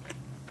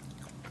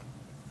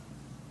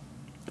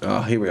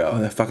 Oh, here we go.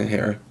 That fucking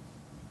hair.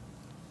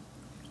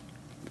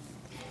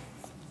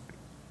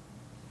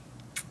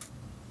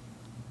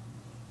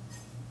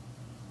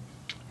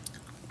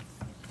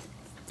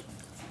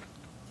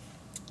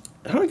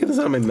 How do I get this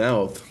out of my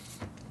mouth?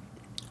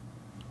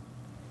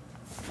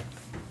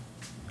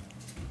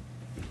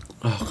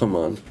 Oh, come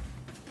on.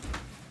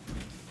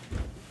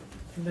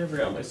 I never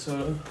got my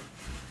soda.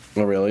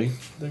 Oh, really?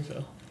 I think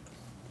so.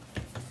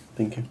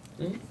 Thank you.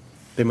 Mm.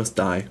 They must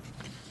die.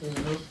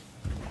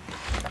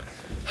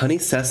 Honey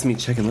sesame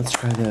chicken. Let's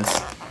try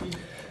this.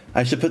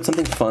 I should put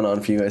something fun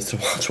on for you guys to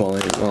watch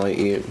while I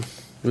eat.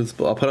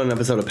 I'll put on an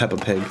episode of Peppa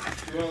Pig.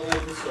 You want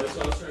like the soy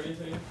sauce or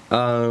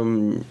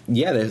anything?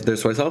 Yeah,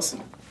 there's soy sauce.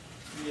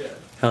 Yeah.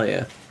 Hell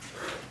yeah.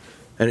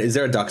 And is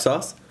there a duck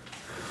sauce?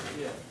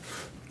 Yeah.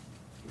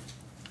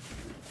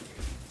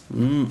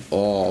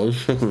 Oh,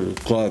 this chicken is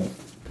good.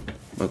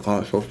 My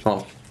God, so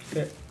soft.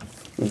 Okay.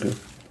 Okay.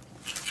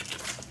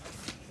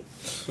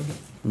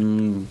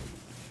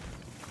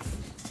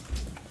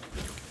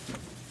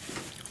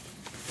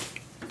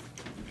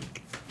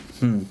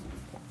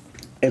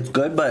 It's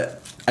good,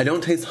 but I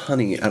don't taste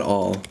honey at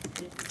all.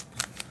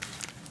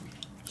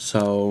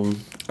 So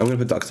I'm gonna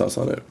put duck sauce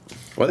on it.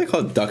 Why do they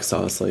call it duck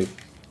sauce? Like,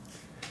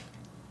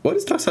 what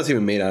is duck sauce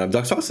even made out of?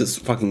 Duck sauce is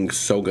fucking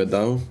so good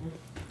though.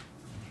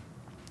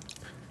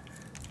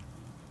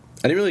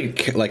 I didn't really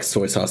like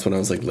soy sauce when I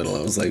was like little.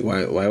 I was like,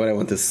 why would I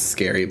want this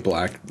scary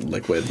black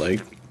liquid?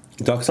 Like,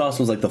 duck sauce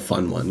was like the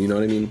fun one. You know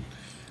what I mean?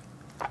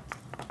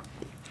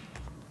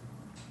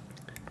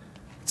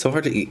 It's so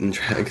hard to eat and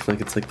drag.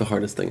 Like, it's like the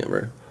hardest thing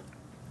ever.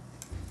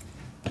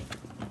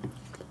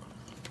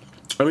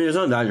 I mean, it's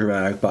not that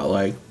dramatic, but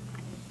like,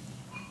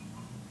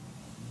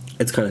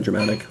 it's kind of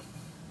dramatic.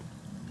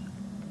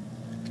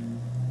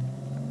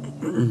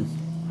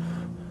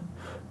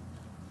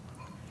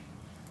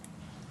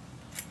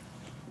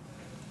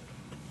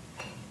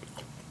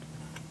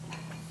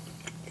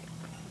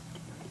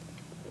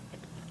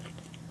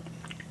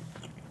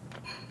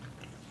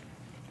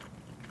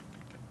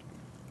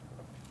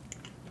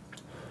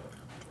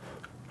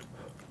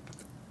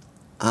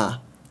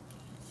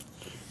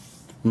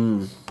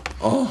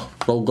 Oh,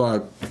 so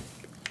good.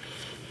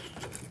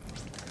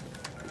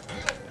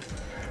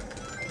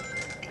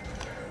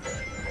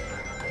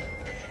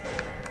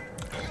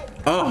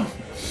 Oh.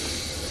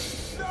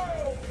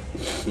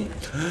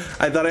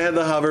 I thought I had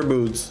the hover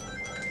boots.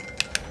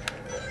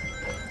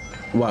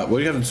 What? What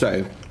do you have to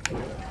say?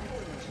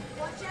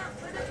 Watch out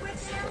for the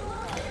quicksand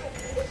wall.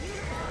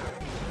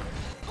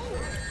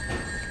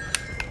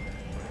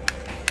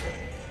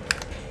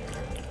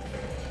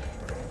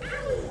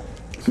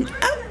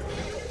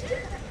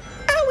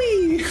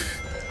 Owie!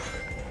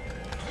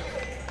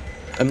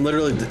 I'm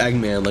literally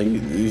Eggman. Like,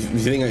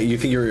 you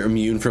think you're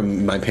immune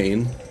from my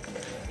pain?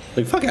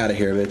 Like, fuck out of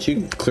here, bitch.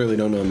 You clearly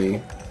don't know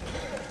me.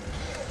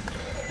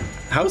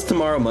 How's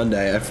tomorrow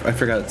Monday? I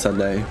forgot it's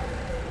Sunday.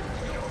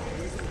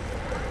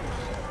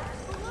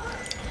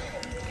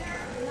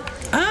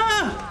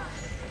 Ah!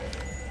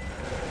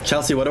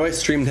 Chelsea, what do I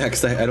stream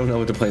next? I don't know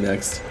what to play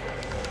next.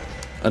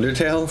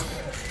 Undertale?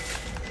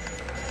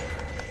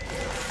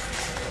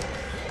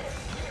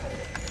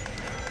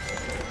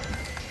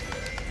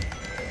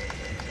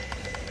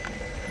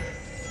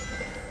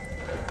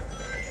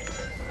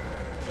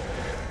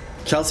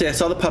 Chelsea, I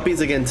saw the puppies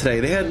again today.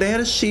 They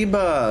had a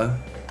Shiba.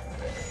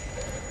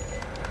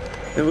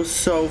 It was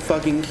so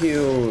fucking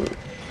cute.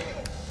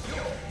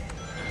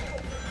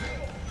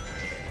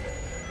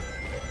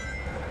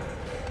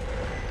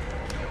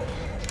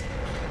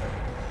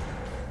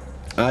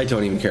 I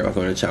don't even care about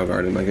going to Chow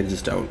Garden. Like, I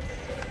just don't.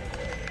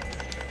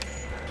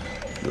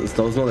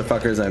 Those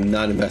motherfuckers I'm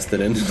not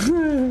invested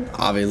in.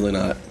 Obviously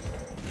not.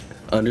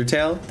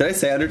 Undertale? Did I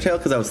say Undertale?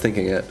 Because I was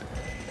thinking it.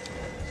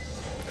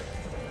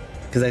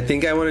 Because I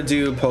think I want to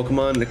do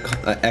Pokemon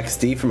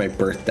XD for my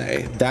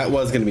birthday. That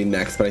was going to be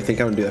next, but I think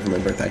I want to do that for my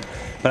birthday.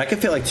 But I can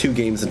fit like 2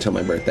 games until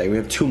my birthday. We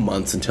have 2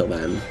 months until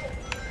then.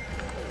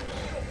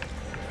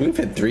 We can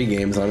fit 3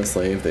 games,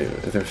 honestly, if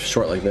they're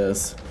short like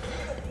this.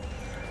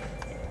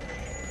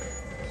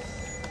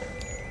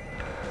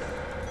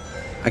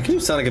 I can do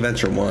Sonic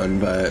Adventure 1,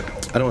 but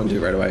I don't want to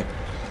do it right away.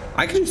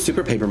 I can do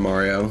Super Paper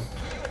Mario.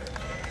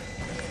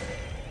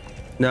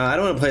 No, I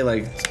don't want to play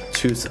like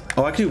 2...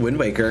 Oh, I can do Wind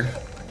Waker.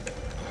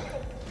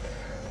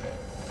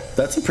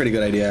 That's a pretty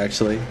good idea,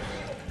 actually.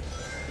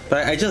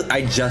 But I just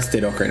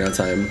did Ocarina of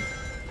Time.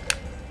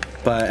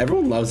 But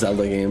everyone loves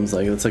Zelda games.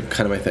 Like, that's like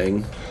kind of my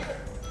thing.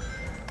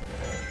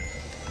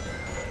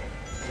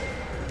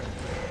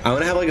 I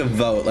want to have like a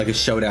vote, like a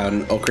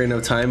showdown, Ocarina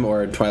of Time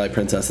or Twilight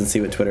Princess, and see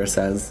what Twitter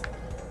says.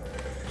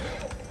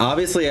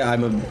 Obviously,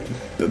 I'm a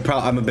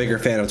bigger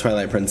fan of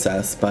Twilight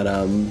Princess, but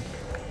I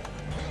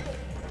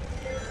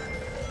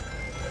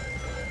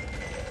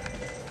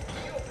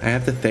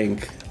have to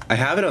think. I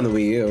have it on the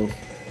Wii U.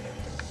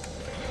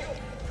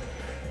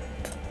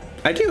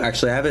 I do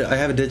actually. I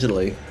have it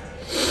digitally.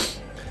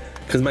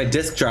 Because my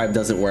disc drive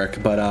doesn't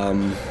work, but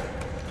there's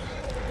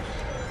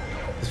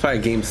probably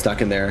a game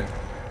stuck in there.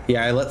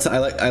 Yeah, I let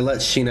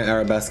Sheena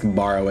Arabesque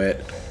borrow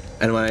it,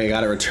 and when I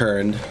got it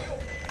returned,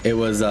 it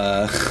was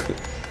the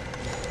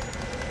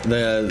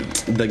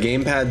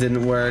gamepad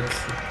didn't work,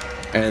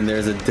 and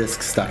there's a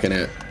disc stuck in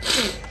it.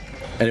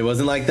 And it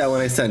wasn't like that when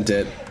I sent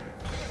it.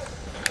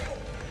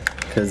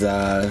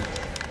 because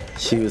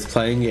she was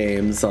playing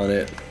games on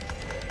it.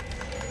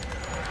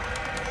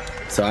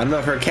 So I don't know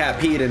if her cat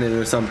peed in it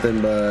or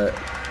something, but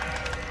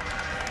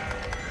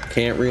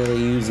can't really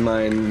use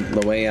mine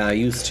the way I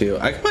used to.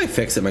 I could probably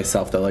fix it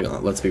myself though, like,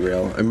 let's be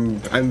real.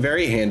 I'm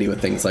very handy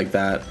with things like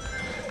that.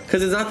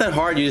 Cause it's not that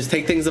hard, you just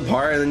take things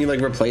apart and then you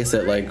like replace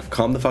it. Like,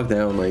 calm the fuck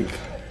down. Like,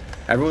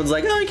 everyone's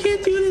like, oh, I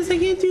can't do this, I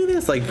can't do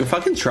this. Like,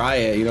 fucking try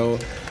it, you know?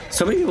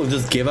 So many people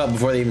just give up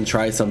before they even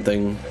try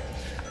something.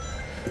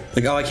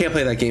 Like, oh, I can't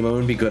play that game, I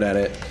wouldn't be good at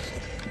it.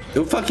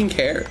 Who fucking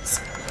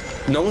cares?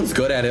 No one's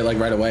good at it like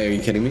right away, are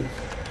you kidding me?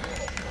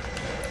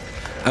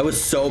 I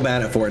was so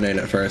bad at Fortnite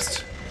at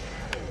first.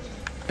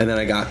 And then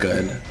I got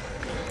good.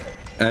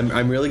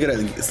 I'm really good at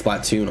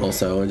Splatoon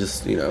also,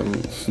 just, you know.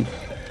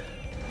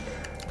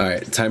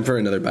 Alright, time for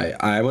another bite.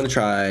 I want to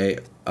try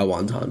a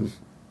wonton.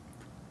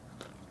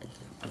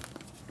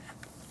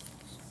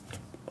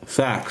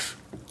 Facts.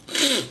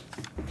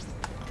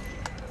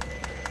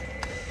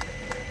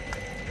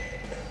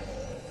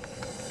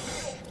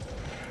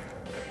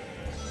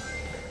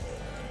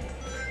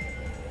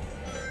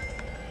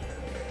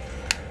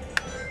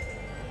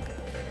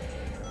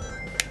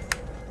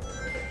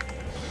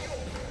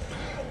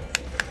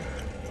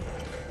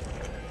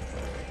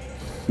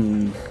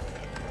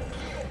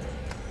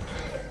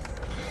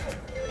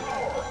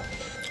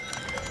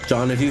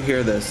 John, if you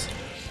hear this,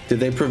 did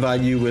they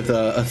provide you with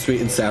a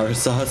sweet and sour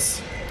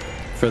sauce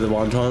for the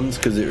wontons?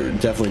 Because it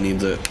definitely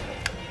needs it.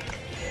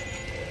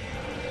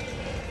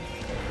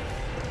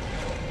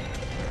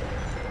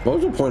 What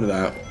was the point of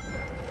that?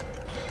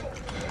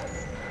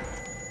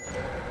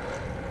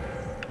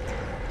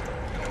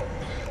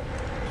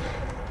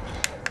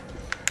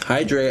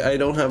 Hydrate, I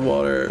don't have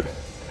water.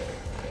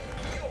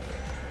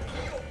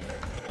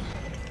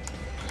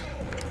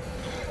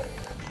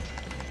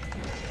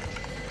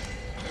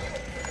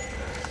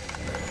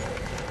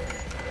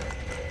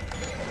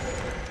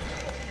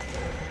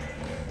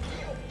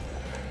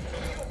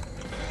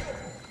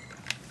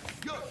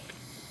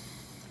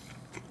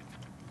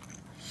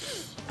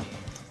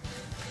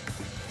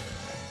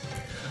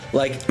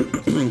 Like,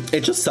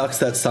 it just sucks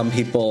that some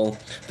people,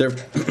 their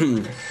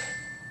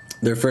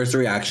first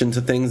reaction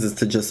to things is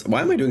to just,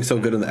 why am I doing so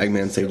good in the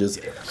Eggman stages?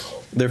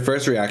 Their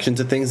first reaction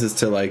to things is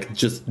to like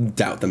just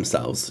doubt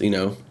themselves, you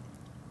know,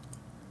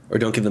 or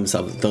don't give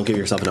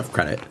yourself enough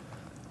credit.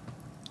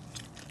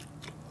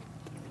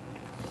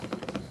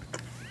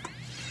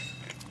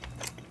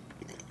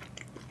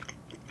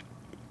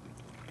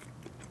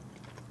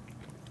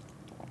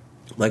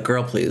 Like,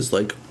 girl, please,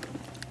 like.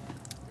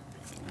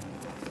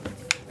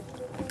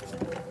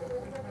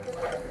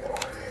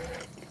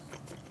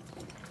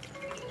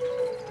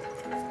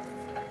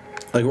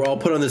 Like, we're all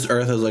put on this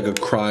earth as like a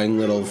crying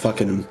little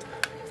fucking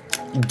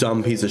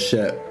dumb piece of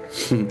shit.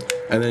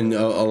 And then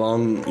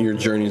along your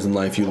journeys in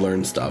life, you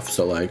learn stuff.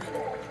 So like,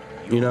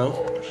 you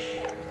know?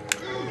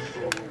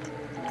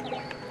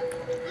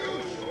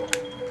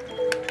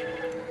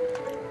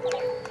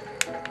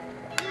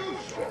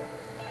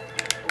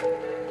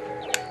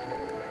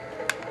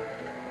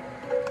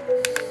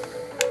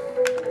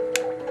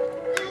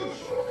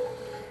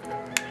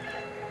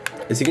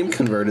 Is he getting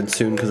converted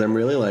soon? Because I'm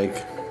really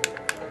like...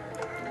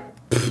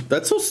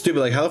 That's so stupid.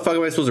 Like, how the fuck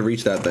am I supposed to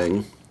reach that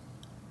thing?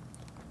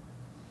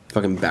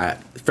 Fucking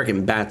bat.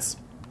 Freaking bats.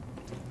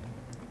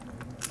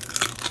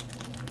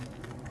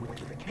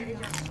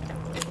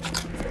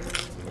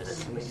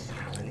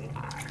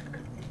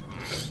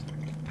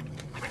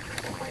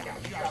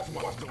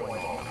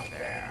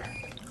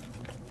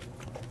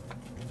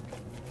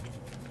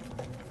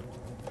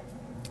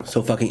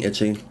 So fucking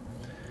itchy.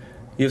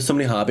 You have so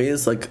many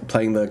hobbies, like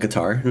playing the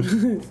guitar.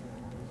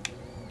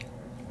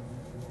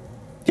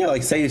 Yeah,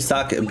 like say you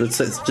suck, but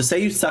just say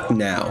you suck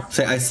now.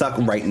 Say I suck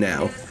right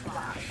now.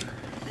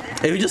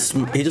 And he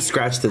just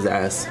scratched his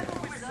ass.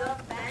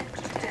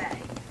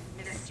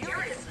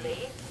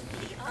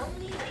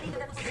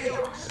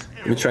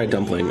 Let me try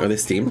dumpling. Are they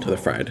steamed or they're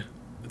fried?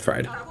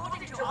 Fried.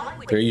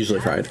 They're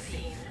usually fried.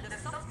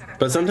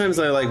 But sometimes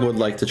I would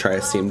like to try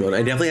a steamed one.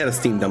 I definitely had a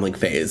steamed dumpling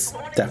phase.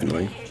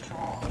 Definitely.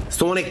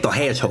 Sonic the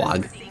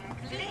Hedgehog.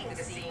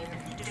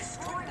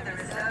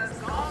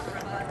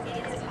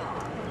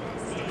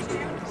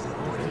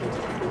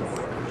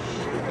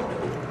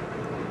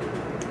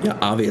 Yeah,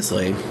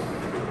 obviously.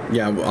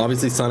 Yeah,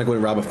 obviously Sonic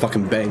wouldn't rob a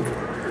fucking bank.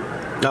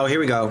 Oh,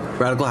 here we go.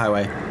 Radical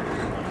Highway.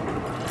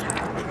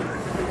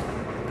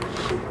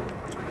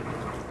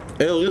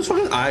 Ew, his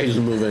fucking eyes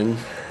are moving.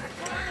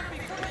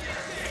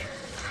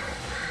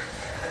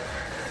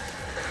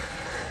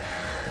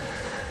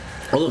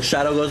 Oh, look,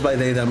 Shadow goes by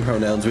they, them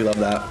pronouns. We love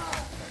that.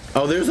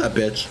 Oh, there's that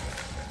bitch.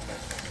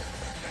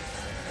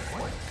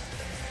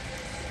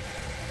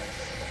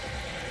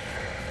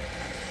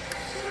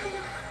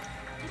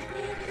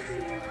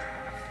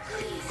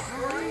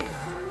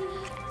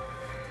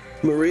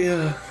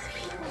 Maria.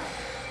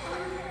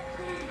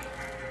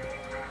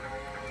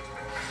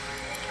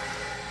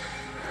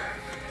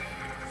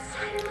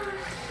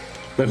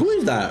 Like, who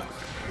is that?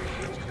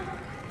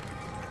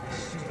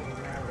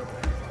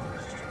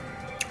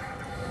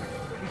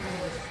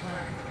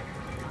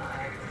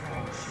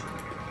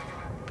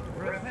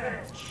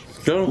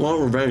 She doesn't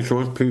want revenge, she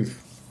wants peace.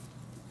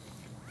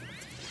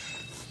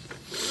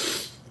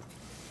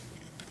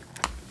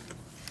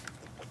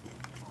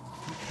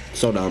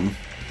 So dumb.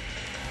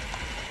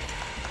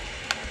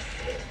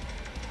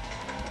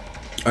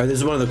 Alright, this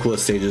is one of the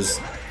coolest stages.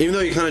 Even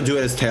though you kind of do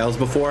it as Tails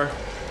before.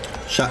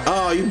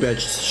 Oh, you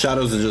bitch.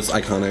 Shadows is just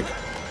iconic.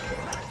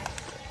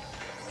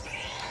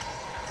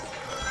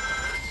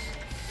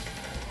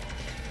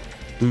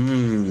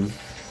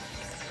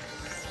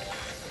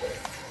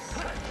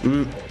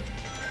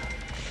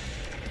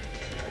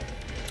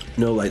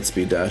 No light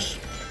speed dash.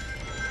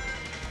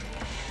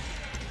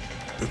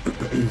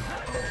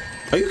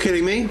 Are you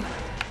kidding me?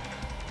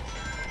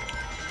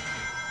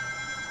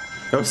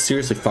 That was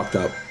seriously fucked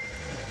up.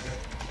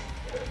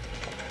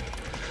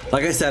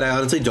 Like I said, I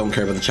honestly don't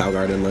care about the Chao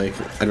Garden. Like,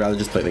 I'd rather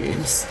just play the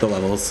games, the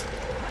levels.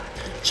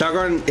 Chao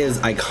Garden is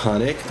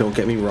iconic, don't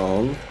get me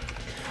wrong.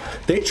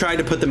 They tried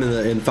to put them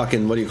in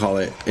fucking, what do you call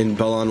it? In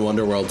Balan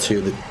Wonderworld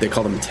 2, they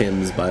call them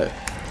Tims, but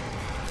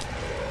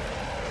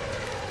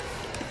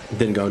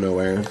didn't go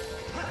nowhere.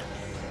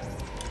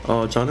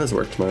 Oh, John has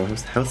work tomorrow.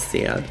 How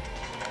sad.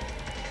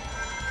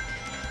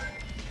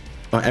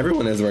 Oh,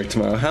 everyone has work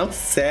tomorrow. How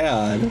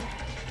sad.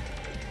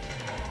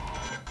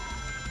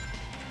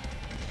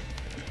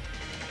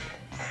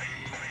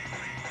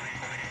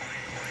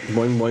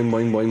 Boing, boing,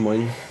 boing, boing,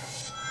 boing.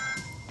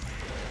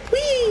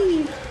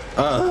 Whee!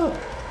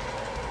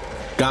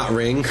 Got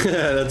ring.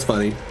 That's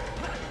funny.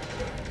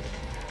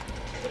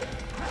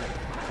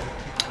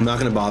 I'm not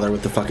gonna bother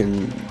with the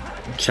fucking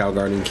Chao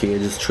Garden key. I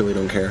just truly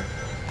don't care.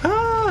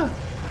 Ah!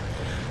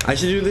 I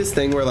should do this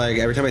thing where, like,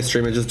 every time I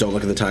stream, I just don't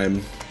look at the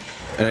time.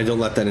 And I don't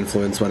let that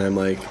influence when I'm,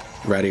 like,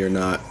 ready or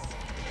not.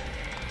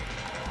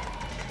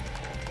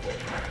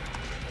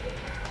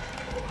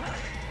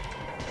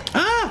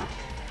 Ah!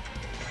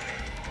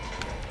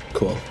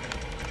 Cool.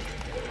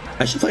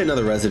 I should play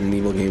another Resident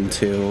Evil game,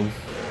 too.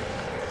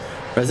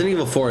 Resident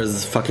Evil 4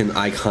 is fucking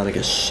iconic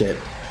as shit.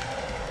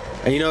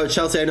 And you know,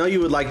 Chelsea, I know you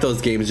would like those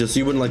games, just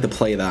you wouldn't like to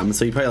play them,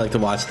 so you probably like to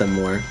watch them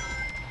more.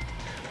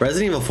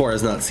 Resident Evil 4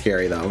 is not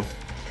scary, though.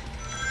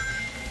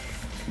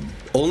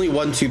 Only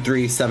 1, 2,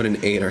 3, 7,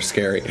 and 8 are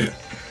scary.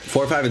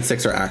 4, 5, and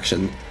 6 are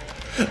action.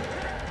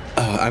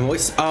 I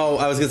was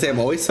gonna say I'm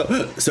always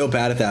so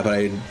bad at that, but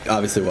I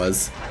obviously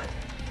was.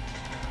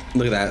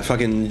 Look at that,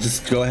 fucking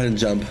just go ahead and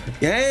jump.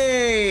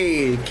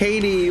 Yay!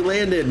 Katie, you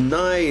landed,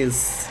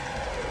 nice.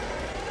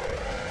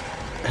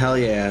 Hell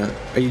yeah.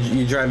 Are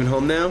you driving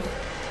home now?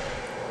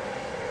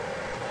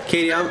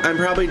 Katie, I'm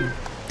probably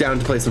down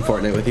to play some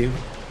Fortnite with you.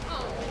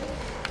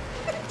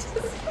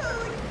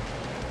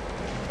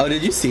 Oh,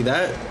 did you see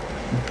that?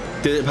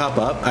 Did it pop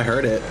up? I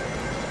heard it.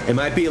 It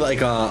might be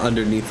like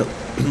underneath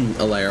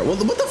a layer. Well,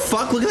 what the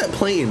fuck? Look at that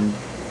plane.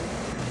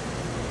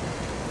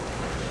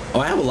 Oh,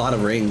 I have a lot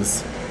of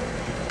rings.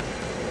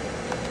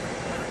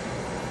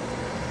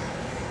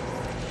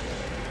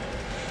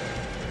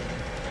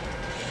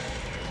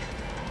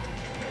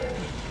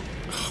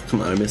 Oh,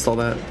 come on, I missed all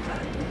that.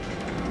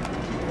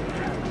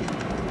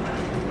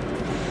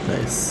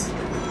 Nice.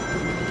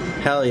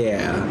 Hell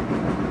yeah.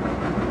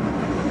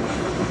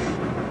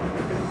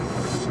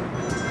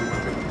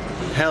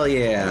 Hell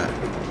yeah.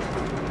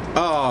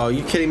 Oh,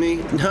 you kidding me?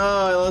 No,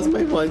 I lost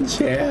my one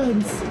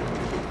chance.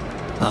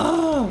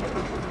 Oh.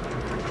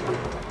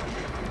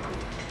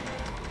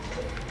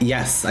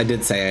 Yes, I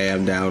did say I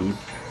am down.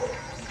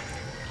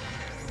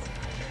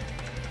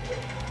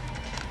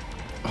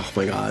 Oh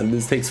my god,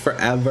 this takes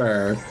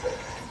forever.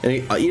 And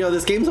you know,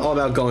 this game's all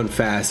about going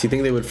fast. You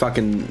think they would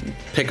fucking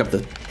pick up the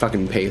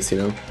fucking pace, you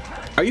know?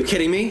 Are you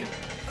kidding me?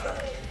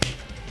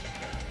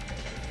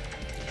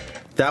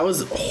 That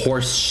was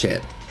horse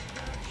shit.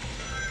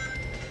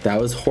 That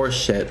was horse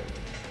shit.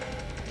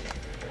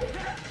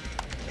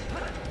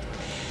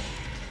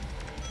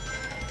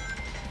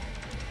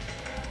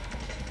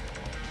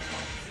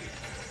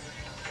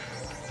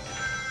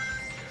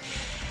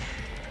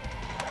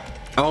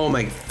 Oh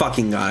my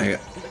fucking god.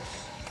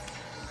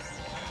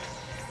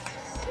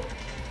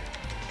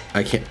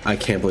 I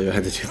can't believe I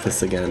had to do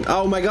this again.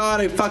 Oh my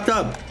god, I fucked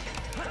up.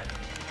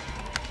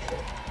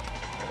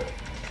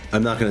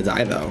 I'm not gonna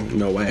die though.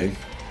 No way.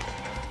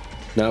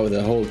 Not with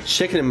a whole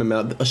chicken in my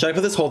mouth. Should I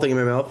put this whole thing in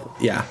my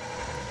mouth? Yeah.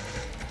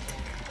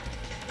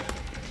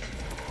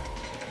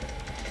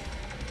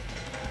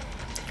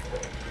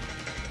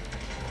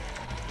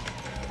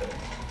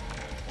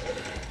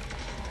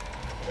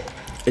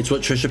 It's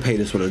what Trisha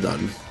Paytas would have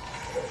done.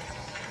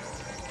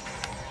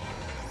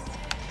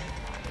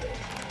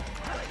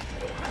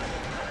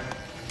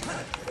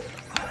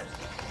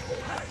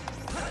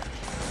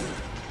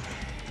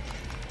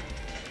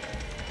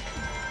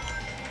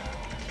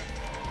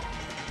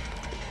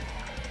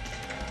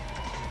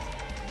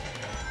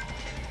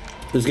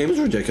 This game is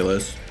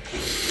ridiculous.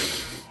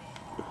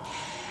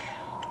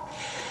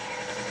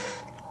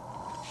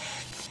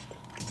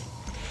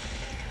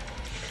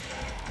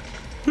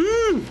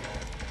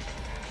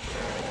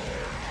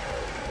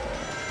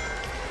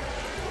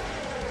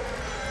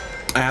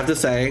 I have to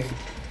say,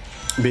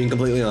 being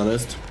completely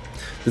honest,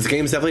 this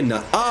game's definitely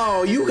not.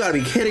 Oh, you gotta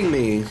be kidding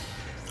me.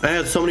 I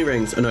had so many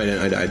rings. Oh no, I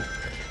didn't. I died.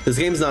 This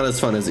game's not as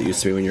fun as it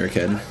used to be when you were a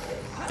kid.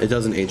 It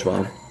doesn't age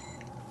well.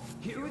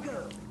 Here we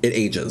go. It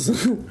ages.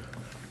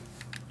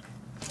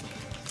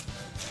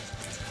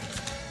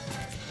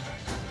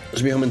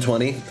 Should be home in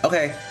 20.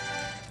 Okay.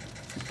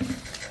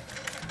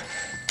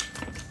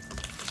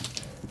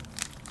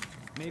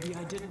 Maybe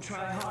I didn't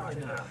try hard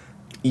enough.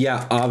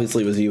 Yeah,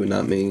 obviously it was you and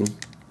not me.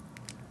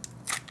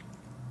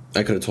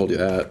 I could have told you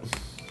that.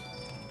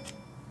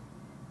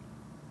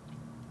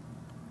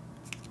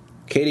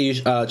 Katie,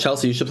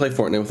 Chelsea, you should play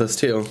Fortnite with us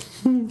too.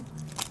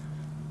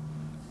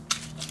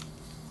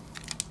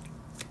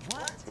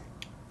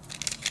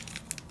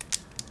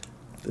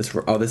 This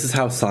is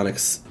how Sonic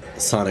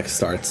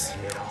starts.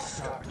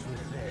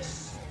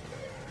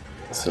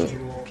 So.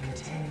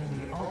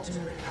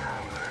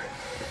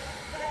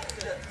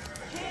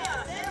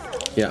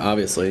 Yeah,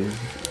 obviously.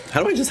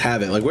 How do I just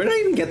have it? Like, where did I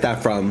even get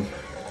that from?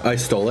 I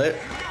stole it.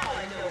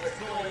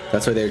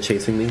 That's why they were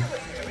chasing me.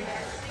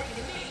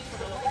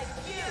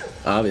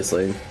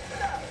 Obviously.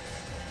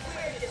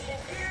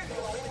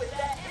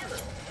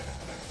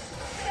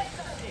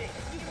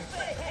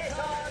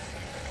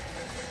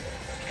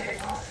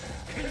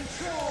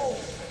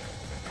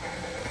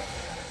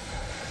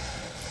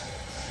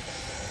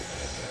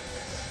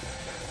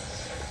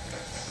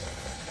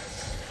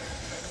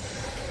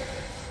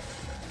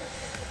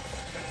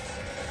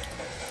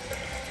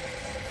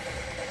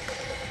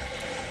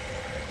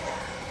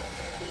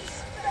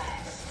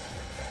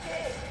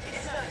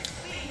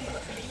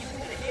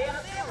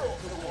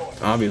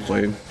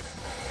 Obviously.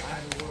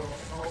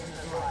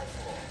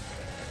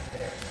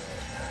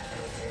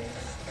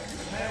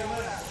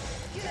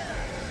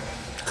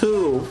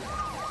 Cool.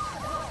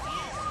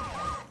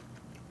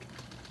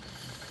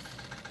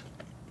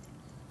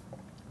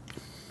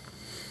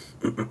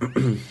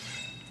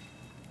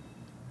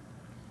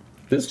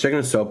 This chicken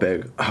is so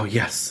big. Oh,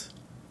 yes.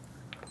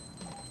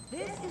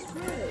 This is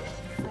Groove.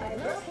 I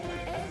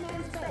located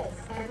Eggman's base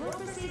and will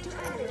proceed to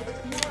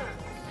activate now.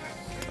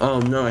 Oh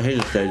no, I hate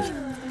this stage.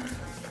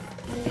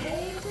 I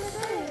hate to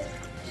say it.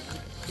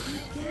 I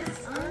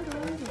guess I'm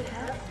going to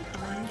have to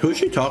find Who is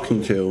she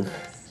talking to?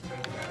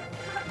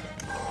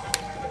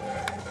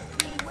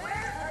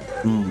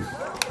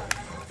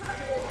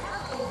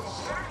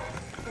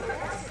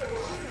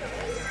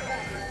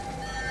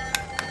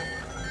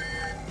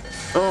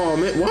 Oh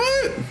man,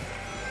 what?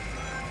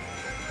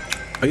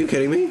 Are you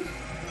kidding me?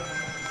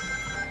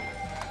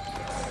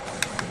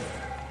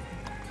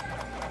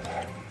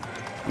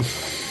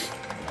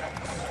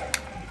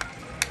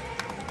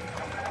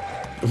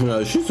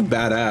 No, she's a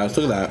badass.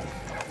 Look at that.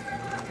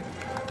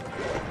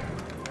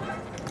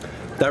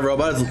 That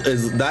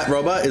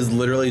robot is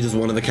literally just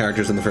one of the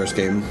characters in the first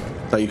game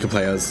that you could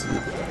play as.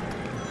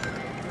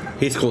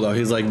 He's cool though.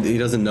 He's like, he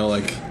doesn't know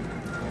like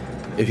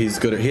if he's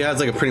good or he has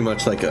like a pretty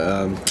much like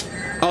oh,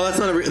 that's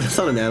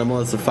not an animal.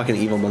 That's a fucking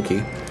evil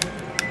monkey.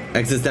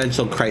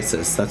 Existential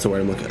crisis. That's the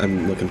word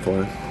I'm looking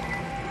for.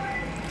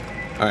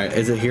 All right,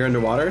 is it here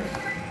underwater?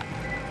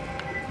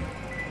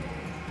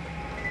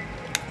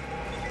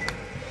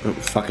 Oh,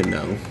 fucking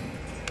no.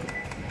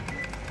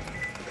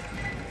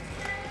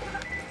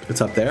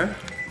 It's up there.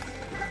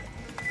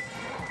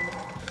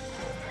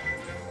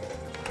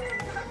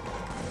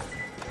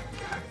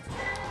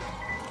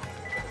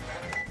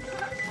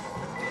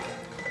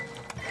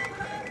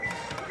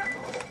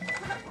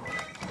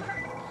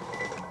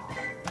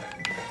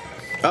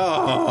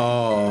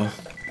 Oh.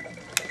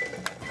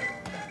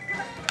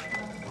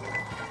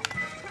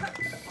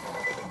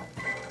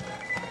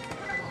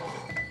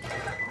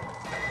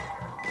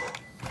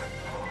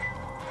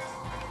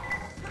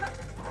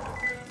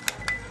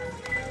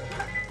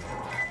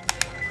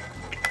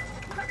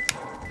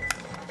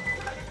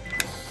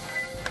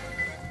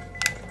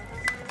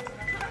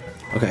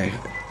 Okay.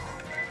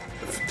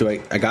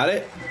 I got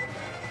it?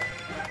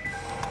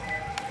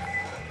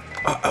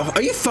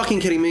 Are you fucking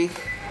kidding me?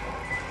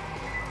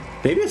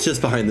 Maybe it's just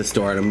behind this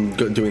door and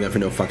I'm doing that for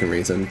no fucking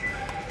reason.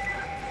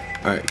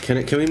 Alright,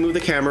 can we move the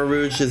camera,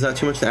 Rouge? Is that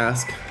too much to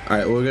ask?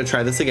 Alright, we're gonna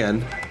try this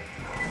again.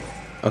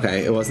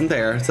 Okay, it wasn't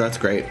there, so that's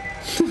great.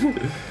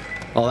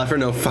 All that for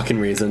no fucking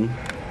reason.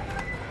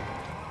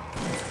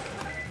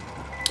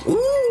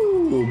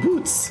 Ooh,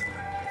 boots.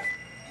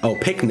 Oh,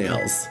 pick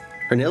nails.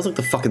 Her nails look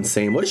the fucking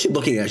same. What is she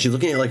looking at? She's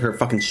looking at like her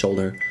fucking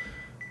shoulder.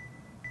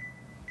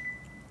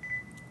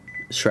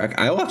 Shrek.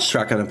 I watched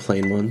Shrek on a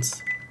plane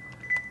once.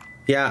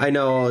 Yeah, I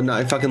know. No,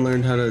 I fucking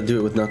learned how to do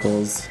it with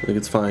Knuckles. Like,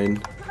 it's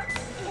fine.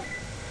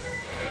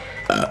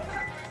 Oh,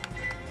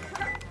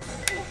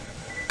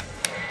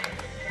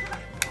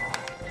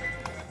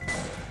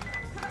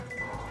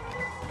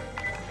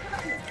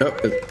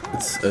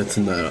 it's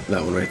in that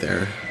one right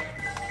there.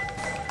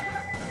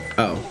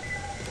 Oh.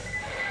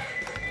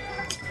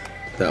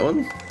 That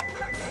one?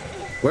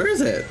 Where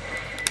is it?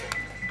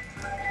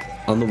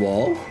 On the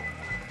wall?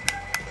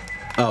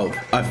 Oh,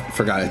 I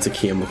forgot it's a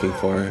key I'm looking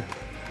for.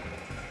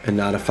 And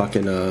not a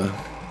fucking,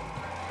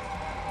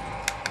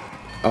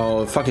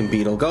 oh, fucking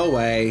beetle, go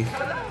away.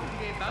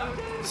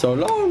 So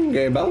long,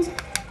 gay Bowser.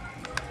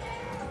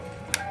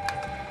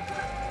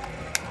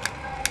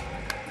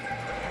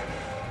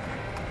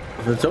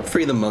 Don't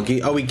free the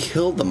monkey. Oh, we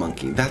killed the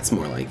monkey. That's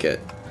more like it.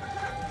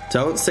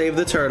 Don't save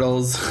the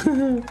turtles.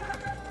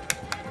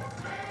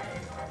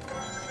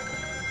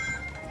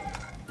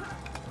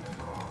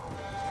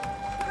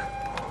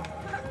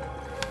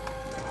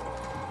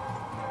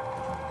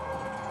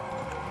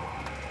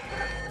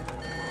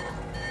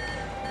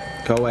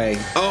 Go away.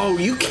 Oh,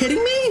 you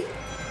kidding me?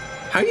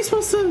 How are you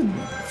supposed to...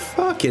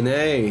 Fucking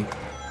A.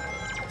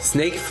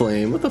 Snake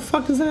flame? What the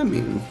fuck does that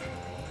mean?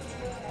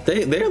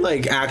 They're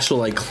like actual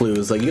like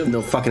clues. Like you have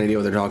no fucking idea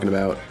what they're talking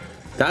about.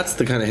 That's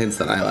the kind of hints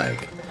that I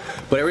like.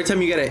 But every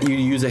time you get it, you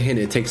use a hint,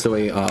 it takes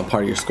away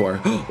part of your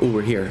score. Oh,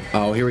 we're here.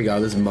 Oh, here we go.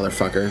 This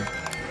motherfucker.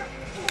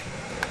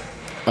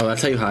 Oh,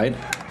 that's how you hide?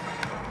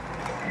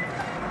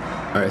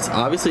 Alright, it's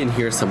obviously in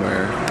here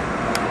somewhere.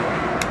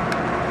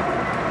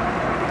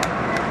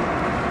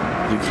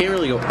 You can't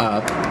really go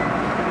up.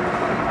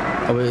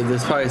 Oh, but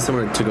there's probably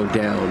somewhere to go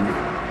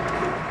down.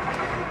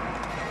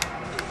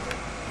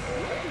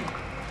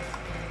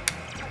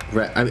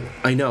 Red,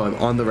 I know, I'm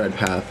on the red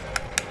path.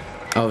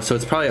 Oh, so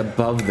it's probably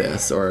above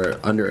this or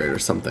under it or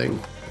something.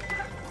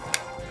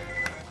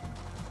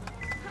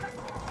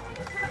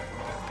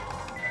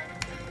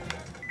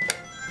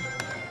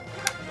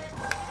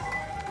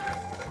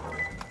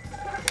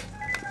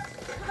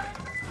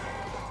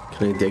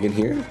 Can I dig in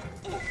here?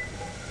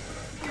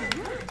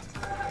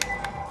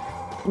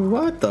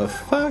 What the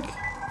fuck?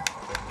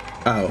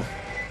 Oh.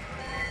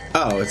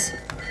 Oh, it's...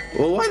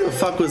 Well, why the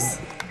fuck was...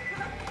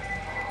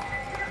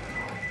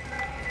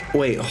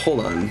 Wait,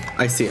 hold on.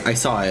 I see it. I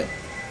saw it.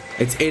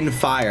 It's in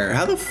fire.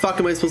 How the fuck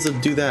am I supposed to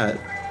do that?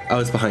 Oh,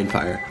 it's behind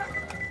fire.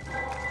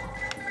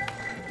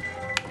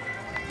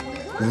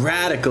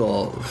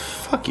 Radical.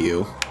 Fuck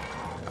you.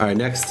 Alright,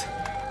 next.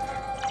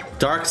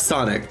 Dark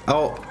Sonic.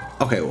 Oh,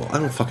 okay, well, I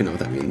don't fucking know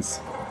what that means.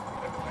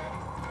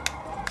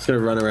 Just gonna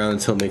run around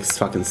until it makes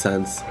fucking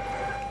sense.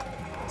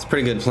 It's a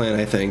pretty good plan,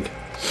 I think.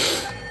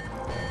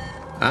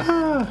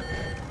 Ah!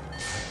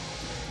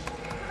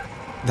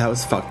 That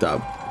was fucked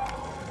up.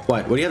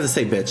 What? What do you have to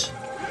say, bitch?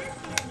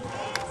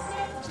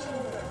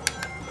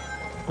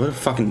 What a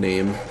fucking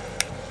name.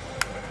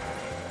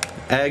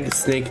 Egg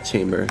Snake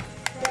Chamber.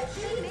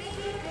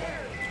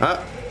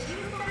 Ah!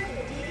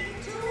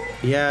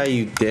 Yeah,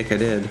 you dick, I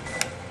did.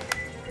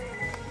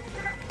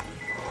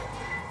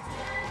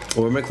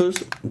 What were my clues?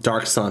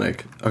 Dark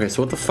Sonic. Okay,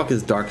 so what the fuck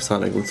is Dark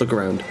Sonic? Let's look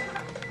around.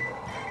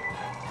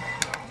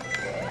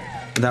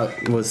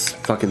 That was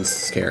fucking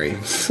scary.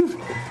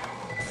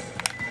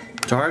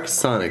 Dark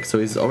Sonic, so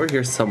he's over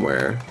here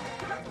somewhere.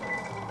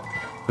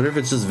 Wonder if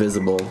it's just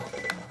visible.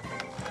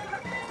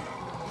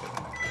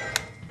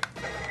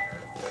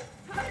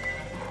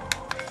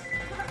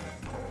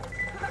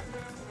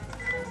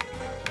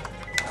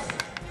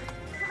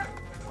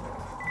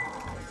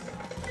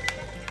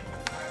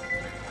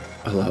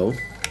 Hello?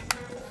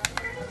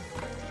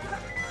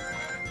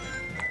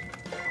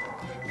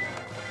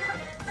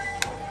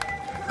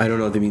 I don't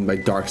know what they mean by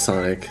Dark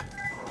Sonic.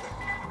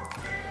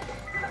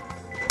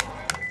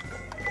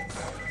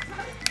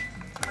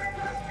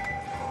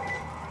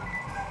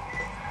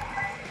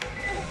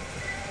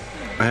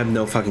 I have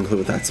no fucking clue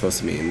what that's supposed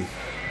to mean.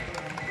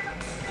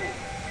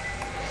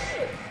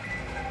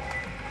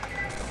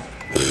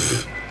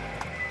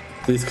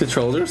 These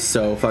controls are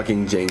so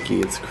fucking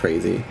janky, it's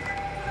crazy.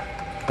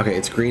 Okay,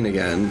 it's green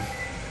again.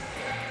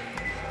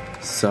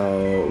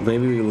 So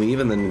maybe we leave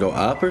and then go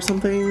up or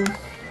something?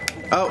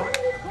 Oh!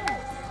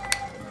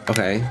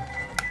 Okay.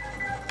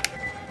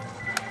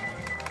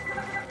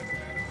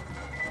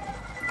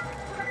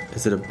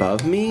 Is it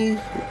above me?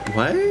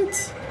 What?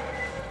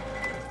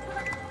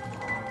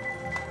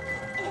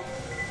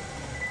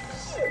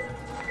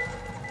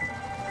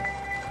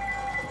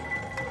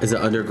 Is it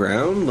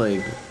underground?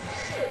 Like...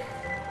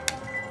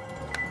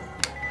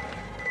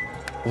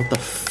 What the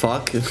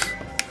fuck?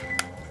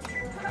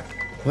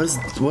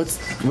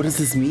 What does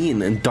this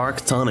mean? And Dark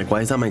Sonic,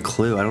 why is that my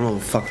clue? I don't know what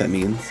the fuck that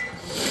means.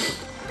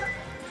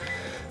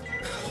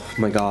 Oh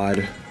my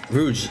god.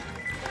 Rouge.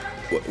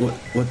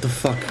 What the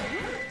fuck?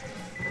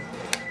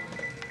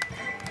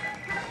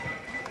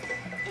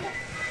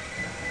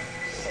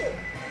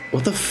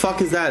 What the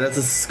fuck is that? That's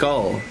a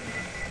skull.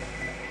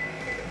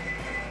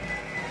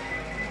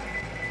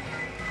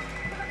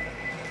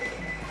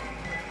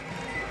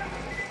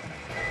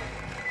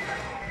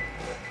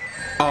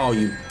 Oh,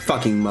 you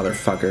fucking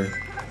motherfucker.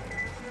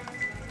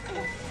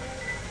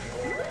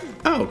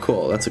 Oh,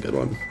 cool. That's a good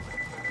one.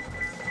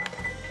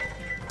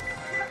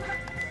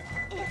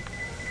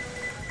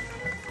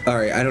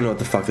 Alright, I don't know what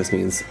the fuck this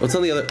means. What's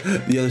on the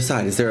other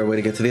side? Is there a way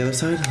to get to the other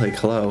side? Like,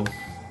 hello?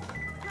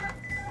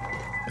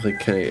 Like,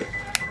 can I...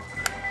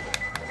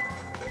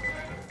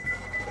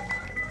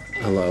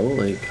 Hello?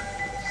 Like...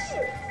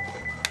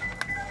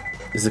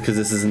 Is it because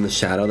this is in the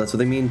shadow? That's what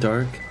they mean?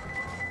 Dark?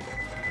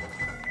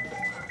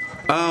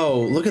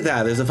 Oh, look at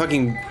that. There's a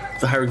fucking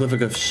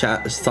hieroglyphic of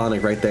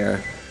Sonic right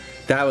there.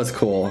 That was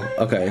cool.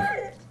 Okay.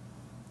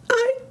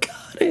 I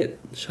got it.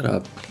 Shut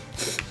up.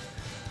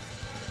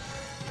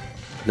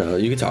 No,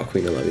 you can talk,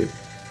 Queen. I love you.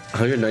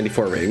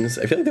 194 rings.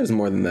 I feel like there's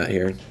more than that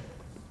here.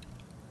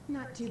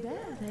 Not too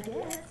bad, I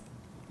guess.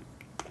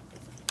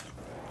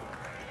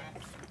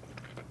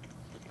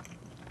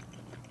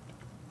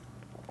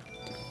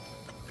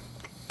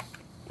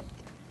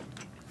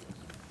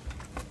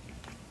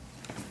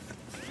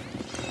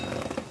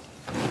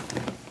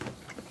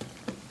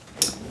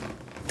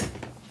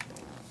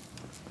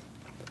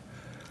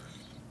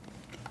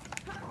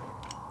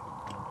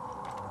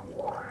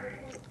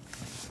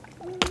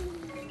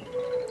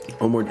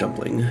 One more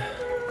dumpling.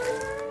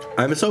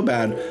 I'm so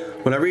bad.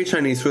 Whenever I eat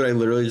Chinese food, I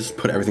literally just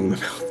put everything in my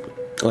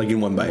mouth. Like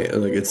in one bite.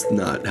 Like it's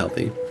not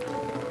healthy.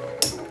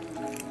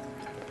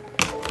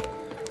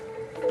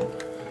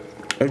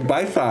 It's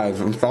bite size.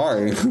 I'm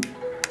sorry.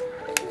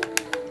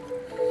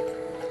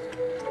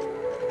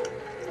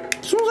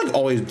 Someone's like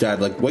always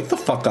dead. Like wake the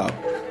fuck up.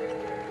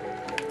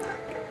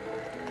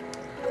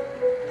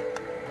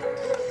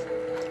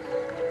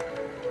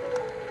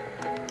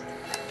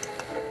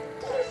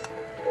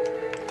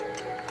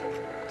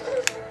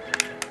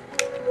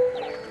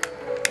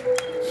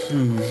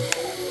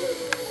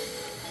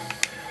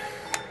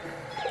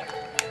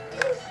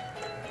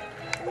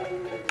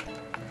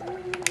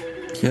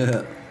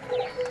 Yeah.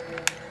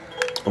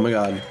 Oh my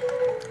god.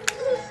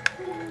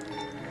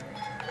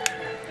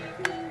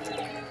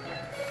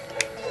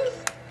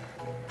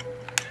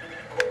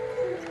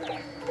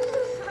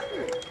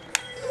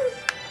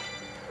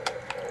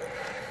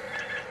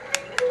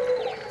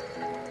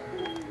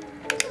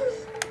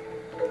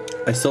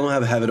 I still don't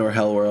have Heaven or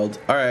Hell World.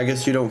 Alright, I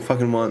guess you don't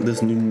fucking want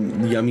this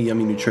new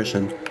yummy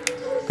nutrition.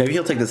 Maybe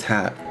he'll take this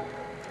hat.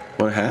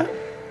 Want a hat?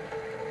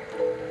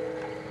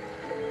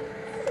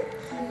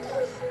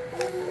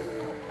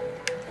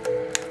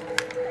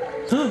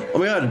 Oh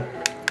my god.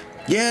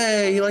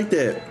 Yay, he liked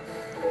it.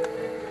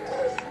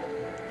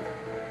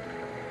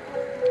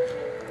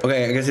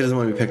 Okay, I guess he doesn't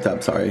want to be picked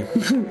up, sorry.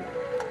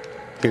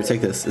 Here,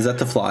 take this. Is that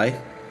to fly?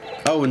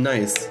 Oh,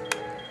 nice.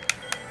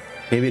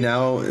 Maybe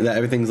now that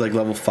everything's like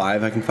level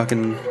 5, I can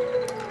fucking...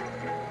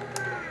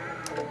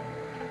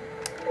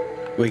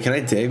 Wait, can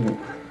I dig?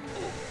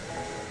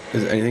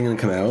 Is anything gonna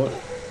come out?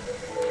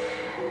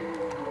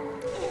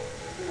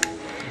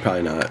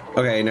 Probably not.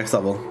 Okay, next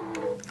level.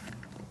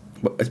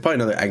 It's probably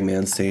another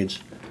Eggman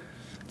stage.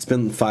 It's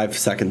been 5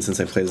 seconds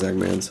since I played as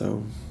Eggman,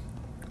 so...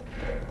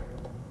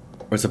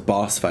 Or it's a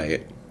boss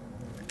fight.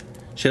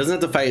 She doesn't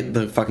have to fight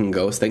the fucking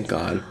ghost, thank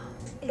God.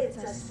 It's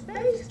a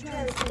space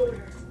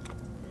transporter.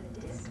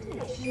 The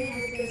destination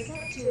has been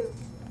set to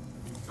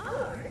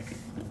Ark.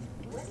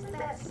 Wasn't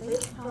that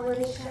space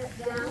colony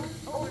shut down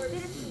over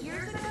 50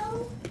 years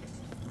ago?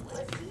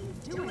 What's he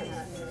doing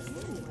up there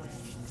anyway?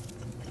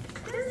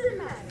 Doesn't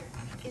matter.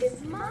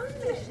 It's my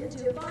mission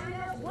to find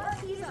out what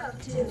he's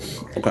up to.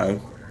 Okay.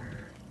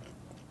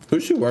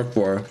 Who's she work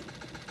for?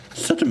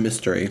 Such a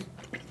mystery.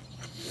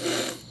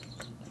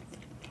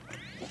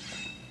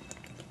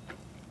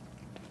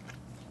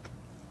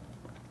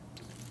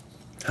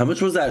 How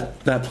much was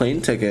that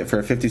plane ticket for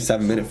a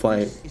 57-minute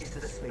flight?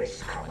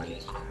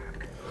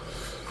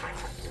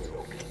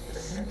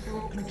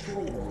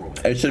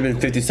 It should have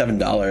been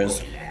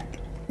 $57.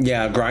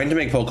 Yeah, grind to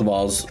make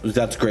Pokeballs.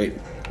 That's great.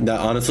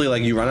 That honestly,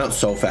 like, you run out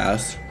so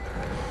fast.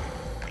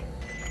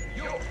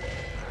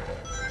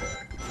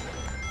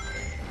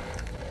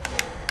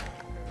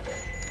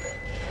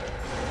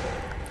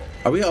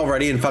 Are we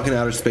already in fucking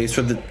outer space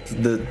for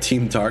the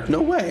Team Dark?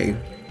 No way.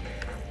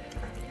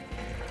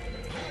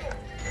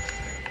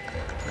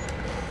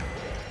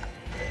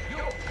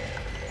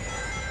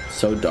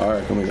 So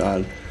dark, oh my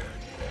god.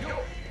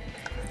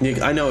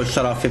 I know it was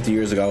shut off 50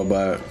 years ago,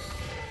 but...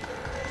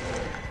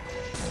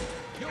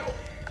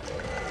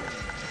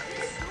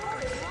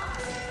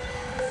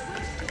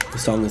 The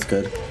song is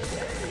good.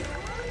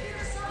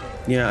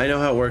 Yeah, I know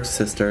how it works,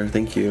 sister.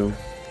 Thank you.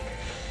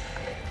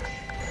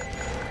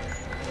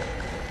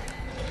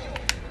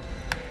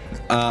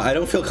 I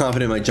don't feel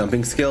confident in my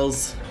jumping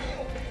skills.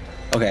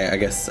 Okay, I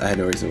guess I had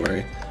no reason to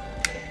worry.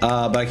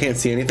 But I can't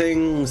see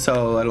anything,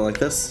 so I don't like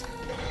this.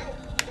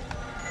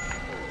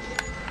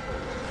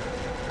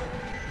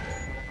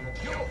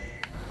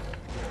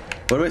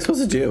 What am I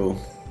supposed to do?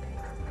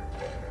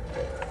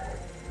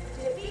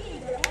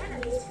 Defeating the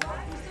enemies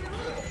brightens the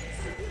room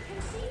so you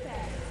can see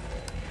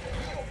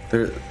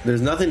better.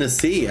 There's nothing to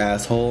see,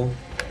 asshole.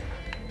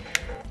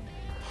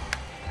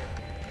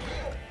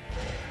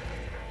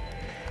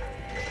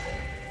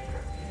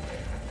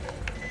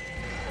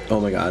 Oh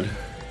my god.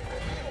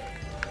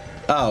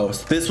 Oh,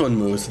 so this one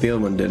moves, the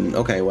other one didn't.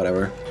 Okay,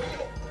 whatever.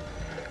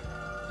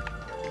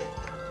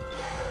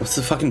 What's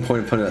the fucking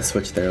point of putting that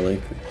switch there,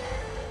 like?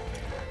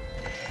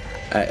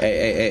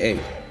 Hey.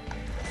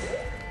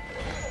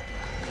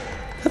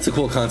 That's a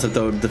cool concept,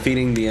 though.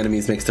 Defeating the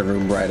enemies makes the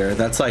room brighter.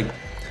 That's like...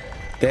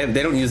 They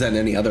don't use that in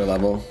any other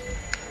level.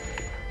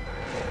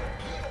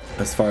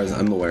 As far as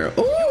I'm aware.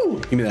 Ooh!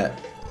 Give me that.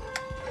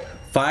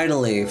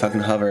 Finally,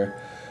 fucking hover.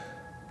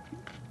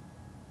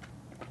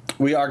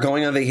 We are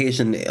going on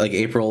vacation like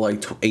April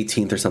like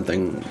 18th or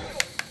something.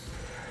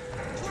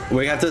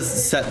 We have to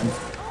set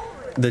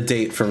the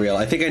date for real.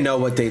 I think I know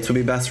what dates would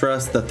be best for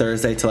us. The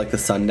Thursday to like the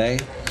Sunday.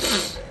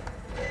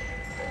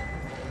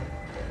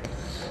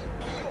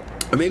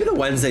 Or maybe the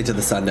Wednesday to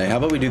the Sunday. How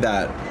about we do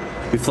that?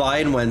 We fly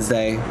in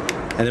Wednesday,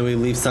 and then we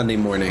leave Sunday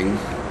morning.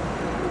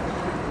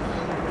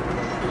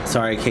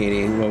 Sorry,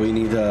 Katie, but we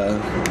need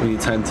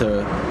time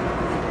to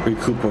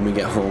recoup when we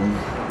get home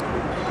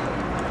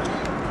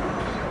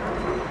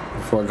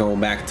before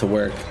going back to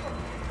work.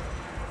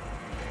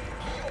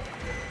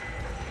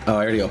 Oh,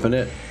 I already opened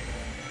it?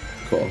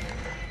 Cool.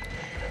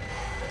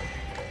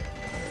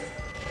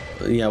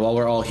 Yeah, while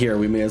we're all here,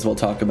 we may as well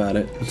talk about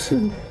it.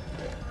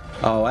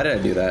 Oh, why did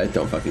I do that? I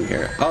don't fucking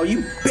care. Oh, you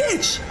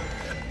bitch!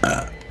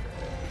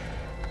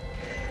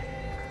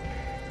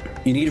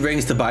 You need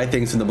rings to buy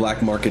things from the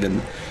black market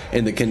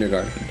in the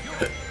kindergarten.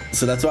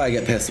 So that's why I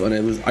get pissed when I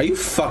lose. Are you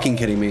fucking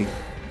kidding me?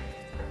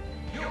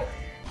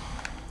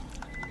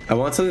 I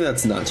want something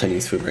that's not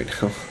Chinese food right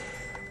now.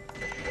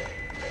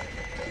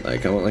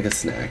 Like, I want like a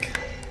snack.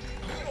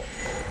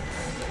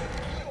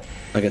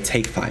 Like a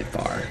Take 5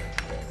 bar.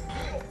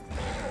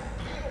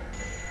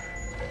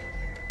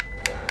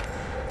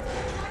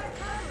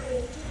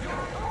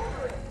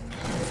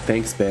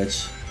 Thanks,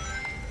 bitch.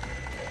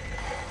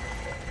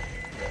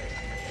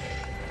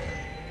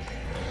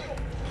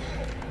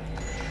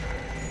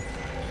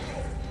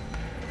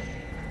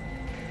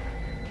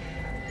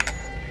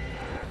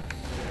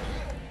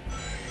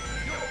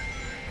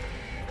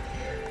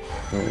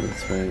 Oh,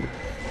 that's right.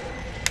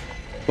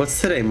 What's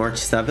today? March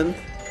 7th?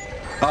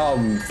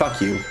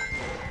 Fuck you.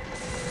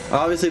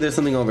 Obviously, there's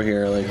something over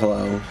here. Like,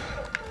 hello.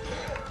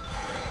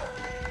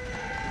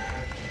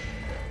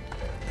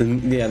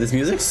 Yeah, this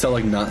music's so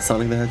like not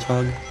Sonic the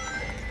Hedgehog.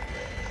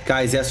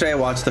 Guys, yesterday I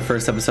watched the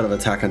first episode of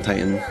Attack on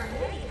Titan.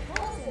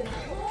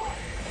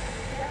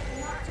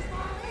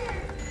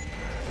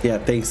 Yeah,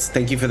 thanks.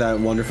 Thank you for that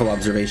wonderful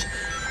observation.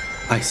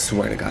 I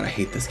swear to God, I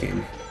hate this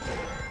game.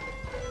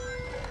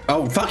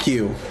 Oh, fuck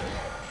you.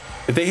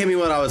 If they hit me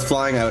when I was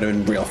flying, I would have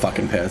been real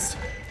fucking pissed.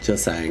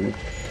 Just saying.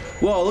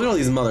 Whoa, look at all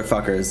these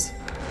motherfuckers.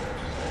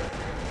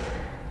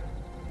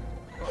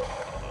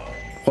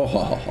 Ho ho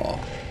ho ho.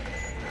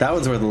 That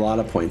one's worth a lot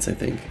of points, I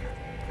think.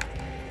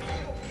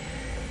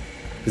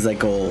 It's like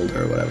gold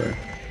or whatever.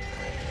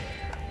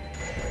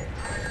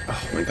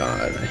 Oh my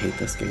God, I hate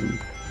this game.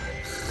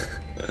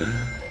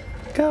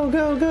 Go,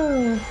 go,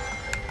 go.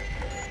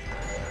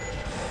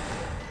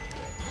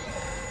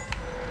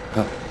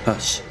 Oh,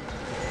 hush.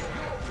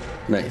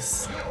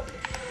 Nice.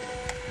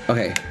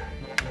 Okay.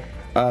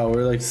 Oh,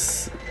 we're like...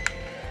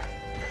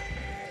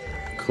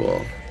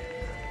 Cool.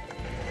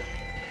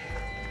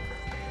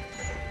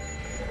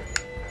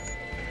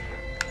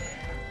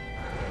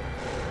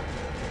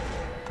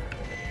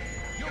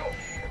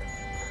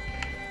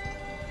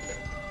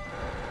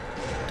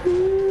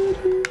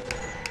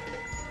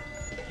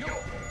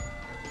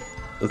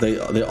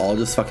 They all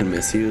just fucking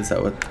miss you? Is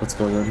that what's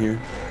going on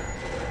here?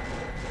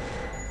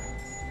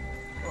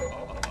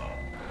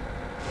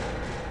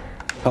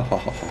 Ha ha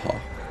ha ha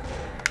ha.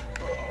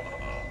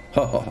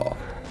 Ha ha ha.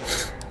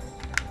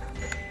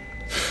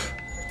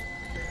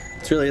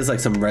 This really is like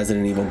some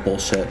Resident Evil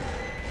bullshit.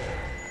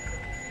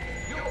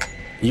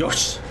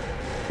 Yosh!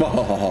 Ha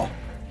ha ha ha.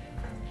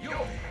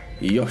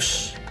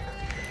 Yosh.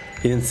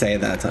 He didn't say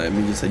it that time,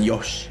 he just said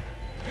Yosh.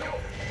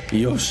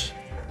 Yosh.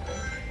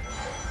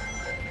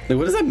 Like,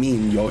 what does that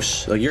mean,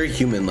 Yosh? Like, you're a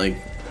human, like...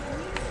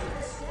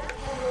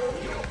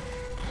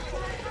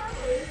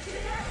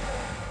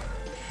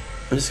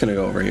 I'm just gonna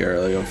go over here,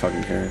 like, I don't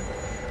fucking care.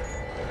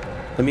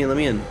 Let me in, let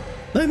me in.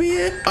 Let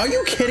me in! Are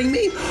you kidding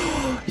me?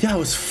 Yeah, I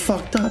was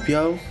fucked up,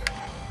 yo.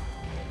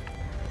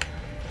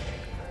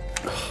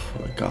 Oh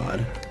my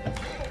God.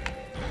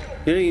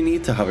 You don't even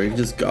need to hover, you can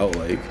just go,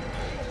 like...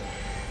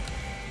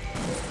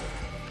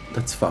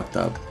 That's fucked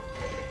up.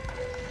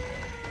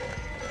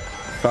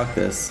 Fuck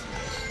this.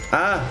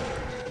 Ah!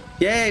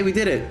 Yay, we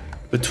did it!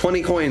 With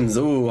 20 coins.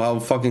 Ooh, how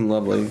fucking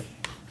lovely.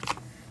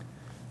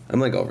 I'm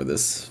like over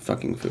this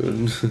fucking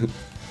food.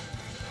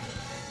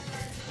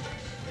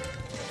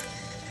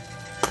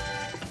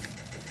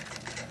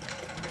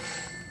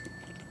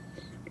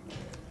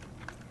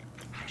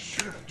 I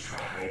should have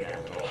tried a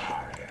little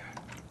harder.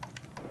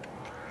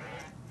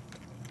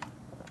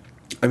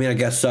 I mean, I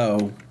guess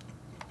so.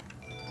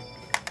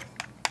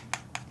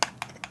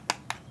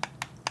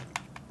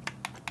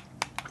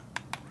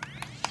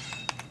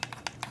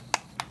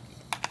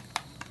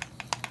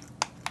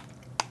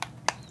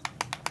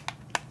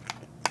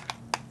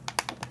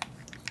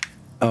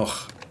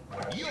 Oh,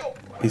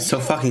 he's so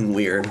fucking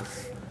weird.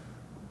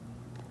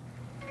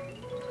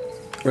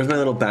 Where's my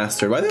little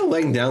bastard? Why are they all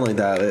laying down like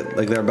that?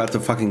 Like they're about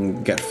to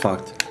fucking get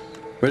fucked.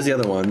 Where's the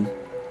other one?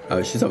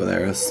 Oh, she's over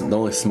there. That's the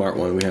only smart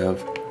one we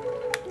have.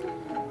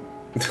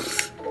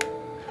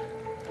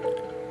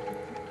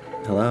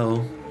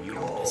 Hello?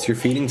 It's your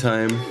feeding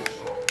time.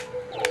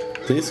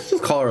 Please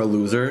just call her a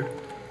loser.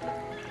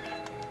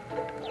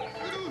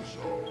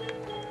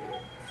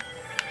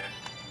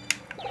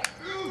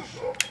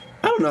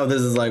 I don't know if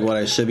this is like what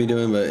I should be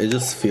doing, but it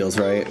just feels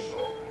right.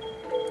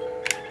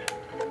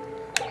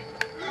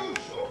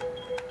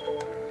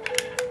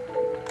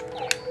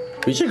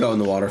 We should go in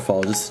the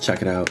waterfall just to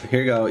check it out. Here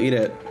you go, eat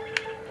it.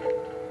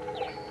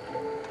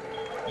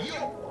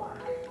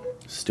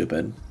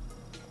 Stupid.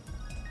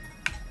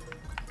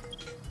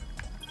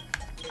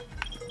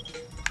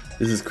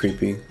 This is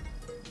creepy.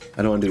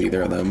 I don't want to do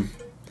either of them.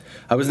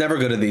 I was never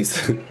good at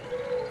these.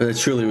 But I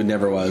truly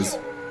never was.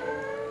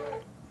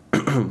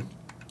 And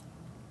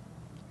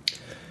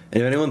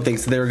if anyone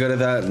thinks that they were good at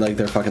that, like,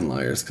 they're fucking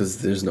liars, because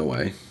there's no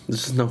way.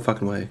 There's just no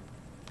fucking way.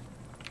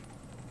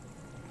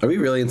 Are we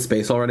really in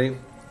space already?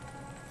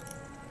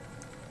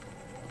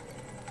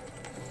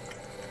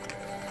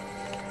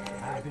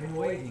 I've been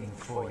waiting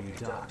for you,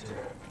 Doctor.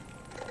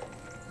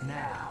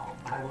 Now,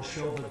 I will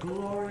show the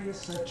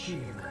glorious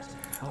achievement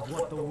of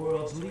what the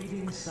world's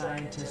leading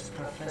scientist,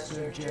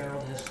 Professor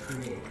Gerald, has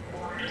created.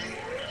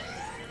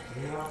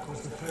 The Ark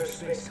was the first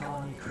space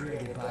colony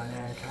created by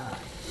mankind.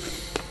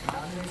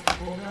 Not many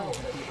people know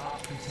that the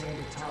Ark contained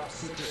a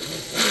top-secret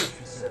research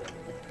facility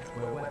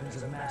where weapons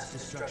of mass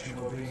destruction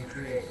were being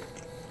created.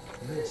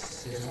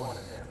 This is one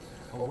of them.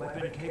 A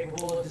weapon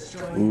capable of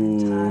destroying an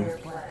entire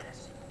planet.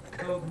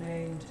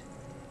 Codenamed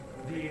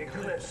the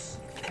Eclipse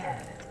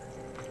Cannon.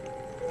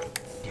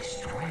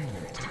 Destroying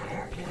an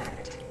entire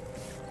planet?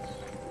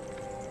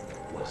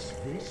 Was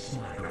this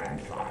my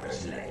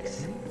grandfather's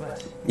legacy?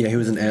 But yeah, he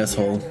was an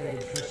asshole.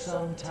 For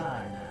some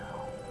time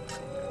now.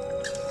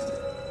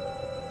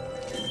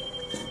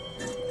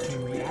 To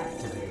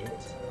reactivate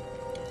it,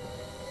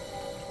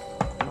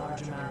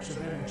 large amounts of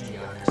energy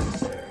are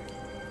necessary.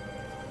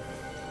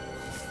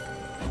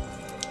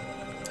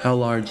 How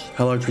large?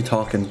 How large are we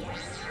talking?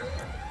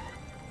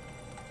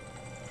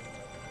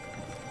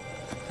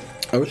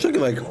 I wish I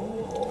could, like,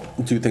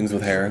 do things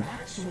with hair.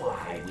 That's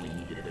why we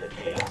needed the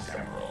Chaos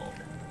Emerald.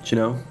 Do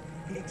you know?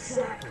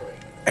 Exactly.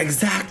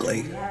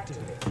 Exactly.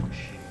 Reactivate the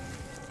machine.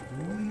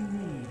 We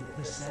need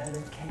the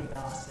 7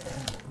 Chaos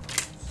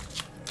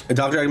Emeralds.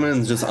 Dr.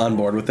 Eggman's just on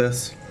board with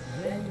this.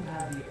 Then you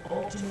have the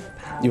ultimate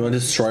power. You want to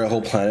destroy a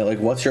whole planet? Like,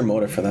 what's your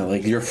motive for that?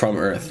 Like, you're from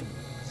Earth.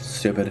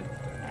 Stupid.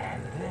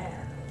 And then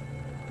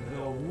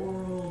the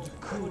world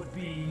could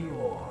be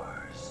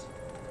yours.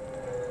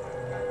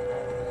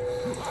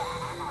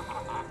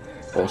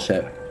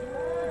 Bullshit.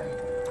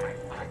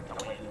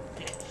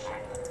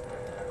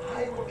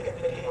 I will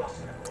get the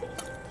Chaos Emerald.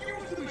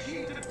 Use the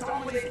machine to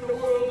dominate the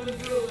world and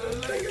build a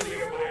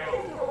legacy of my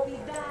own.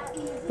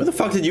 Where the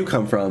fuck did you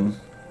come from?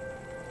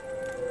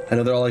 I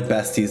know they're all like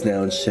besties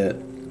now and shit.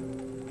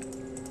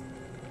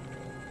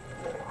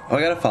 Oh,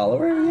 I got a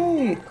follower?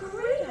 Yay!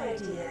 Great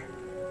idea.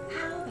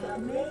 How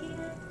about making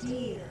a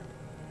deal?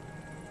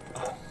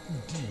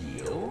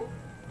 Deal?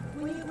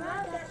 When you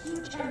grab that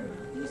huge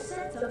emerald, you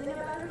said something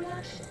about a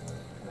reaction.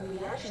 A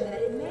reaction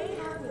that it may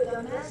have with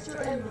the Master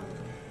Emerald.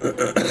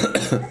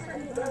 Just let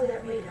me borrow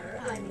that radar.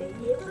 I may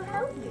be able to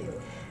help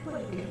you.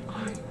 But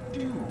I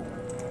do.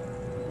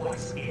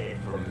 What's in it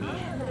for I me?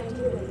 have an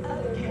idea what the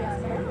other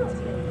Chaos Emeralds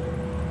may be.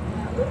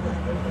 Now look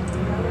like it could be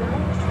another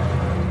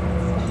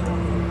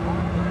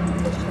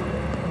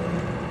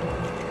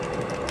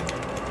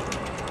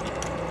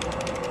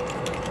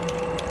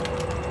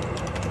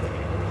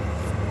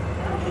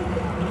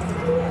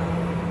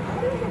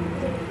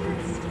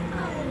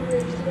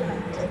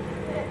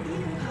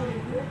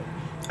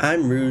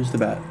I'm Rouge the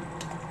Bat.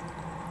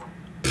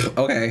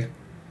 Okay.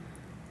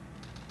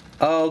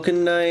 Oh, good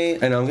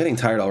night. I know, I'm getting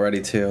tired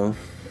already, too.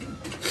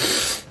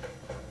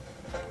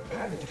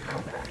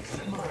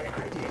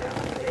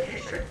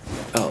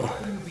 Oh.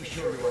 Be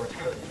sure your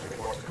intelligence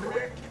reports are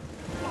correct.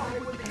 Why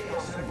would the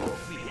Chaos Emerald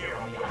be here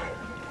on the island?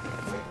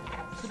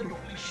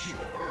 Absolutely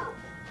sure.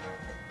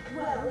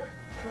 Well,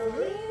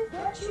 believe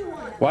what you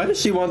want. Why does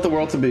she want the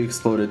world to be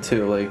exploded,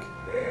 too? Like,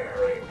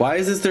 why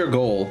is this their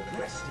goal?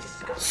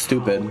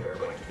 Stupid.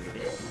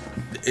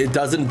 It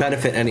doesn't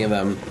benefit any of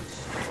them.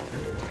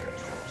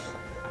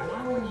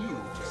 Allowing you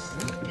to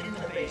sneak in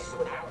the base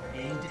without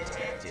being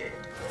detected.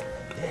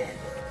 Then,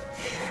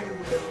 Shadow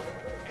will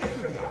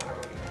enter the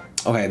armory.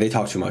 Okay, they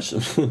talk too much.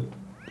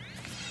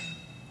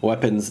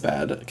 Weapons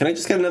bad. Can I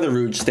just get another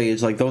Rouge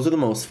stage? Like, those are the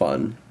most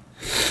fun.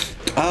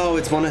 Oh,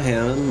 it's one of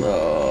him.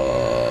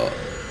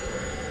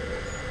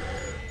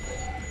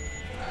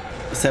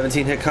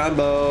 17 hit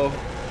combo.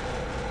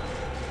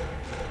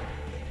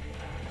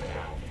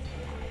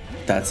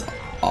 That's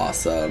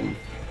awesome.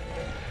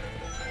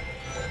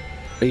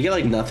 But you get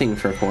like nothing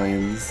for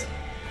coins.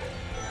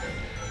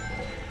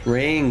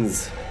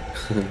 Rings.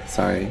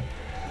 Sorry.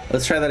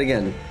 Let's try that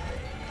again.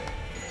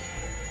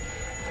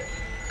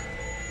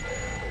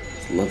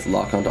 Let's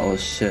lock onto all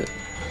this shit.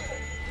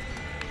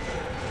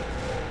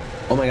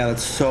 Oh my god,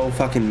 that's so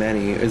fucking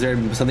many. Is there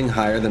something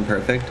higher than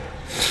perfect?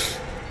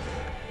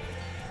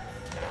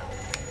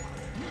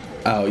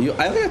 Oh,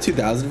 I only got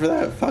 2,000 for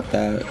that? Fuck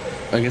that.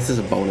 I guess it's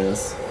a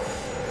bonus.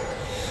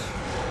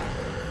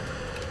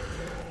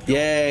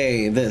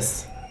 Yay,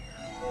 this.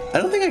 I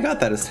don't think I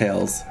got that as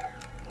Tails.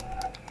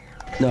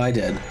 No, I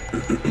did.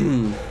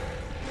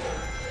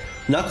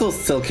 Knuckles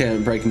still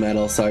can't break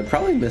metal, so I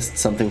probably missed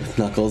something with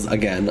Knuckles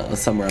again,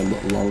 somewhere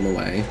along the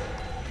way.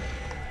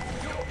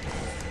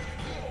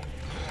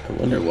 I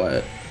wonder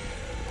what.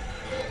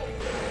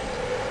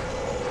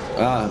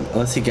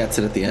 Unless he gets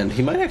it at the end.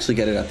 He might actually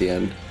get it at the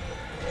end.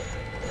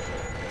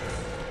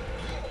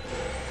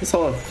 This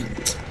whole...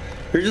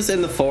 You're just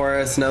in the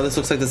forest. Now this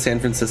looks like the San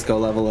Francisco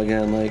level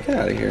again. Like, get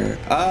out of here.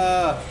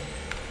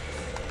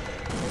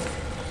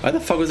 Why the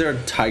fuck was there a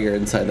tiger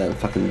inside that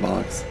fucking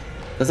box?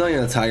 That's not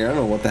even a tiger. I don't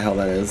know what the hell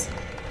that is.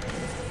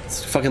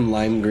 It's fucking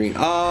lime green.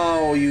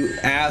 Oh, you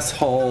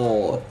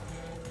asshole.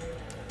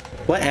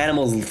 What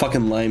animal is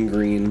fucking lime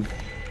green?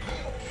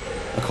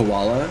 A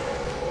koala?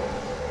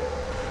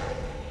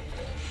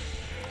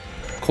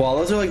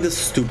 Koalas are like the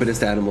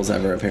stupidest animals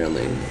ever,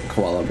 apparently.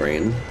 Koala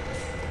brain.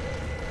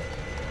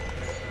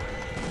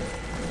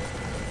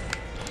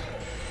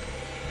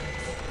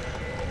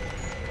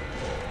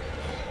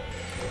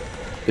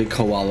 Big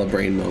koala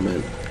brain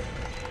moment.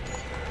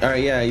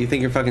 Alright, yeah, you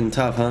think you're fucking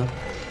tough, huh?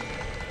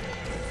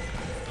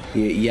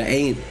 You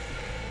ain't.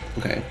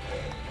 Okay.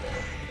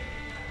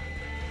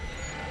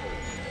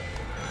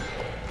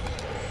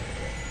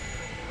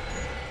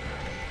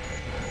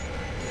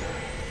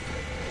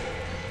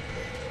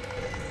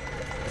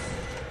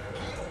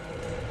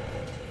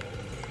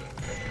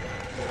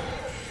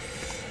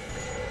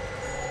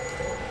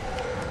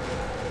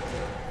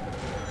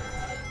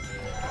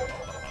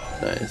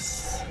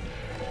 Nice.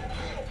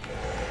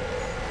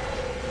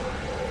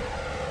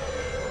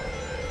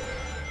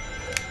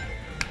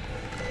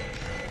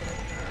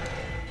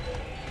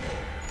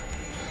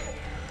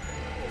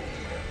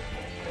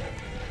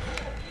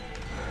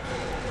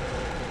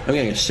 I'm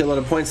getting a shitload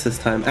of points this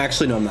time.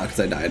 Actually, no, I'm not, because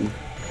I died.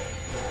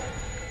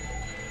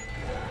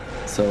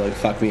 So, like,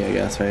 fuck me, I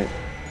guess, right?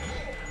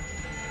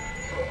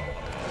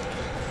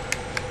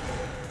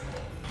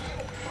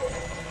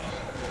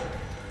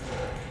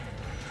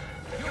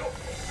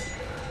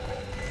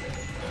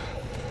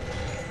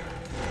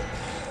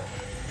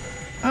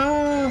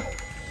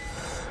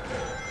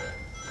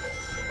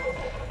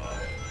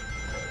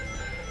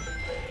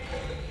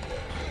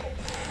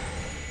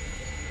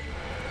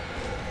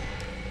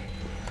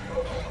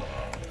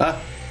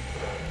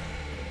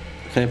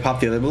 Can I pop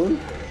the other balloon?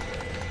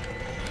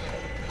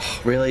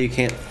 Oh, really? You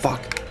can't?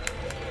 Fuck.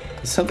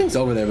 Something's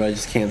over there, but I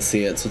just can't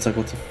see it. So it's like,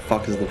 what the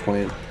fuck is the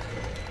point?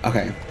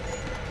 Okay.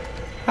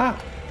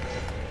 Ah.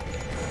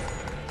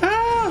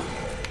 Ah.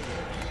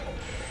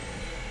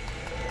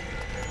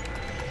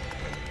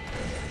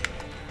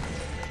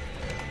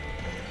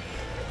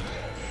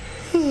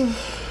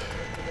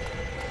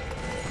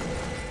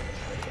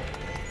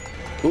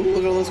 Ooh,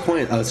 look at all those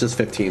coins. Oh, it's just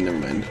 15. Never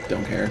mind.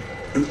 Don't care.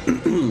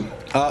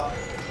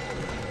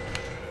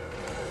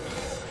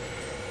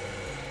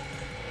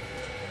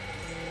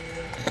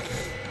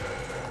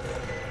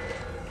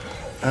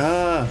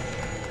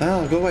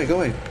 Go away, go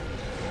away.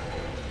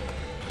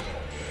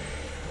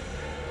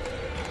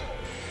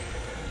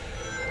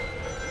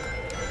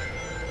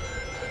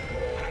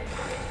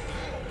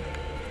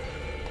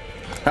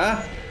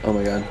 Ah! Oh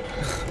my god.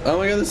 Oh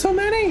my god, there's so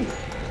many!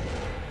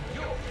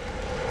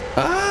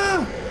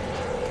 Ah!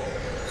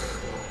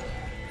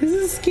 This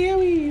is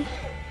scary.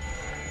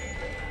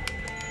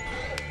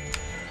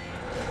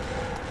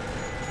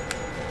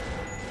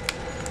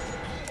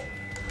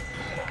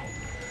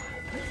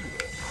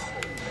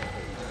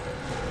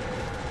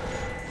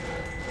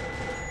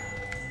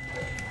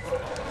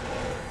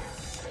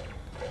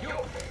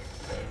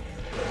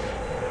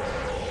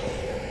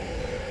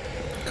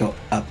 Go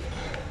up.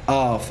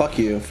 Oh, fuck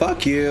you.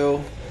 Fuck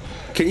you.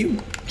 Can you?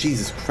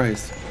 Jesus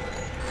Christ.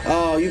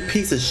 Oh, you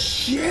piece of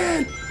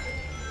shit.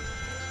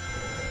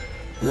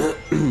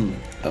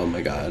 Oh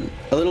my god.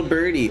 A little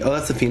birdie. Oh,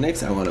 that's a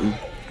phoenix? I want him.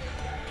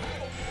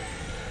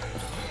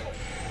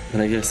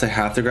 And I guess I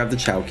have to grab the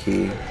Chao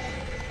key.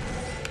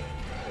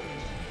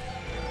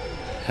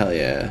 Hell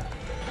yeah.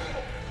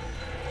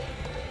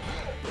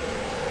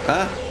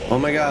 Ah! Oh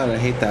my god, I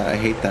hate that. I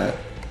hate that.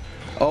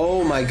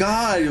 Oh my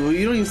god!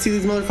 You don't even see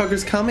these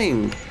motherfuckers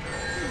coming.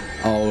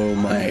 Oh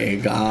my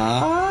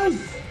god.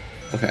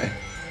 Okay.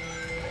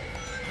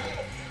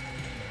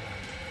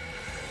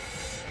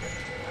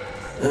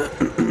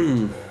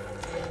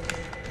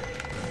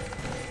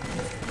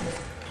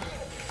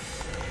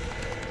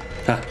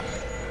 Ha.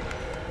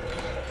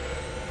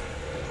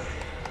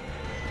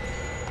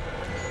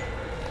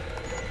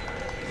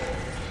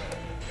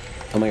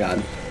 Oh my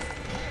god.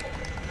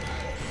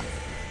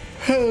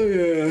 Hell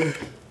yeah.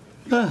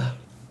 Ah.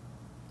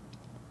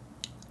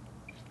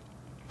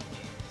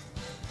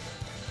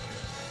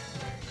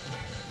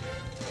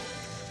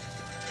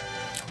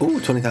 Ooh,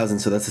 20,000,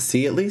 so that's a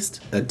C at least?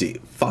 A D.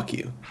 Fuck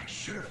you. I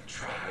should have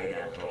tried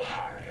a little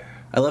harder.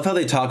 I love how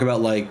they talk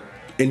about, like,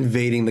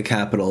 invading the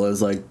capital as,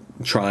 like,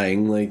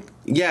 trying. Like,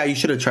 yeah, you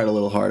should have tried a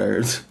little harder.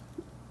 It's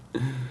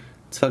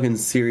fucking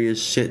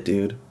serious shit,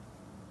 dude.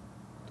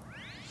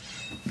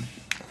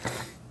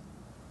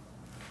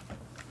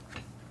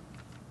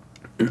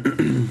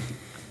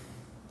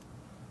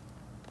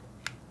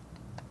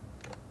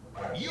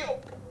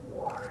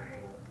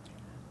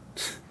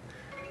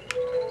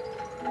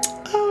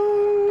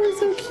 Oh,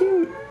 so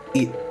cute.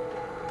 Eat.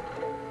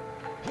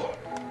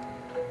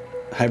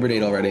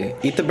 Hibernate already.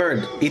 Eat the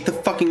bird. Eat the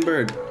fucking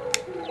bird.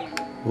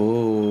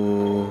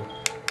 Whoa.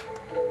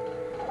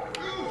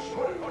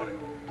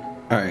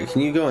 Alright,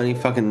 can you go any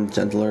fucking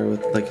gentler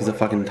with, like, he's a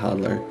fucking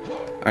toddler.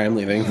 Alright, I'm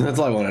leaving. That's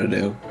all I wanted to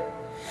do.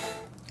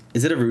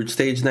 Is it a root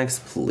stage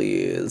next,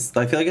 please?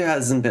 I feel like it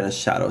hasn't been a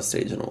shadow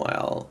stage in a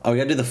while. Oh, we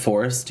gotta do the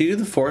forest. Do you do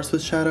the forest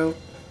with shadow?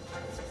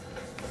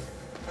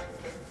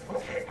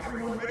 Okay,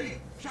 everyone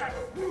ready? Shadow,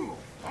 move!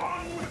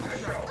 On with the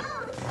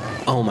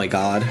show! Oh my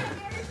god.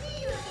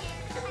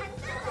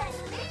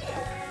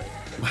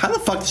 How the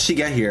fuck did she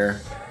get here?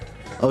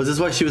 Oh, is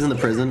this why she was in the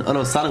prison? Oh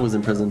no, Sonic was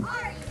in prison.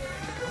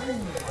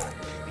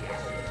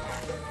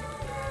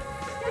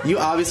 You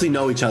obviously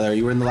know each other.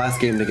 You were in the last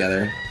game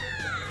together.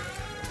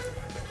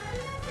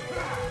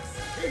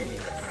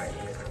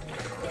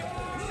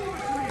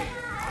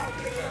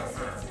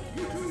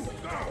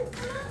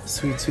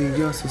 Sweet, sweet,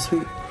 you're so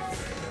sweet.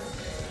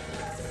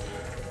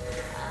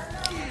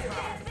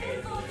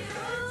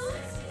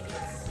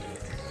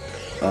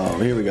 Oh,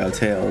 here we go,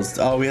 Tails.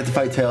 Oh, we have to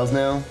fight Tails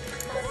now?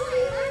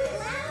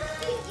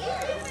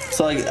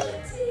 So, like...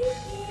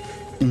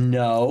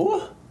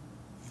 No?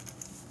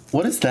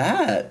 What is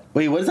that?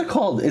 Wait, what is that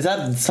called? Is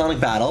that Sonic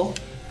Battle?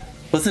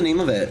 What's the name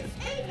of it?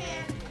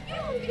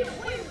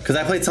 Because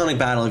I played Sonic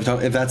Battle,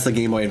 if that's the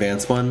Game Boy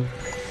Advance one.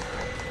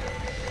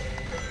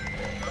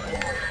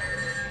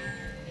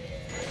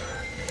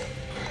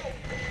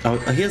 Oh,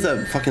 he has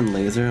a fucking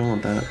laser. I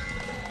want that.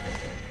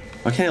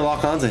 Why can't I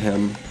lock onto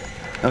him?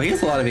 Oh, he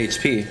has a lot of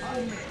HP.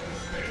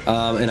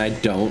 And I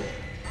don't.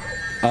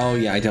 Oh,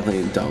 yeah, I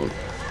definitely don't.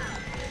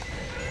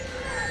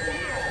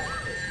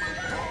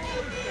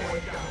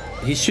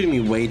 He's shooting me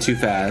way too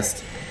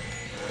fast.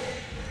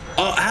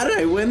 Oh, how did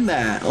I win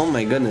that? Oh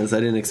my goodness, I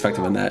didn't expect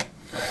to win that.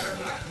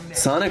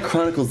 Sonic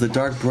Chronicles: The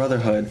Dark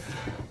Brotherhood.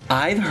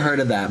 I've heard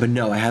of that, but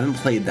no, I haven't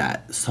played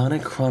that.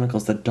 Sonic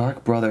Chronicles: The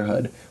Dark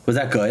Brotherhood. Was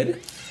that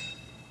good?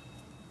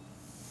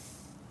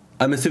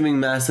 I'm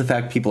assuming Mass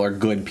Effect people are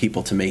good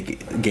people to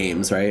make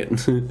games, right?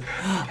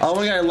 Oh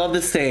my god, I love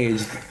this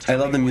stage. I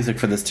love the music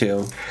for this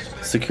too.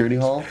 Security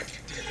Hall.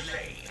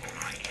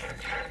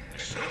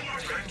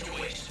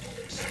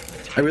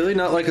 I really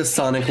not like a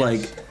Sonic,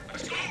 like,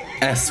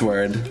 S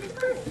word.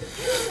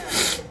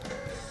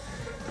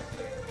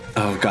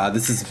 Oh god,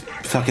 this is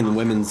fucking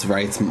women's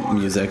rights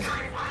music.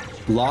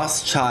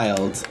 Lost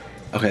Child.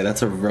 Okay,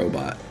 that's a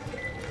robot.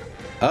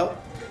 Oh.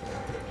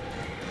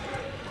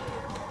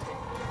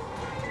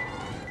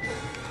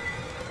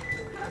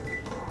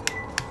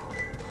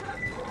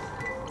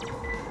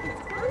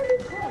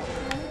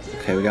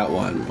 Okay, we got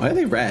one. Why are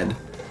they red?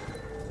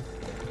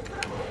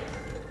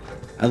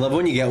 I love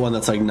when you get one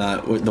that's like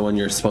not the one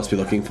you're supposed to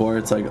be looking for.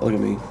 It's like, look at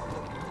me.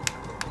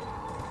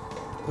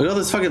 Look at all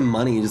this fucking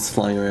money just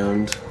flying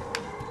around.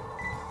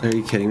 Are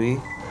you kidding me?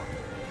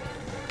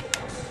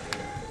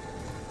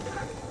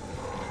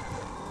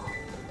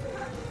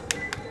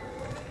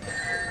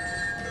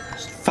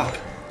 Fuck.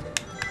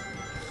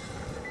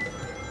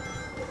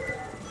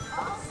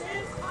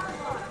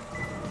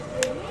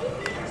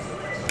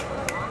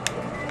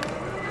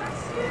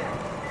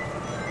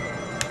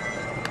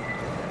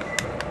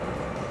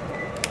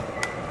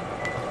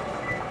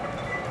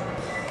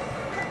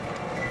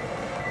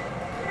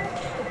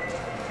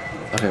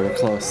 Okay, we're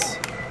close.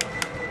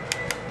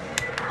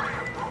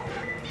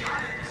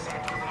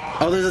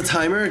 Oh, there's a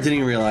timer? Didn't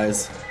even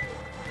realize.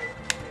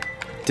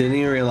 Didn't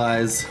even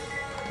realize.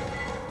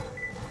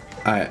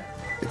 Alright.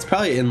 It's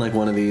probably in like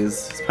one of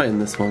these. It's probably in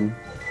this one.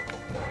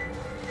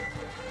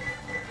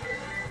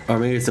 Or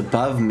maybe it's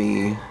above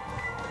me.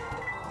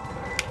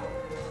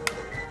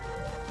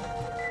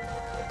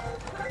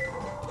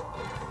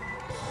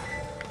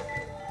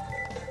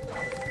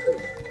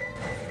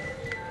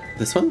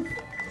 This one?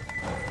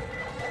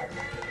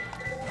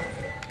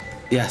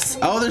 Yes.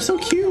 Oh, they're so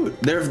cute.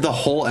 They're the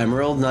whole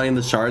emerald, not even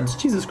the shards.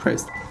 Jesus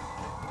Christ.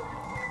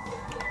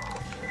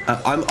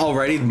 I'm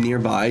already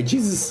nearby.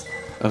 Jesus.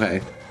 Okay.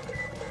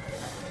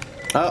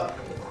 Oh.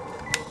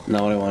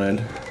 Not what I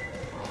wanted.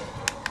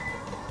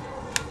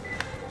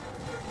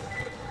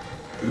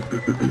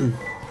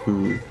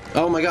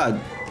 Oh my god.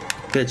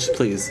 Bitch,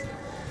 please.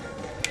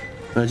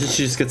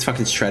 She just gets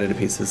fucking shredded to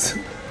pieces.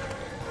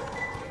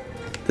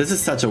 This is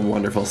such a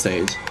wonderful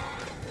stage.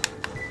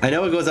 I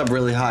know it goes up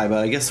really high, but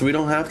I guess we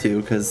don't have to,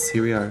 because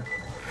here we are.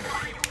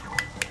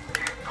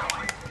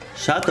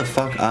 Shut the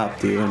fuck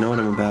up, dude. I know what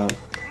I'm about.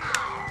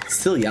 It's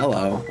still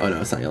yellow. Oh no,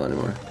 it's not yellow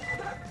anymore.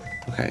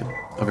 Okay,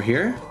 over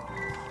here?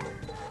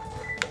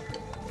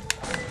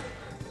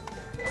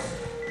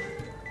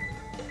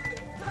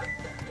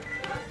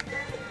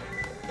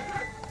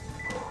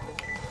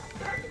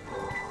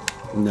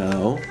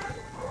 No.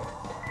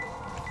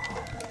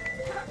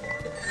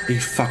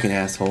 You fucking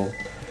asshole.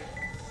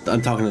 I'm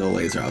talking to the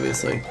laser,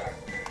 obviously.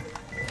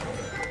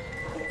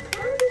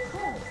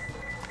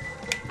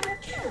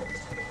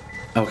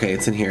 Okay,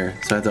 it's in here,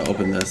 so I have to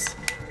open this.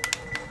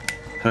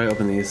 How do I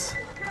open these?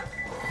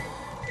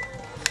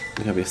 There's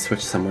gotta be a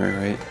switch somewhere,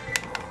 right?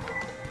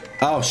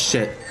 Oh,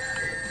 shit.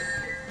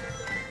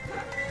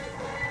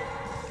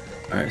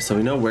 Alright, so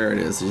we know where it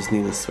is. I just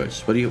need the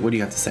switch. What do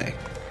you have to say?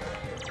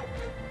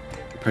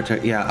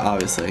 Protect, yeah,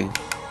 obviously.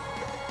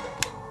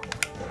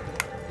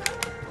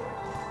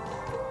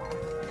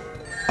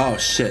 Oh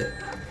shit.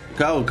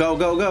 Go, go,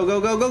 go, go, go,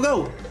 go, go,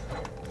 go.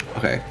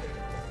 Okay.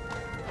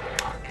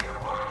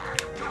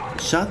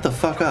 Shut the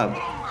fuck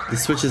up. The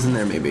switch is in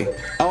there maybe.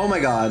 Oh my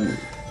god.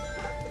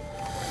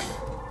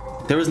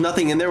 There was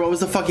nothing in there. What was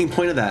the fucking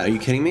point of that? Are you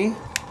kidding me?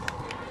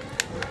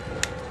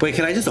 Wait,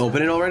 can I just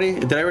open it already?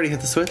 Did I already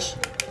hit the switch?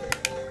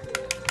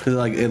 Cause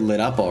like it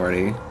lit up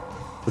already.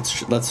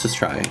 Let's just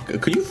try.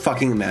 Could you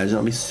fucking imagine?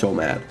 I'll be so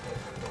mad.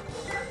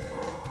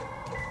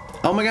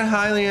 Oh my god,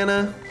 hi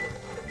Leanna.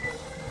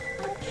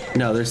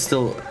 No, they're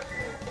still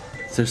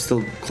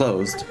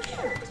closed.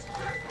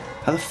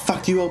 How the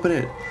fuck do you open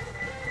it?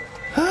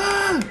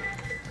 Ah!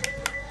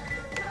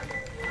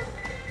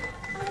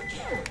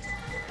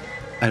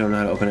 I don't know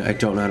how to open it. I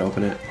don't know how to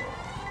open it.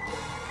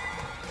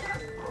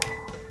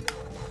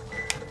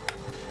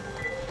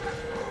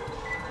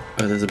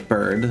 Oh, there's a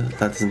bird.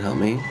 That doesn't help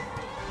me.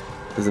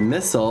 There's a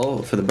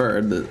missile for the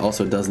bird that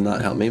also does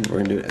not help me, but we're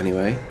gonna do it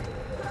anyway.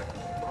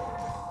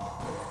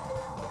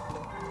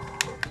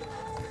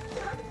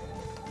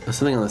 There's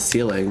something on the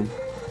ceiling.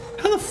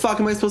 How the fuck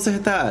am I supposed to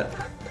hit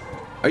that?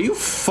 Are you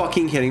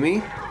fucking kidding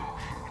me?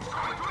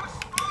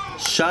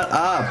 Shut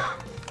up.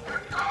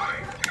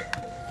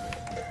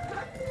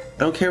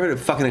 I don't care if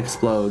it fucking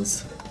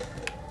explodes.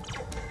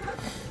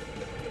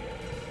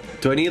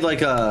 Do I need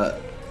like a...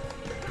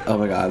 Oh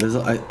my god,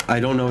 I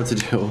don't know what to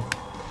do.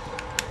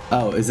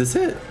 Oh, is this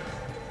it?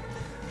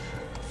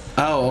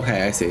 Oh,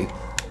 okay, I see.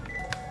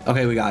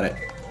 Okay, we got it.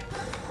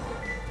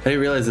 I didn't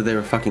realize that they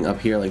were fucking up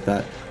here like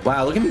that.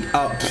 Wow, look at me.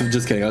 Oh,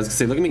 just kidding. I was gonna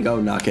say, look at me go,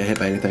 not get hit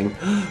by anything.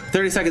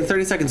 30 seconds,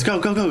 30 seconds. Go,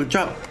 go, go,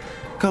 drop.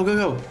 Go, go,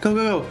 go, go,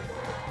 go, go.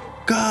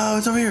 Go,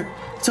 it's over here.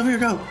 It's over here,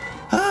 go.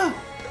 Ah!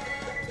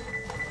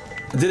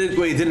 Wait,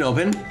 it didn't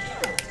open?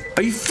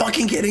 Are you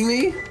fucking kidding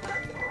me?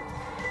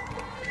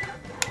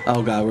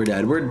 Oh god, we're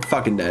dead. We're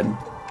fucking dead.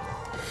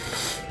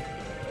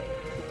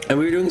 And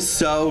we were doing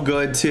so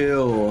good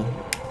too.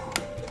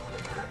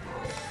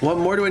 What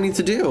more do I need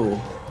to do?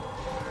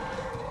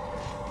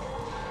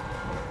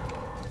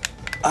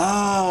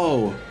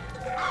 Oh!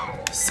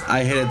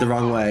 I hit it the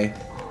wrong way.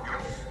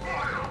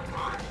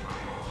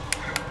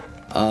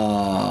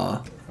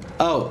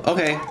 Oh,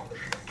 okay.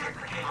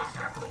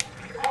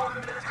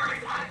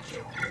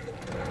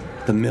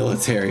 The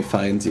military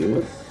finds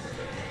you.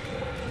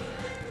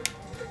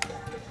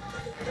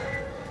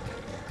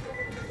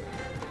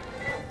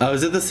 Oh,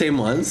 is it the same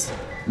ones?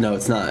 No,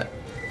 it's not.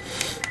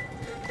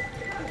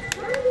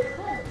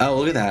 Oh,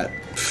 look at that.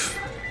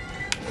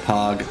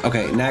 Pog.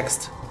 Okay,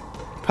 next.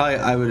 Probably,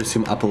 I would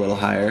assume up a little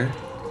higher.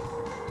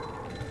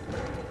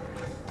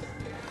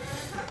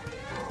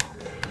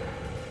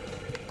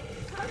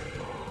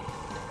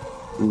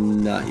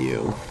 Not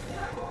you.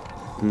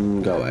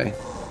 Go away.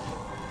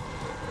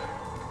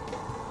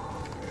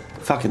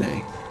 Fucking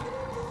A.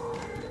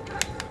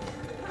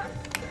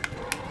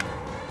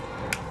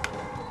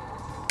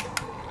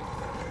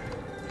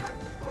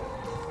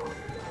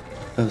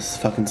 That was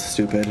fucking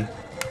stupid.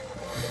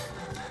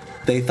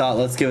 They thought,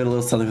 let's give it a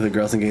little something for the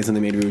girls in case when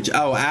they made Rouge.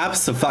 Oh,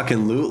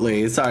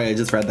 abso-fucking-lutely. Sorry, I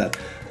just read that.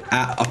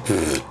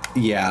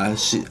 Yeah,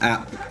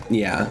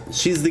 yeah.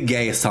 She's the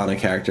gayest Sonic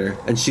character.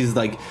 And she's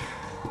like,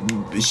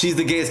 she's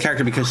the gayest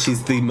character because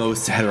she's the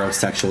most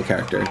heterosexual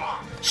character.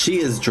 She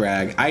is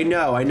drag. I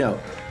know.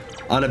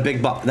 On a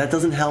big box. That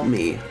doesn't help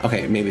me.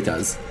 Okay, maybe it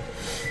does.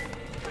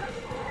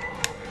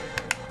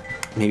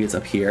 Maybe it's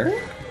up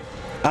here?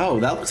 Oh,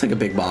 that looks like a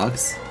big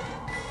box.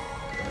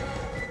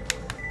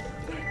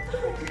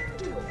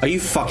 Are you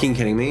fucking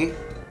kidding me?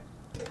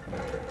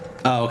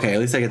 Oh, okay, at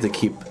least I get to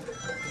keep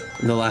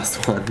the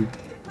last one.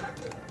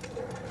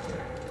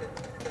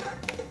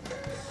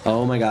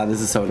 Oh my god, this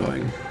is so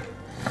annoying.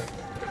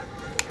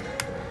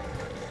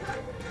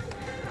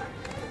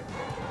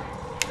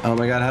 Oh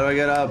my god, how do I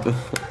get up?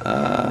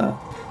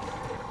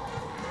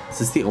 Is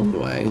this the only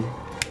way?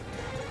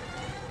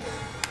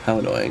 How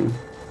annoying.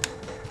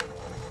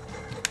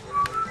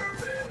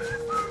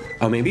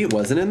 Oh, maybe it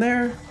wasn't in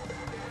there?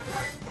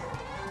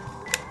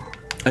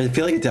 I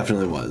feel like it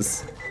definitely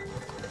was.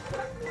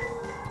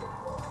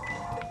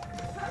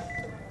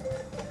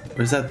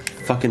 Where's that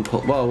fucking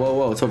pull? Whoa, whoa,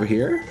 whoa, it's over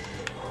here?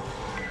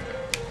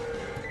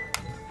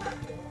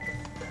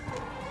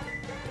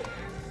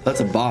 That's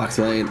a box,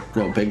 right?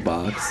 No, big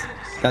box.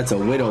 That's a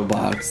widow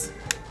box.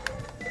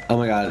 Oh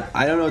my god,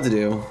 I don't know what to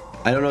do.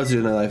 I don't know what to do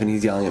in my life and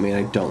he's yelling at me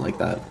and I don't like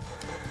that.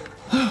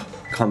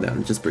 Calm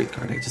down, just breathe,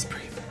 Karnak, just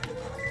breathe.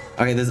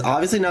 Okay, there's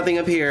obviously nothing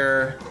up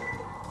here.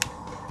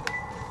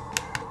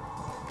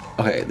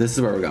 Okay, this is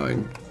where we're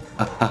going.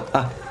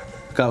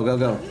 Go, go,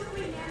 go.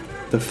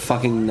 The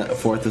fucking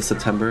 4th of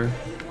September.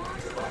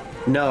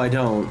 No, I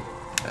don't.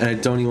 And I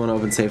don't even want to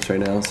open safes right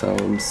now, so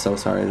I'm so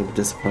sorry to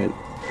disappoint.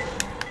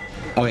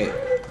 Okay,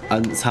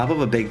 on top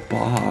of a big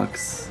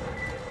box.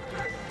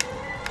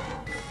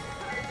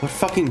 What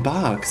fucking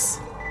box?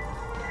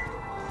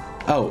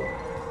 Oh.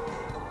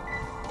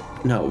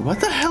 No, what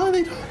the hell are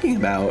they talking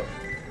about?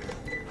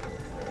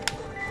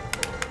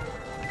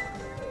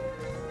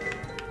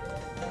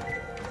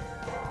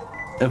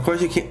 And of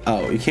course you can't,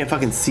 oh, you can't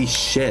fucking see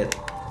shit.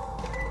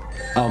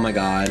 Oh my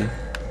god.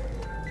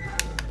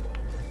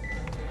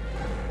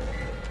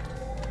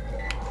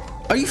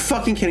 Are you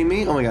fucking kidding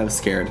me? Oh my god, I'm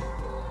scared.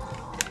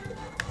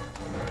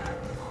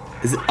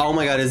 Is it? Oh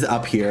my god, is it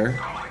up here?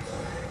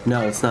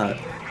 No, it's not.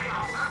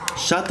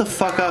 Shut the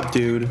fuck up,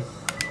 dude.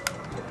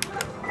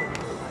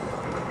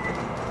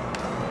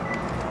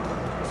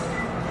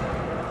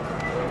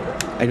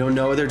 I don't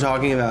know what they're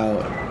talking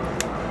about.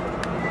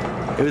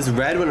 It was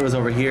red when it was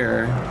over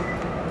here.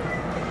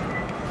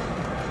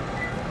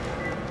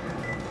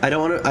 I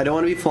don't want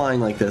to be flying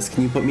like this.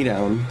 Can you put me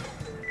down?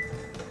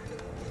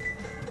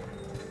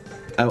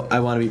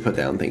 I want to be put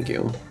down, thank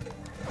you.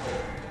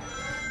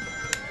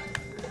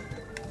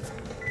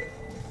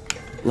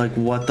 Like,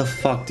 what the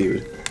fuck,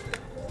 dude?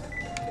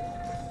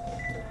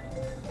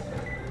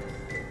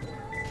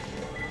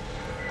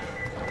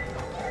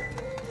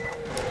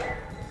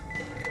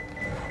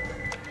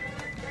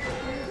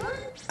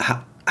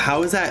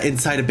 How is that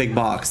inside a big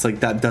box?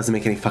 Like, that doesn't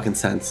make any fucking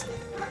sense.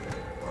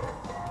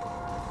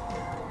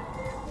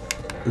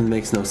 It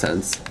makes no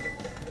sense.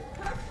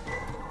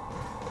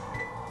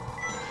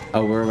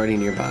 Oh, we're already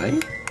nearby?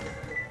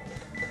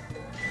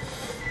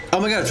 Oh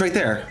my god, it's right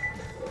there.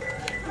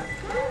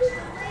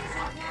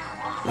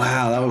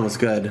 Wow, that one was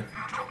good.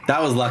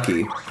 That was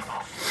lucky.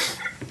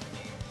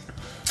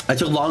 I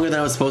took longer than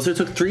I was supposed to. It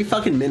took 3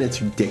 fucking minutes,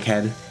 you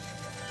dickhead.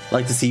 I'd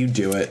like to see you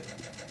do it.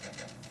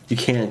 You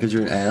can't because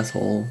you're an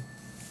asshole.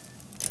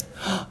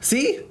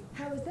 See?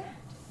 How was that?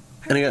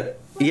 And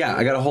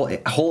I got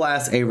a whole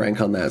ass A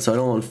rank on that, so I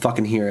don't want to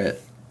fucking hear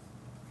it.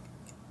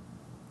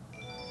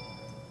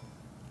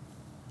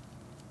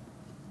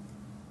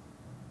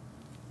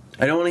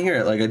 I don't want to hear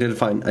it. Like, I did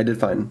fine. I did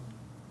fine.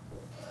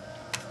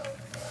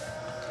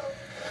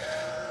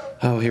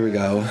 Oh, here we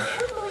go.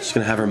 Just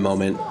gonna have her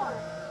moment.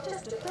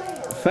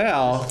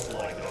 Fail.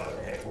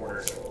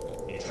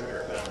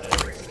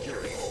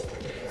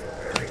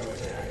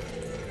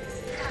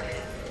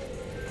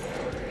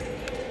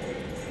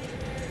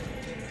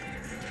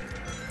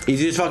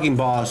 Easiest fucking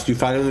boss. You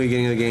fight him in the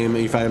beginning of the game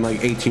and you fight him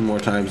like 18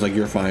 more times. Like,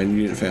 you're fine.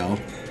 You didn't fail.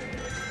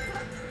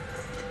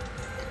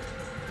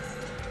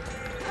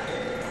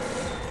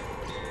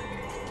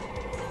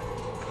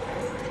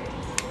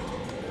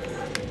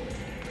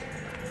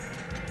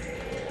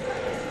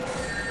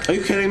 Are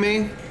you kidding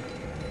me?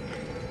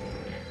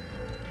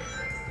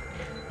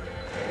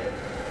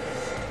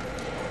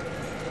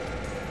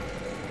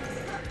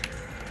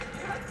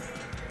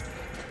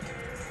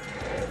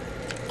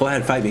 Go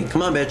ahead, fight me.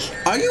 Come on, bitch.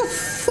 Are you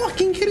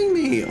fucking kidding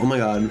me? Oh my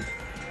god.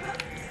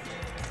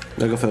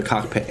 Gotta go for the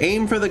cockpit.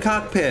 Aim for the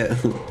cockpit.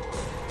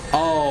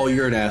 Oh,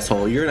 you're an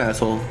asshole. You're an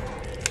asshole.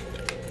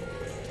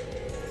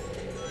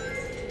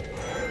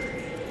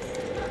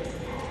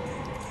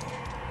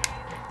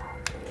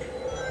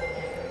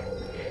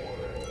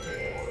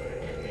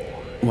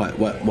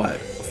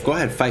 What? Go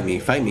ahead, fight me.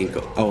 Fight me.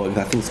 Go. Oh,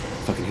 that thing's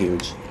fucking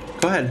huge.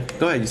 Go ahead.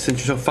 Go ahead.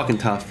 Since you're so fucking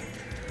tough.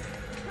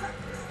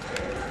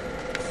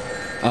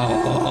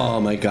 Oh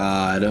my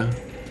god.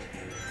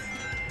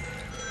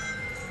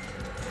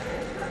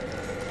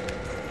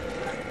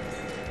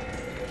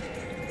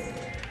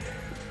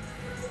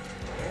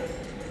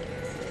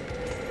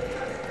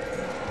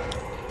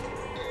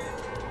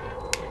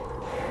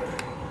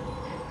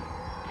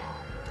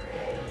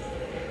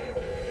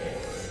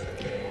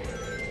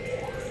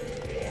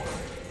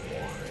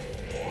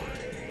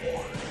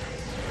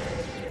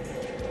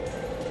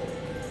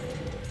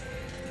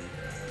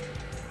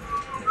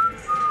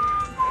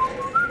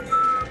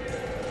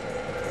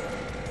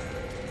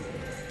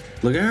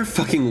 Look at her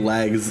fucking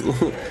legs.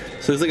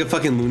 So it's like a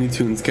fucking Looney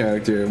Tunes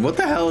character. What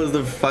the hell is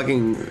the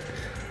fucking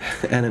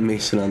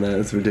animation on that?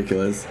 It's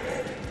ridiculous.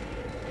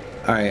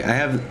 Alright, I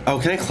have... Oh,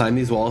 can I climb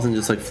these walls and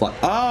just like fly?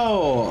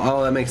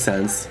 Oh, that makes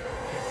sense.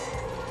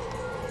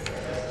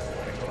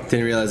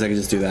 Didn't realize I could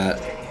just do that.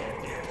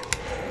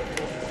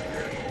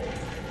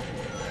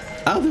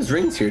 Oh, there's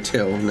rings here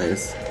too.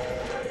 Nice.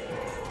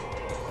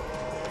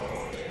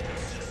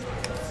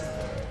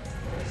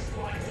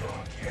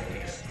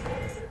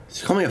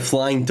 Call me a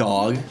flying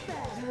dog.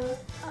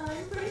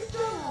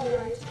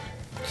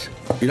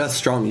 You're not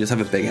strong, you just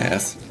have a big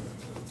ass.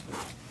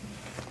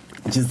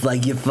 Just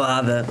like your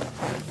father.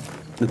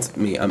 That's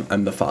me,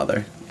 I'm the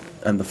father.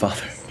 I'm the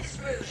father. It's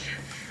Ruth.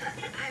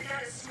 I've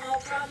got a small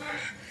problem.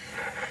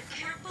 I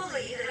can't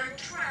believe that I'm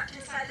trapped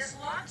inside this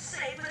locked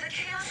safe with a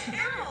Chaos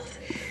Emerald.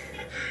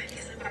 I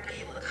guess I won't be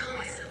able to call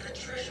myself a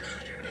treasure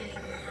hunter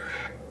anymore.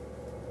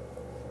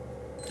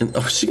 And,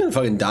 oh, she's gonna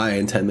fucking die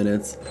in 10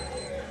 minutes.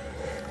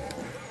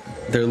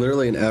 They're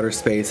literally in outer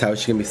space. How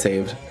is she gonna be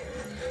saved?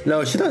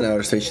 No, she's not in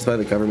outer space. She's by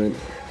the government.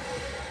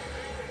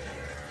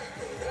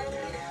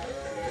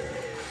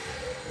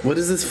 What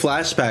is this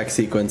flashback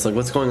sequence? Like,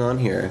 what's going on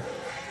here?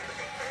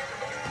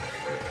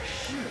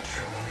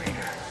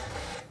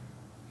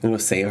 I'm gonna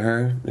save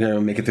her. I'm gonna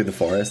make it through the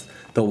forest.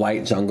 The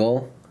white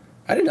jungle.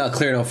 I did not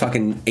clear no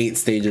fucking 8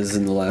 stages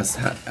in the last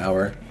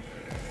hour.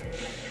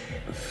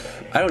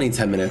 I don't need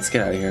 10 minutes.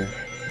 Get out of here.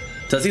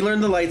 Does he learn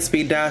the light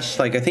speed dash?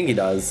 Like, I think he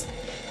does.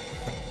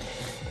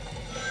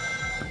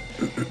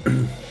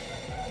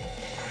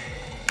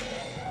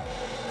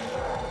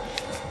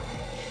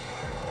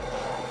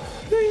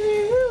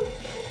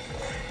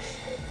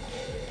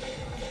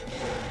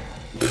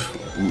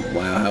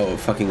 Wow, how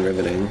fucking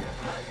riveting.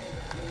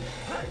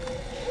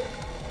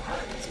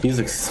 This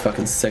music's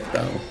fucking sick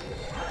though.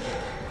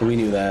 We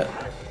knew that.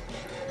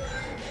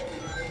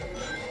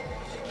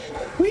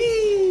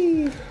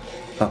 Whee!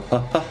 Ha, ha,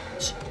 ha.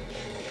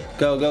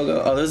 Go, go,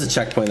 go. Oh, there's a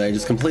checkpoint that I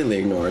just completely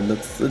ignored.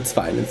 It's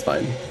fine, it's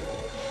fine.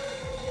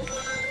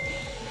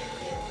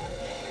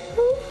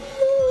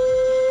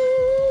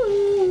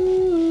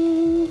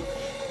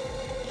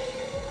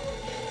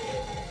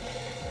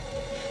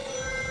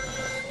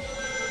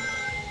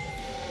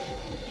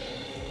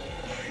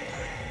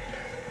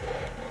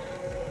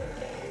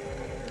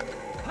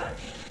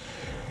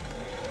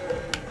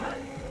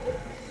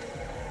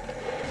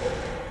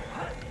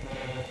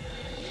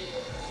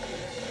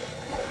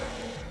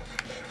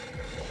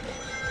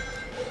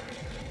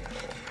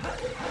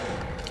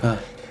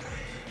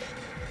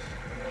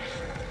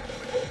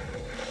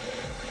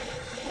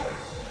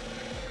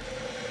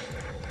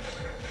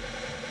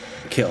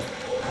 Kill.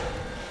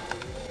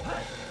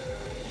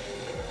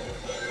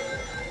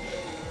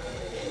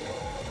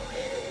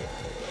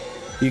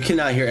 You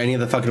cannot hear any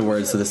of the fucking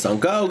words to this song.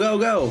 Go, go,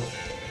 go!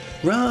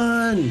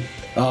 Run!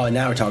 Oh,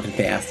 now we're talking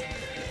fast.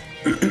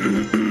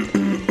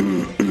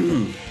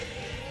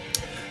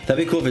 That'd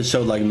be cool if it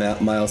showed like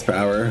miles per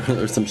hour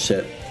or some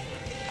shit.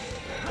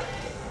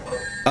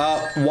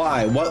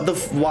 Why? What the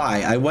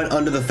why? I went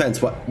under the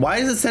fence. What? Why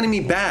is it sending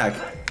me back?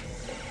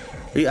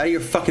 Are you out of your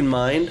fucking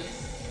mind?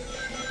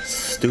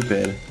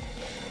 Stupid.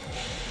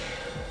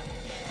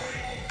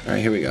 All right,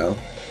 here we go.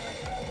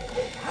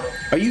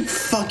 Are you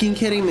fucking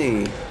kidding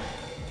me?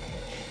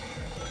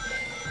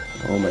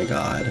 Oh my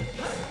god.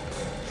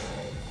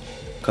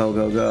 Go,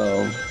 go,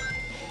 go.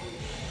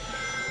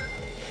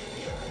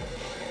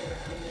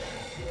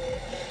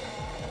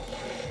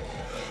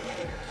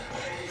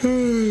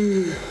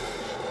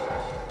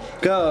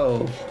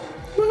 Go.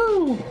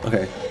 Woo.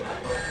 Okay.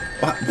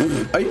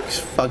 What? Are you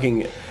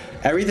fucking...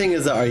 Everything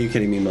is a "are you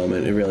kidding me"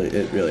 moment. It really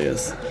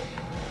is.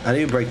 How do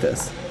you break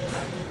this?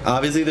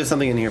 Obviously there's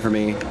something in here for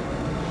me.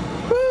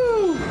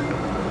 Woo!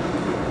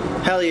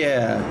 Hell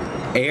yeah.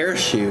 Air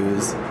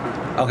shoes.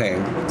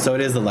 Okay, so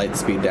it is the light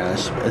speed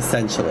dash,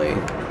 essentially.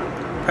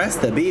 Press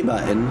the B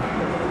button.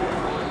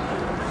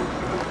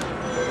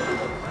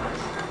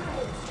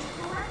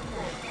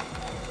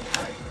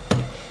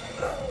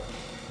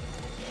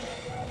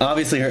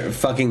 Obviously her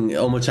fucking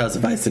Omocha's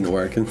device didn't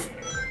work.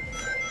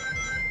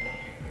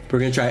 We're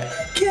gonna try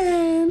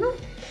again.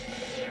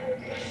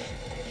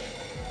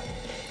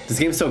 This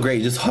game's so great,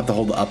 you just have to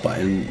hold the up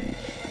button.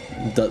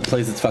 It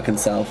plays its fucking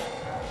self.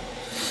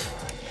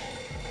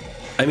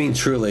 I mean,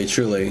 truly,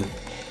 truly.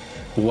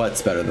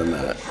 What's better than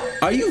that?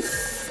 Are you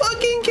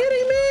fucking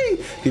kidding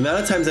me? The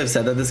amount of times I've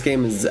said that this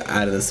game is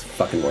out of this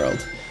fucking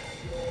world.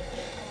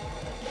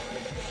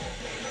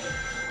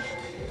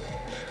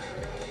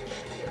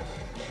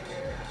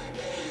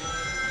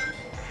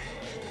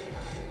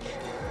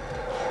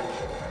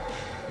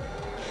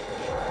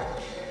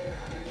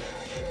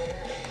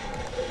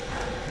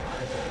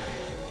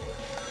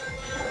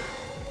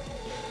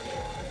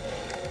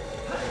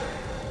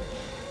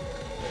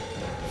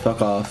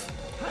 Fuck off.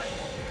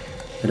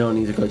 I don't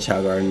need to go to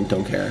Chow Garden,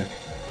 don't care.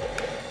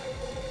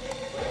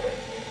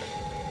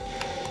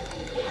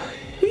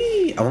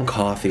 Whee! I want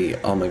coffee.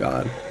 Oh my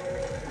god.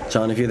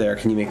 John, if you're there,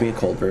 can you make me a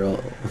cold brew?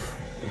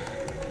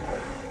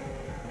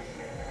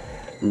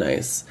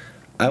 Nice.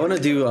 I want to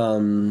do, I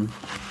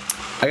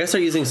gotta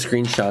start using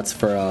screenshots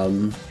for,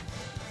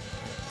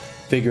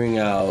 figuring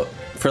out,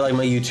 for like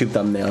my YouTube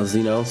thumbnails,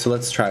 you know? So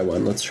let's try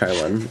one,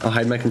 I'll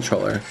hide my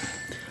controller.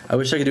 I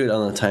wish I could do it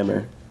on a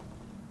timer.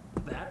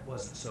 That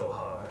wasn't so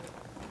hard.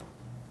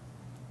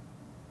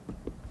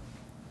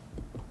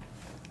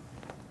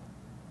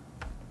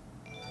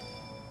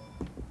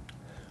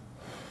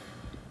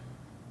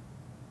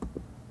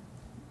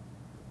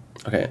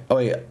 Okay. Oh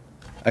wait, I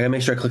gotta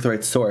make sure I click the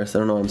right source. I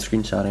don't know what I'm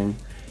screenshotting.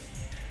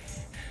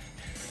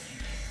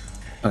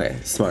 Okay,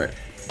 smart.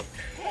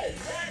 Hey,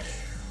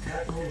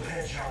 that little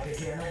hedgehog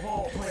again, of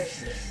all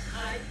places.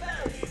 I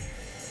found you.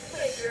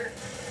 Baker.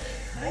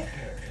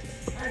 Baker,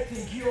 I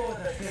think you're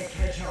the fake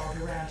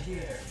hedgehog around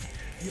here.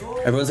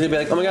 Everyone's gonna be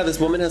like, oh my god, this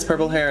woman has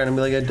purple hair, and I'm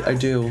gonna be like, I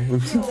do. You're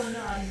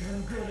not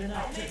even good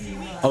enough to be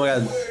my Oh my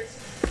god.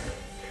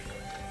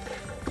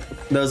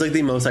 That was like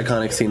the most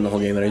iconic scene in the whole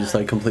game that I just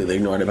like completely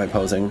ignored it by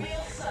posing.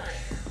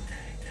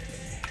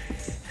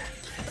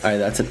 Alright,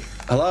 that's it.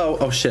 Hello?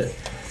 Oh shit.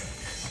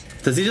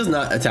 Does he just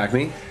not attack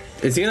me?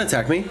 Is he gonna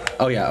attack me?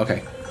 Oh yeah,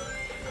 okay.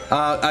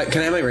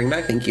 Can I have my ring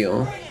back? Thank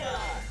you.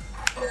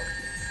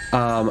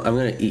 I'm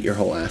gonna eat your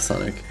whole ass,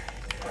 Sonic.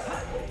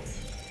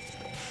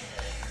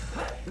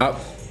 Oh.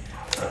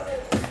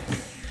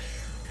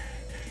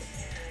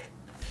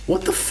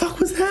 What the fuck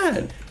was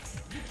that?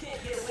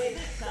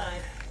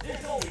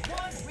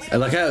 I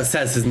like how it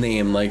says his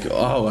name, like,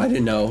 oh, I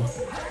didn't know.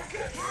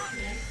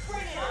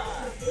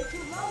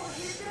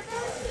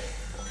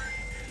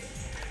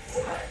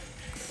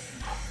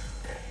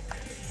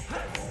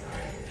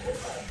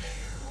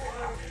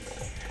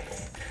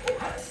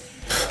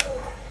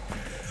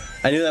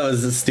 I knew that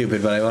was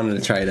stupid, but I wanted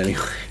to try it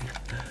anyway.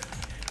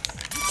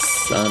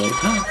 Sonic.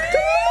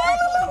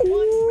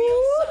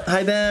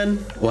 Hi, Ben.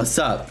 What's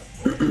up?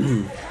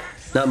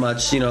 Not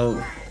much, you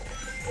know.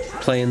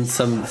 Playing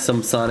some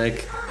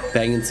Sonic,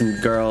 banging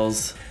some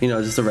girls. You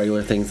know, just the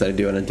regular things that I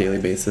do on a daily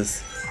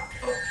basis.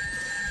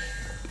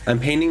 I'm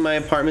painting my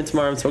apartment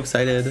tomorrow. I'm so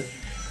excited.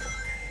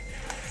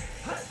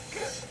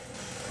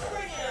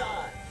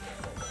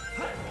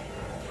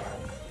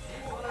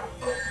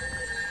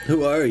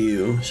 Who are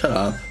you? Shut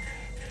up.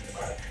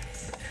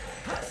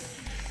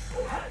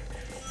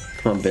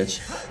 Come on, bitch.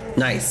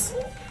 Nice.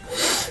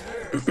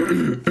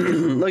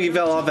 Look, he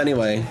fell off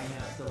anyway.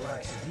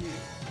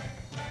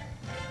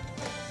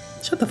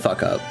 Shut the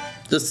fuck up.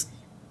 Just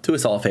do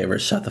us all a favor.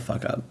 Shut the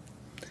fuck up.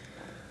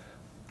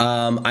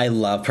 I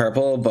love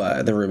purple,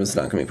 but the room is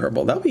not gonna be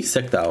purple. That would be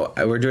sick though.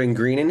 We're doing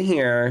green in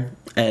here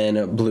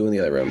and blue in the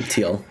other room.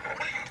 Teal.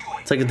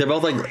 It's like they're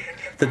both like,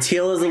 the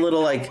teal is a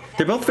little like,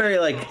 they're both very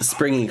like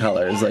springy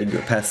colors, like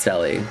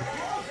pastel-y.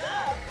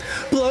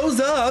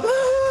 Blows up.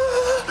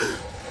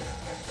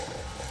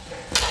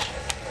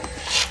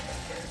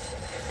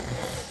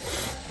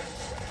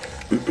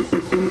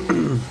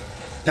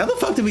 How the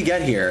fuck did we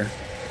get here?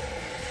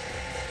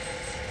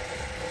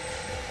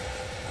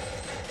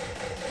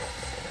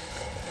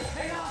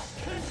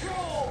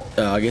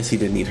 Oh, I guess he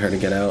did need her to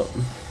get out.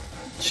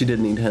 She did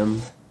need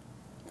him.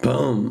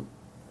 Boom.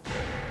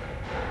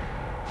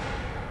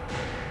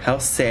 How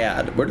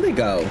sad. Where do they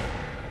go?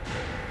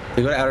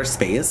 They go to outer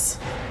space?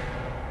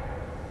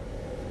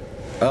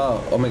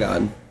 Oh my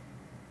god.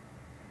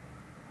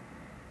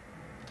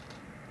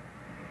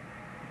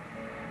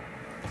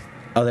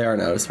 Oh, they are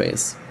in outer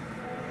space.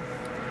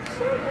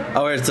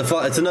 Oh,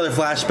 it's another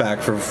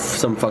flashback for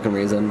some fucking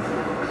reason.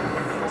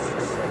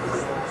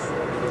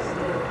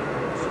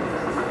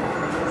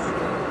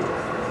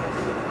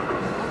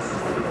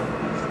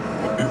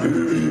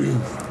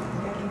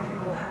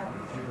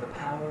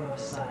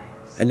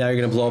 And now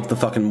you're gonna blow up the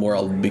fucking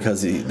world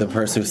because the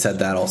person who said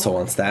that also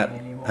wants that.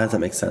 How does that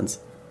make sense?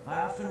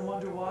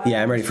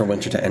 Yeah, I'm ready for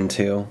winter to end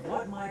too.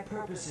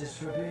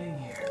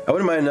 I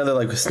wouldn't mind another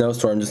like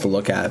snowstorm just to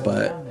look at,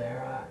 but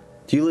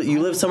do you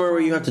live somewhere where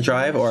you have to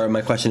drive, or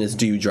my question is,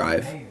 do you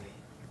drive?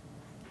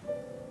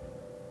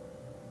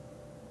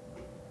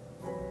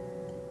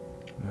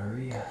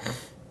 Maria.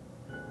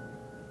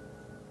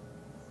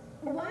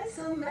 Why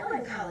so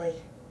melancholy?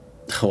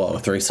 Whoa,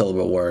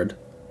 3-syllable word.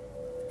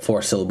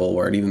 4-syllable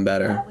word, even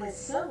better. That was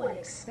so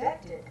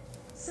unexpected.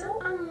 So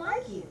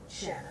unlike you,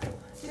 Shadow.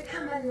 To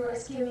come and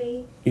rescue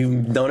me.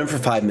 You've known him for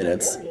 5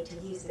 minutes. The ability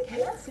to use the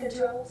chaos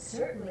control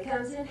certainly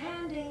comes in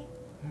handy.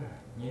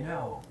 You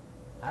know,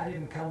 I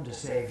didn't come to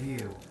save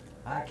you.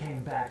 I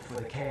came back for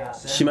the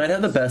chaos. She might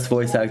have the best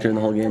voice actor in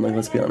the whole game, like,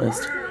 let's be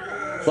honest.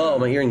 Whoa,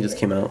 my earring just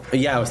came out.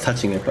 Yeah, I was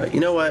touching it, but you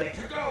know what?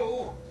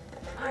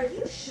 Are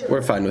you sure?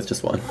 We're fine with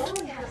just one. I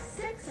only have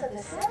 6 of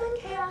the 7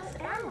 chaos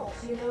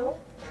emeralds, you know.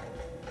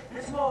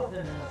 It's more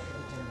than enough for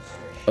the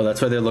demonstration. Oh,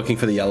 that's why they're looking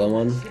for the yellow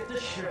one? Get the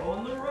show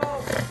on the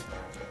road.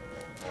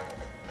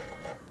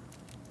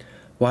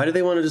 Why do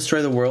they want to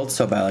destroy the world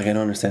so bad? Like, I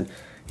don't understand.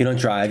 You don't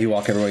drive, you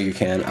walk everywhere you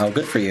can. Oh,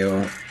 good for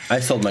you. I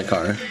sold my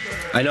car.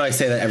 I know I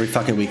say that every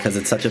fucking week because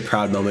it's such a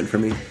proud moment for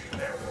me.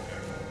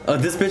 Oh,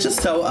 this bitch is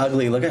so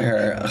ugly. Look at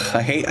her. Ugh,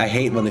 I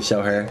hate when they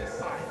show her.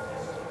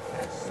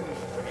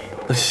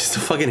 She's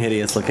so fucking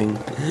hideous looking.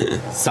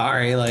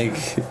 Sorry, like...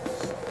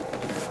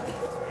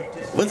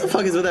 What the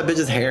fuck is with that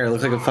bitch's hair? It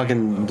looks like a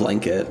fucking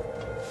blanket.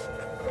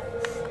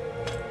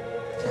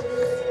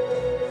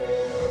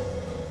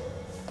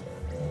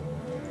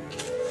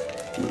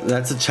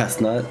 That's a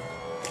chestnut.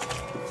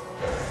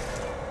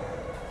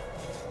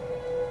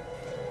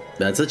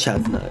 That's a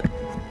chestnut.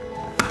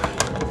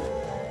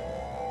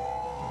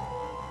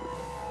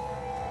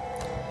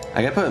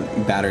 I gotta put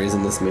batteries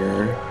in this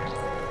mirror.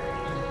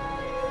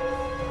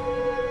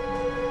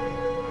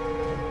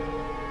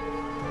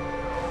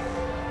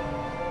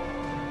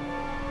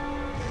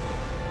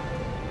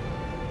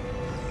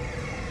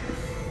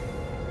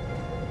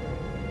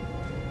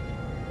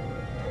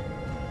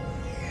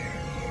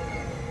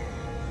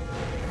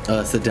 Oh,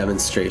 that's the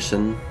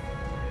demonstration.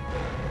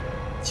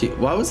 Gee,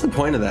 what was the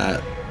point of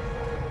that?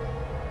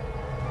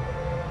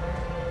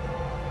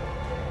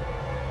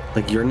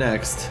 Like, you're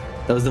next.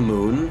 That was the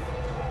moon?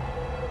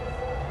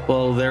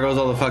 Well, there goes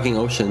all the fucking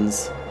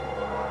oceans.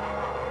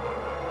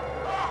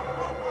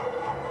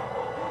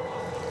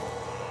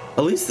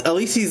 At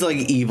least he's like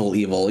evil,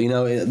 you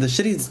know? The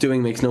shit he's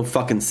doing makes no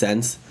fucking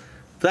sense.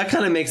 But that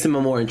kind of makes him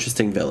a more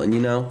interesting villain,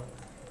 you know?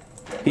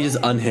 He's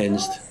just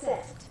unhinged.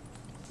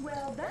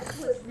 Well, that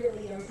was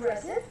really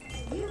impressive.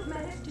 You've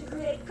managed to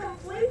create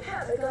complete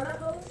havoc on a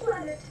whole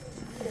planet.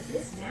 Does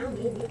this now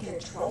mean you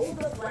control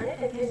the planet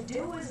and can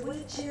do as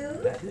we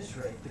choose? At this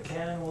rate, the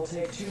cannon will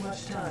take too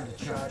much time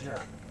to charge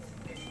up.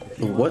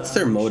 What's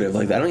their motive?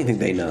 Like, I don't even think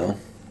they know.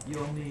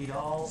 You'll need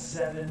all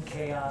 7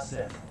 chaos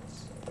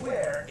emeralds.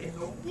 Where in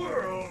the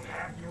world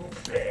have you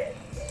been?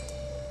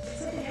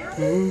 Something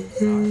happened?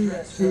 Our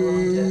threats fell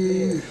on deaf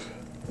ears.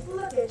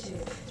 Look at you,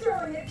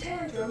 throwing a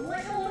tantrum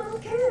like a little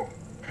kid.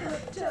 How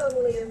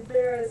totally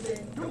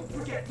embarrassing. Don't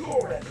forget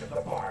your end of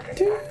the bargain,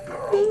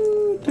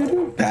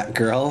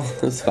 girl.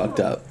 That's fucked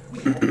up.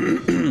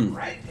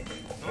 Right?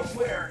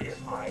 Where is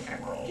my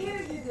emerald?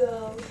 Here you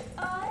go.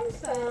 I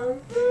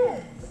found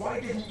this. Why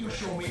didn't you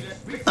show me this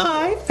before?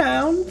 I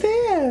found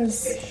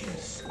this. Mission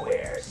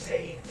Square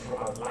saved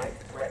from a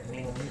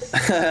life-threatening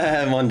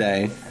mistake. One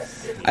day.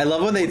 I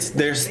love when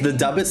there's the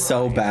dub is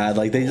so bad.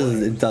 Like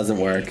it doesn't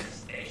work.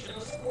 Station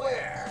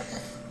Square.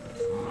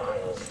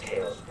 Miles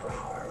Tails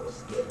Prower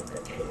was given the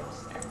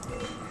Chaos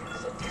Emerald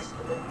as a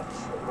testament of his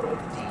heroic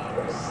deed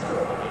of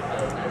ceremony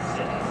known as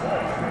City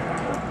War.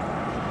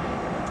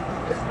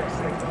 This makes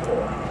things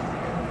more.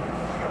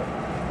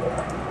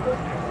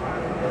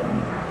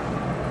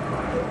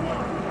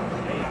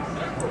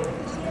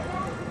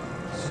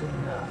 Soon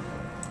enough,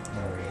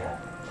 Maria.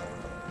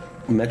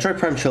 Metroid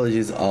Prime Trilogy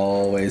is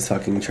always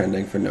fucking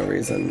trending for no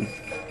reason.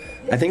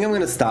 I think I'm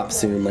gonna stop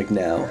soon, like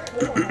now.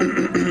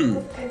 Confirm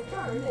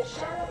that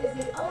Shadow is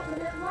the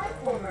ultimate life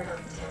form or not.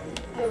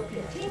 I will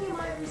continue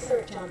my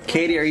research on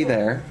Katie, are you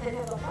there? and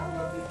have a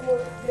follow-up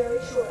report very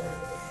shortly.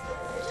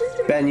 Just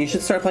a Ben, you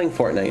should start playing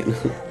Fortnite.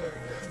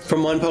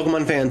 From one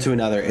Pokemon fan to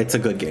another, it's a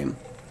good game.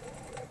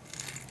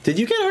 Did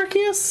you get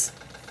Arceus?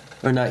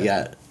 Or not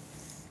yet?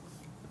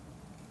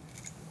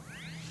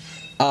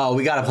 Oh,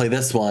 we gotta play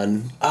this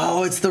one.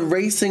 Oh, it's the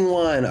racing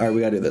one. Alright, we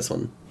gotta do this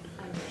one.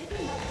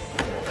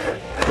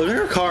 Look at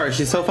her car.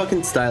 She's so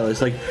fucking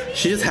stylish. Like,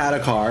 she just had a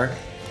car.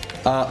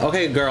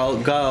 Okay, girl,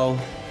 go.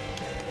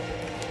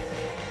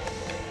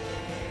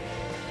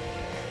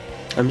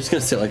 I'm just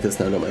gonna sit like this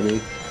now, don't mind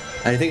me.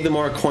 I think the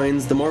more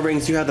coins, the more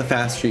rings you have, the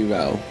faster you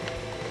go.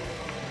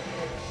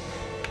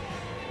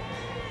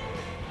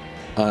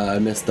 I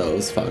missed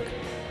those. Fuck.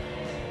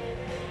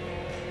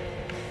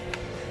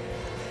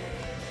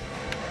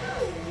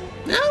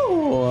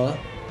 No!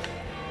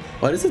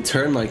 Why does it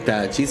turn like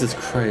that? Jesus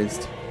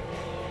Christ.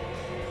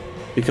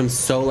 Becomes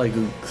so, like,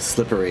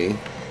 slippery.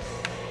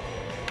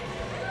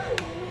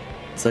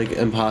 It's, like,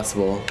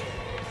 impossible.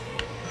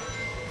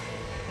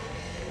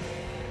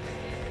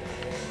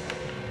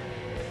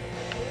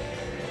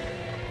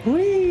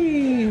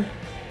 Whee!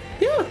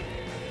 Yeah!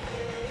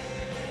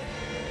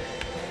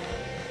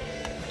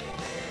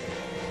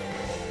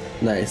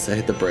 Nice, I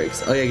hit the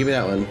brakes. Oh yeah, give me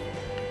that one.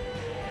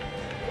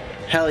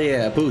 Hell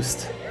yeah,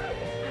 boost.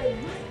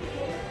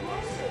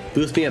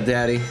 Boost me up,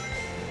 daddy.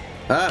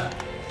 Ah!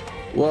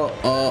 Whoa,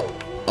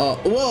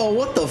 whoa,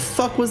 what the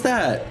fuck was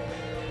that?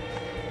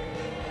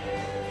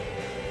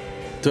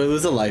 Do I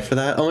lose a life for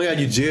that? Oh my god,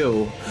 you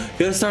do. You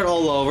gotta start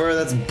all over?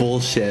 That's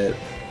bullshit.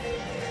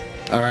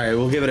 Alright,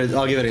 I'll give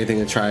it anything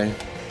a try.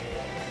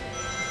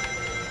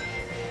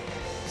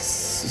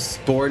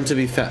 Born to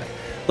be fat.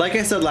 Like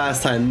I said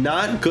last time,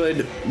 not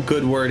good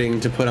wording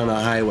to put on a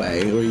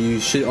highway where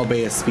you should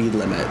obey a speed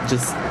limit.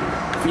 Just,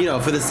 you know,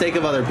 for the sake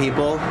of other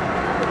people,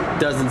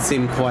 doesn't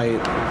seem quite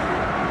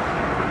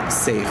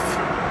safe.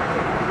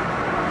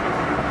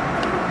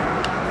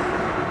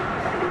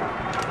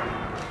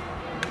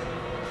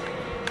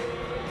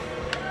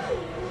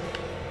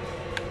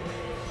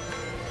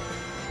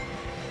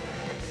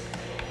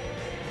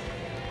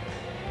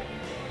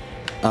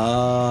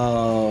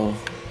 Oh,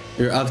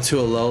 you're up to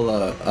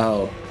Alola.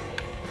 Oh.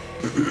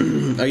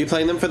 Are you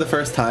playing them for the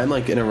first time,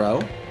 like in a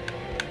row?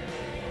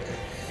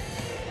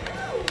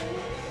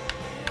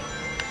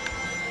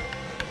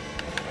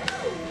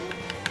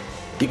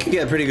 You can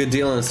get a pretty good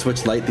deal on a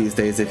Switch Lite these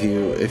days if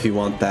you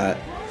want that.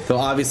 Though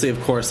obviously,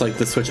 of course, like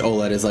the Switch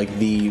OLED is like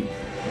the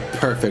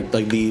perfect,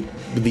 like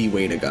the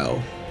way to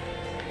go.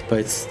 But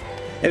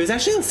it was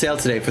actually on sale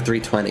today for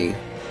 $320.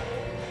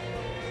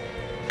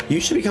 You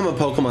should become a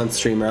Pokemon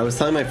streamer. I was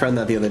telling my friend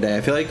that the other day.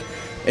 I feel like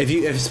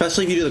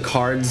especially if you do the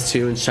cards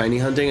too and shiny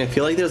hunting, I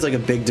feel like there's like a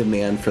big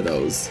demand for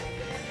those.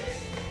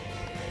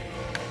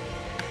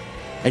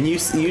 And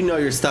you know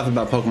your stuff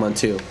about Pokemon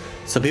too,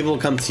 so people will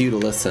come to you to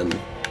listen.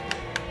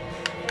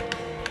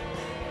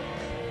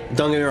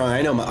 Don't get me wrong,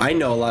 I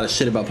know a lot of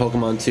shit about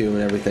Pokemon too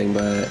and everything,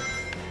 but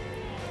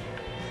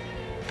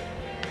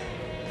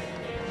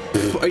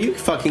are you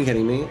fucking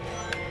kidding me?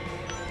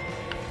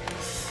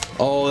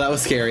 Oh, that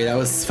was scary. That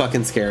was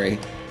fucking scary.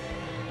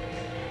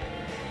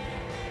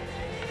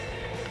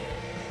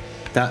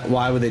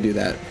 Why would they do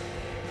that?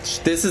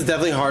 This is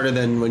definitely harder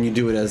than when you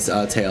do it as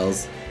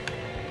Tails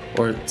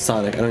or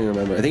Sonic. I don't even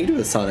remember. I think you do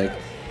it as Sonic.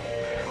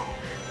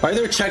 Why are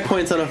there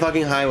checkpoints on a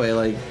fucking highway?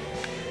 Like,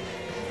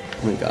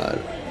 oh my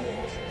god.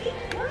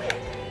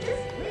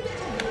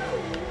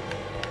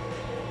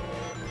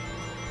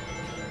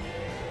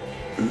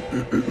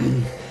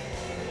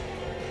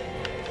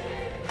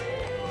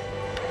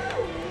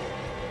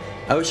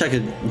 I wish I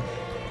could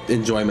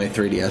enjoy my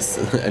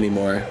 3DS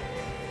anymore.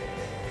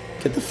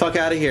 Get the fuck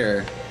out of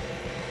here.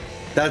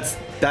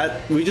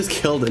 We just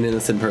killed an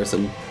innocent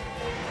person.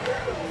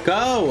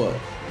 Go!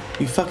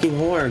 You fucking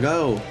whore,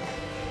 go.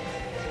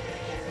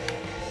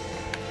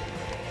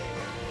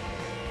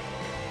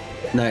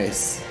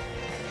 Nice.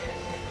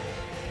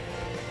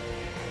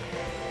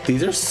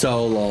 These are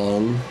so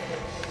long.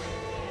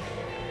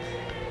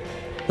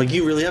 Like,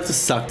 you really have to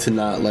suck to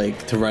not,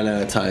 like, to run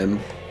out of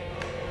time.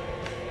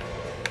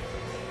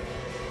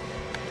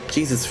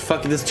 Jesus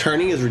fuck, this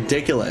turning is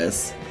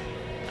ridiculous.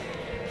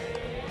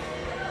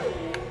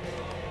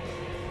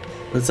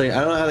 It's like, I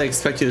don't know how they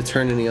expect you to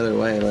turn any other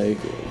way, like,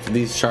 for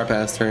these sharp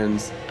ass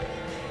turns.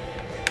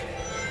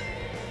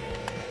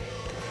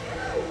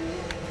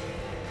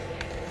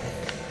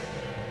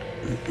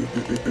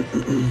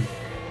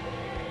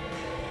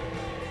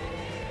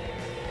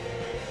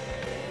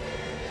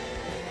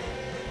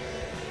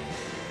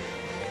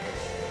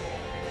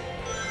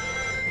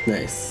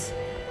 Nice.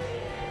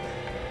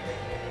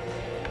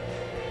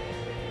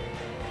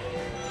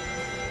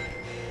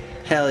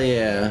 Hell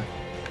yeah.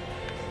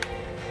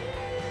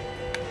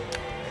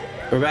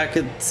 We're back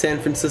at San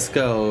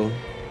Francisco.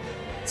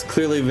 It's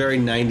clearly very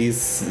 90s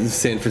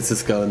San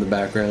Francisco in the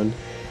background.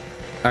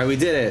 Alright, we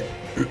did it.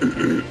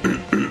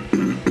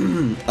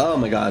 Oh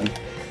my god.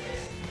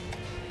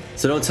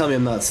 So don't tell me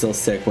I'm not still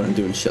sick when I'm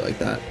doing shit like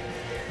that.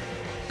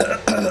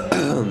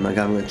 Oh my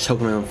god, I'm gonna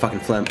choke my own fucking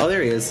phlegm. Oh,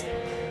 there he is.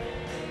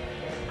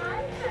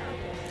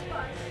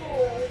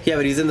 Yeah,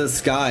 but he's in the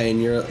sky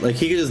and you're like,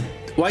 he could just...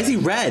 Why is he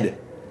red?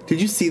 Did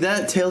you see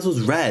that? Tails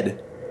was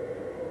red.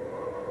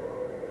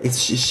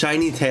 It's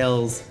shiny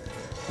Tails.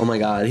 Oh my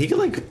god. He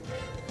could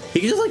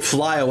just like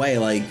fly away,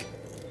 like...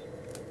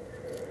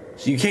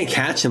 You can't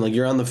catch him, like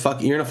you're on the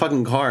you're in a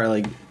fucking car,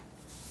 like...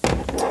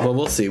 Well,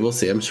 we'll see, we'll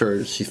see. I'm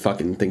sure she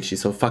fucking thinks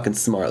she's so fucking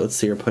smart. Let's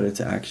see her put it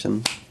to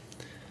action.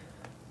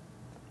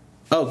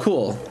 Oh,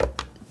 cool.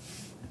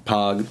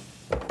 Pog.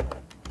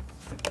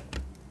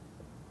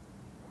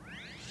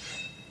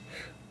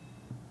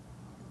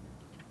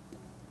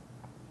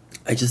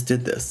 I just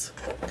did this.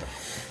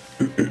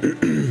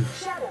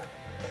 Shadow,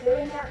 they're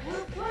in that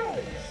blue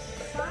plane.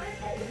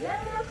 Sonic at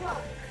 11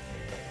 o'clock.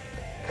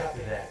 Copy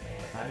that.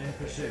 I'm in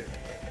pursuit.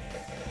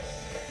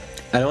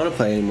 I don't want to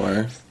play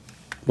anymore.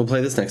 We'll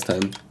play this next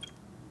time.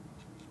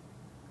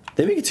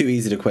 They make it too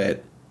easy to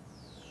quit.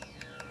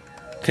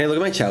 Can I look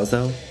at my chows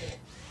though?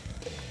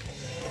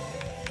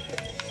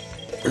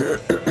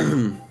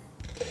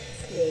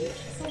 Stage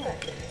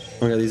select.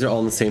 Oh my god, these are all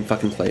in the same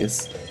fucking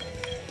place.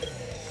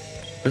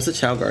 Where's the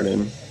Chow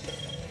Garden?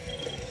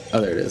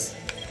 Oh, there it is.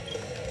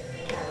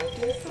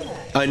 Character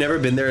select. I've never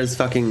been there as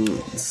fucking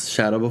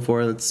Shadow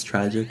before. That's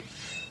tragic.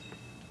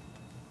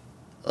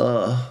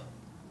 Ugh.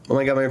 Oh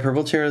my god, my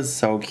purple chair is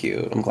so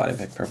cute. I'm glad I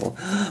picked purple.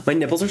 My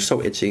nipples are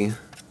so itchy.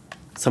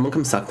 Someone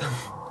come suck them.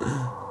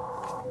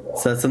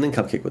 So that's something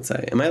Cupcake would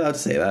say. Am I allowed to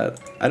say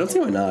that? I don't see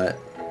why not.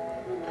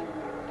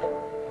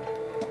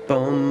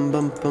 Bum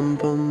bum bum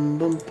bum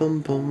bum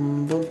bum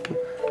bum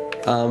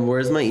bum.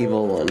 Where's my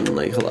evil one?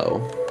 Like,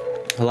 hello.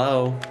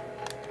 Hello.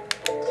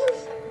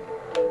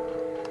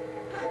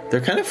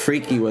 They're kind of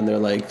freaky when they're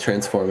like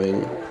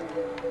transforming.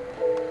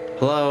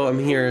 Hello, I'm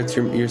here. It's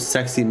your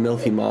sexy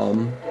milfy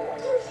mom.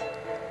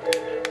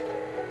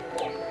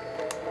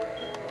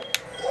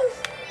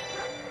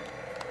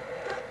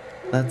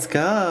 Let's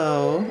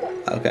go.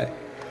 Okay.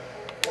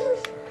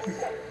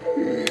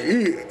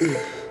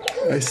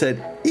 I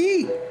said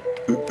eat.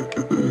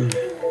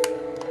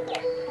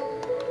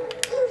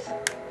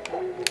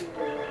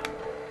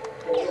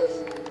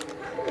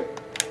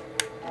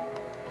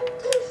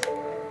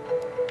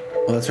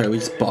 Oh, that's right. We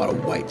just bought a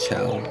white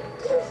chow.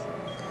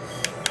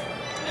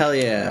 Hell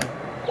yeah.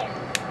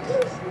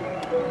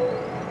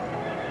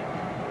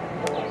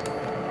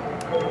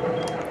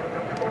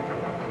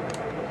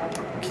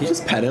 Can you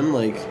just pet him?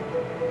 Like,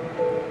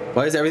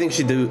 why is everything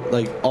she do,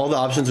 like, all the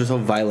options are so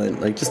violent?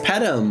 Like, just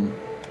pet him.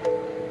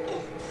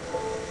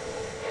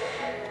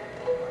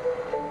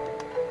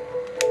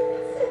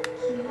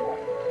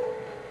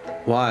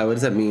 Why? What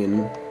does that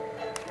mean?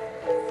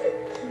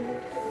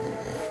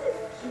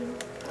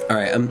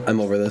 Alright, I'm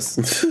over this.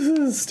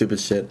 Stupid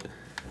shit.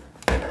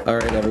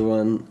 Alright,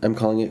 everyone. I'm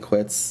calling it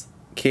quits.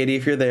 Katie,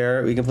 if you're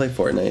there, we can play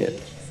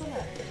Fortnite.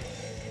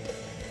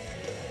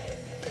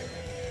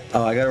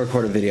 Oh, I gotta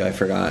record a video, I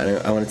forgot.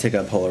 I want to take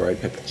a Polaroid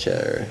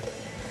picture.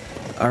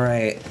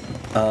 Alright.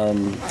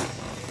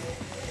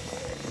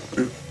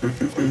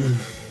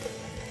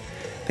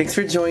 Thanks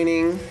for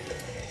joining.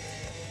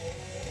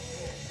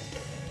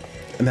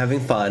 I'm having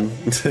fun.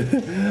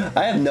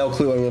 I have no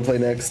clue what I'm gonna play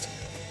next.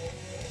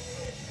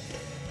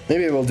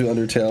 Maybe I will do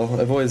Undertale.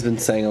 I've always been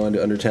saying I want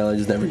to do Undertale, I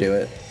just never do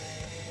it.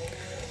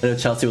 I know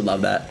Chelsea would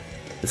love that.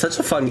 It's such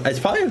a fun... It's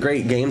probably a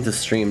great game to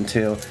stream,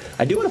 too.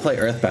 I do want to play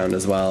Earthbound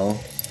as well.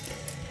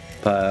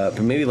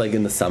 But maybe like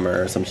in the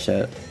summer or some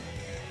shit.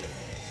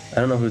 I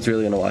don't know who's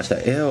really gonna watch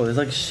that. Ew, there's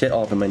like shit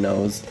all up in my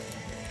nose.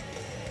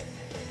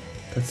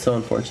 That's so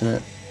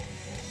unfortunate.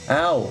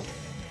 Ow!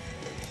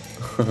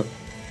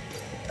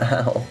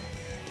 Ow.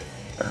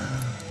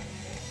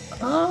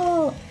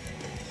 Oh!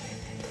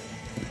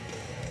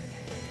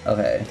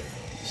 Okay.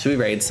 Should we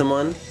raid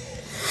someone?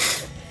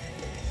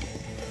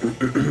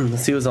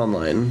 Let's see who's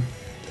online.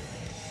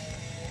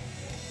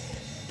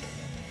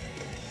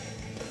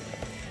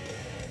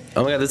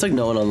 Oh my god, there's like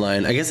no one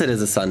online. I guess it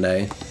is a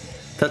Sunday.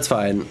 That's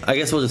fine. I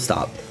guess we'll just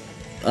stop.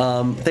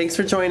 Thanks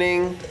for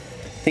joining.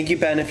 Thank you,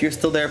 Ben, if you're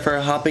still there, for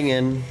hopping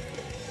in.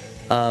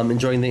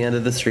 Enjoying the end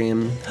of the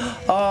stream.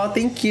 Oh,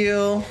 thank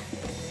you.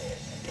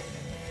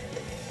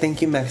 Thank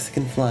you,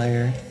 Mexican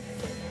Flyer.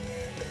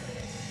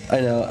 I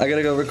know, I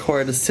gotta go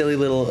record a silly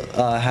little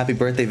happy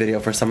birthday video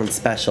for someone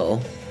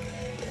special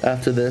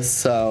after this,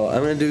 so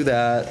I'm gonna do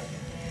that,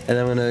 and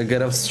I'm gonna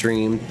get off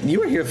stream. You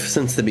were here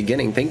since the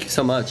beginning, thank you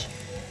so much.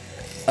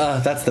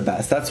 That's the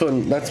best, that's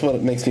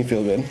what makes me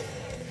feel good.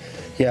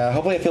 Yeah,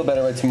 hopefully I feel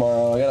better by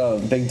tomorrow. I got a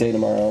big day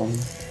tomorrow.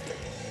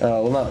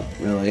 Well, not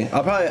really.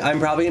 I'm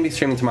probably gonna be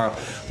streaming tomorrow.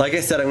 Like I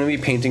said, I'm gonna be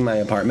painting my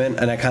apartment,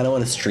 and I kind of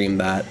want to stream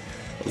that.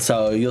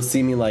 So you'll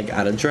see me like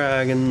at a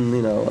dragon,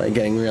 you know, like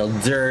getting real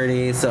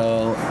dirty.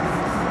 So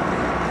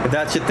if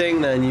that's your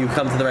thing, then you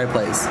come to the right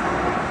place.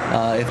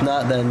 If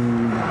not,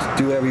 then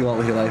do whatever you want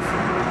with your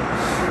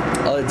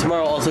life.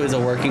 Tomorrow also is a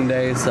working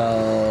day,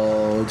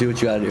 so do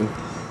what you gotta do.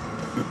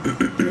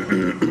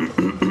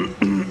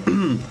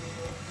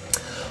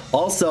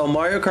 Also,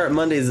 Mario Kart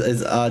Mondays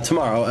is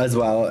tomorrow as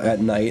well at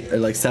night, at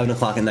like 7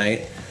 o'clock at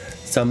night.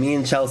 So me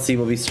and Chelsea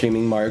will be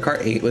streaming Mario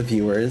Kart 8 with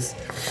viewers.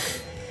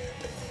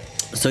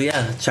 So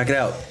yeah, check it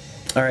out.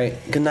 All right,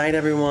 good night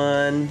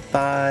everyone.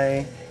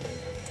 Bye.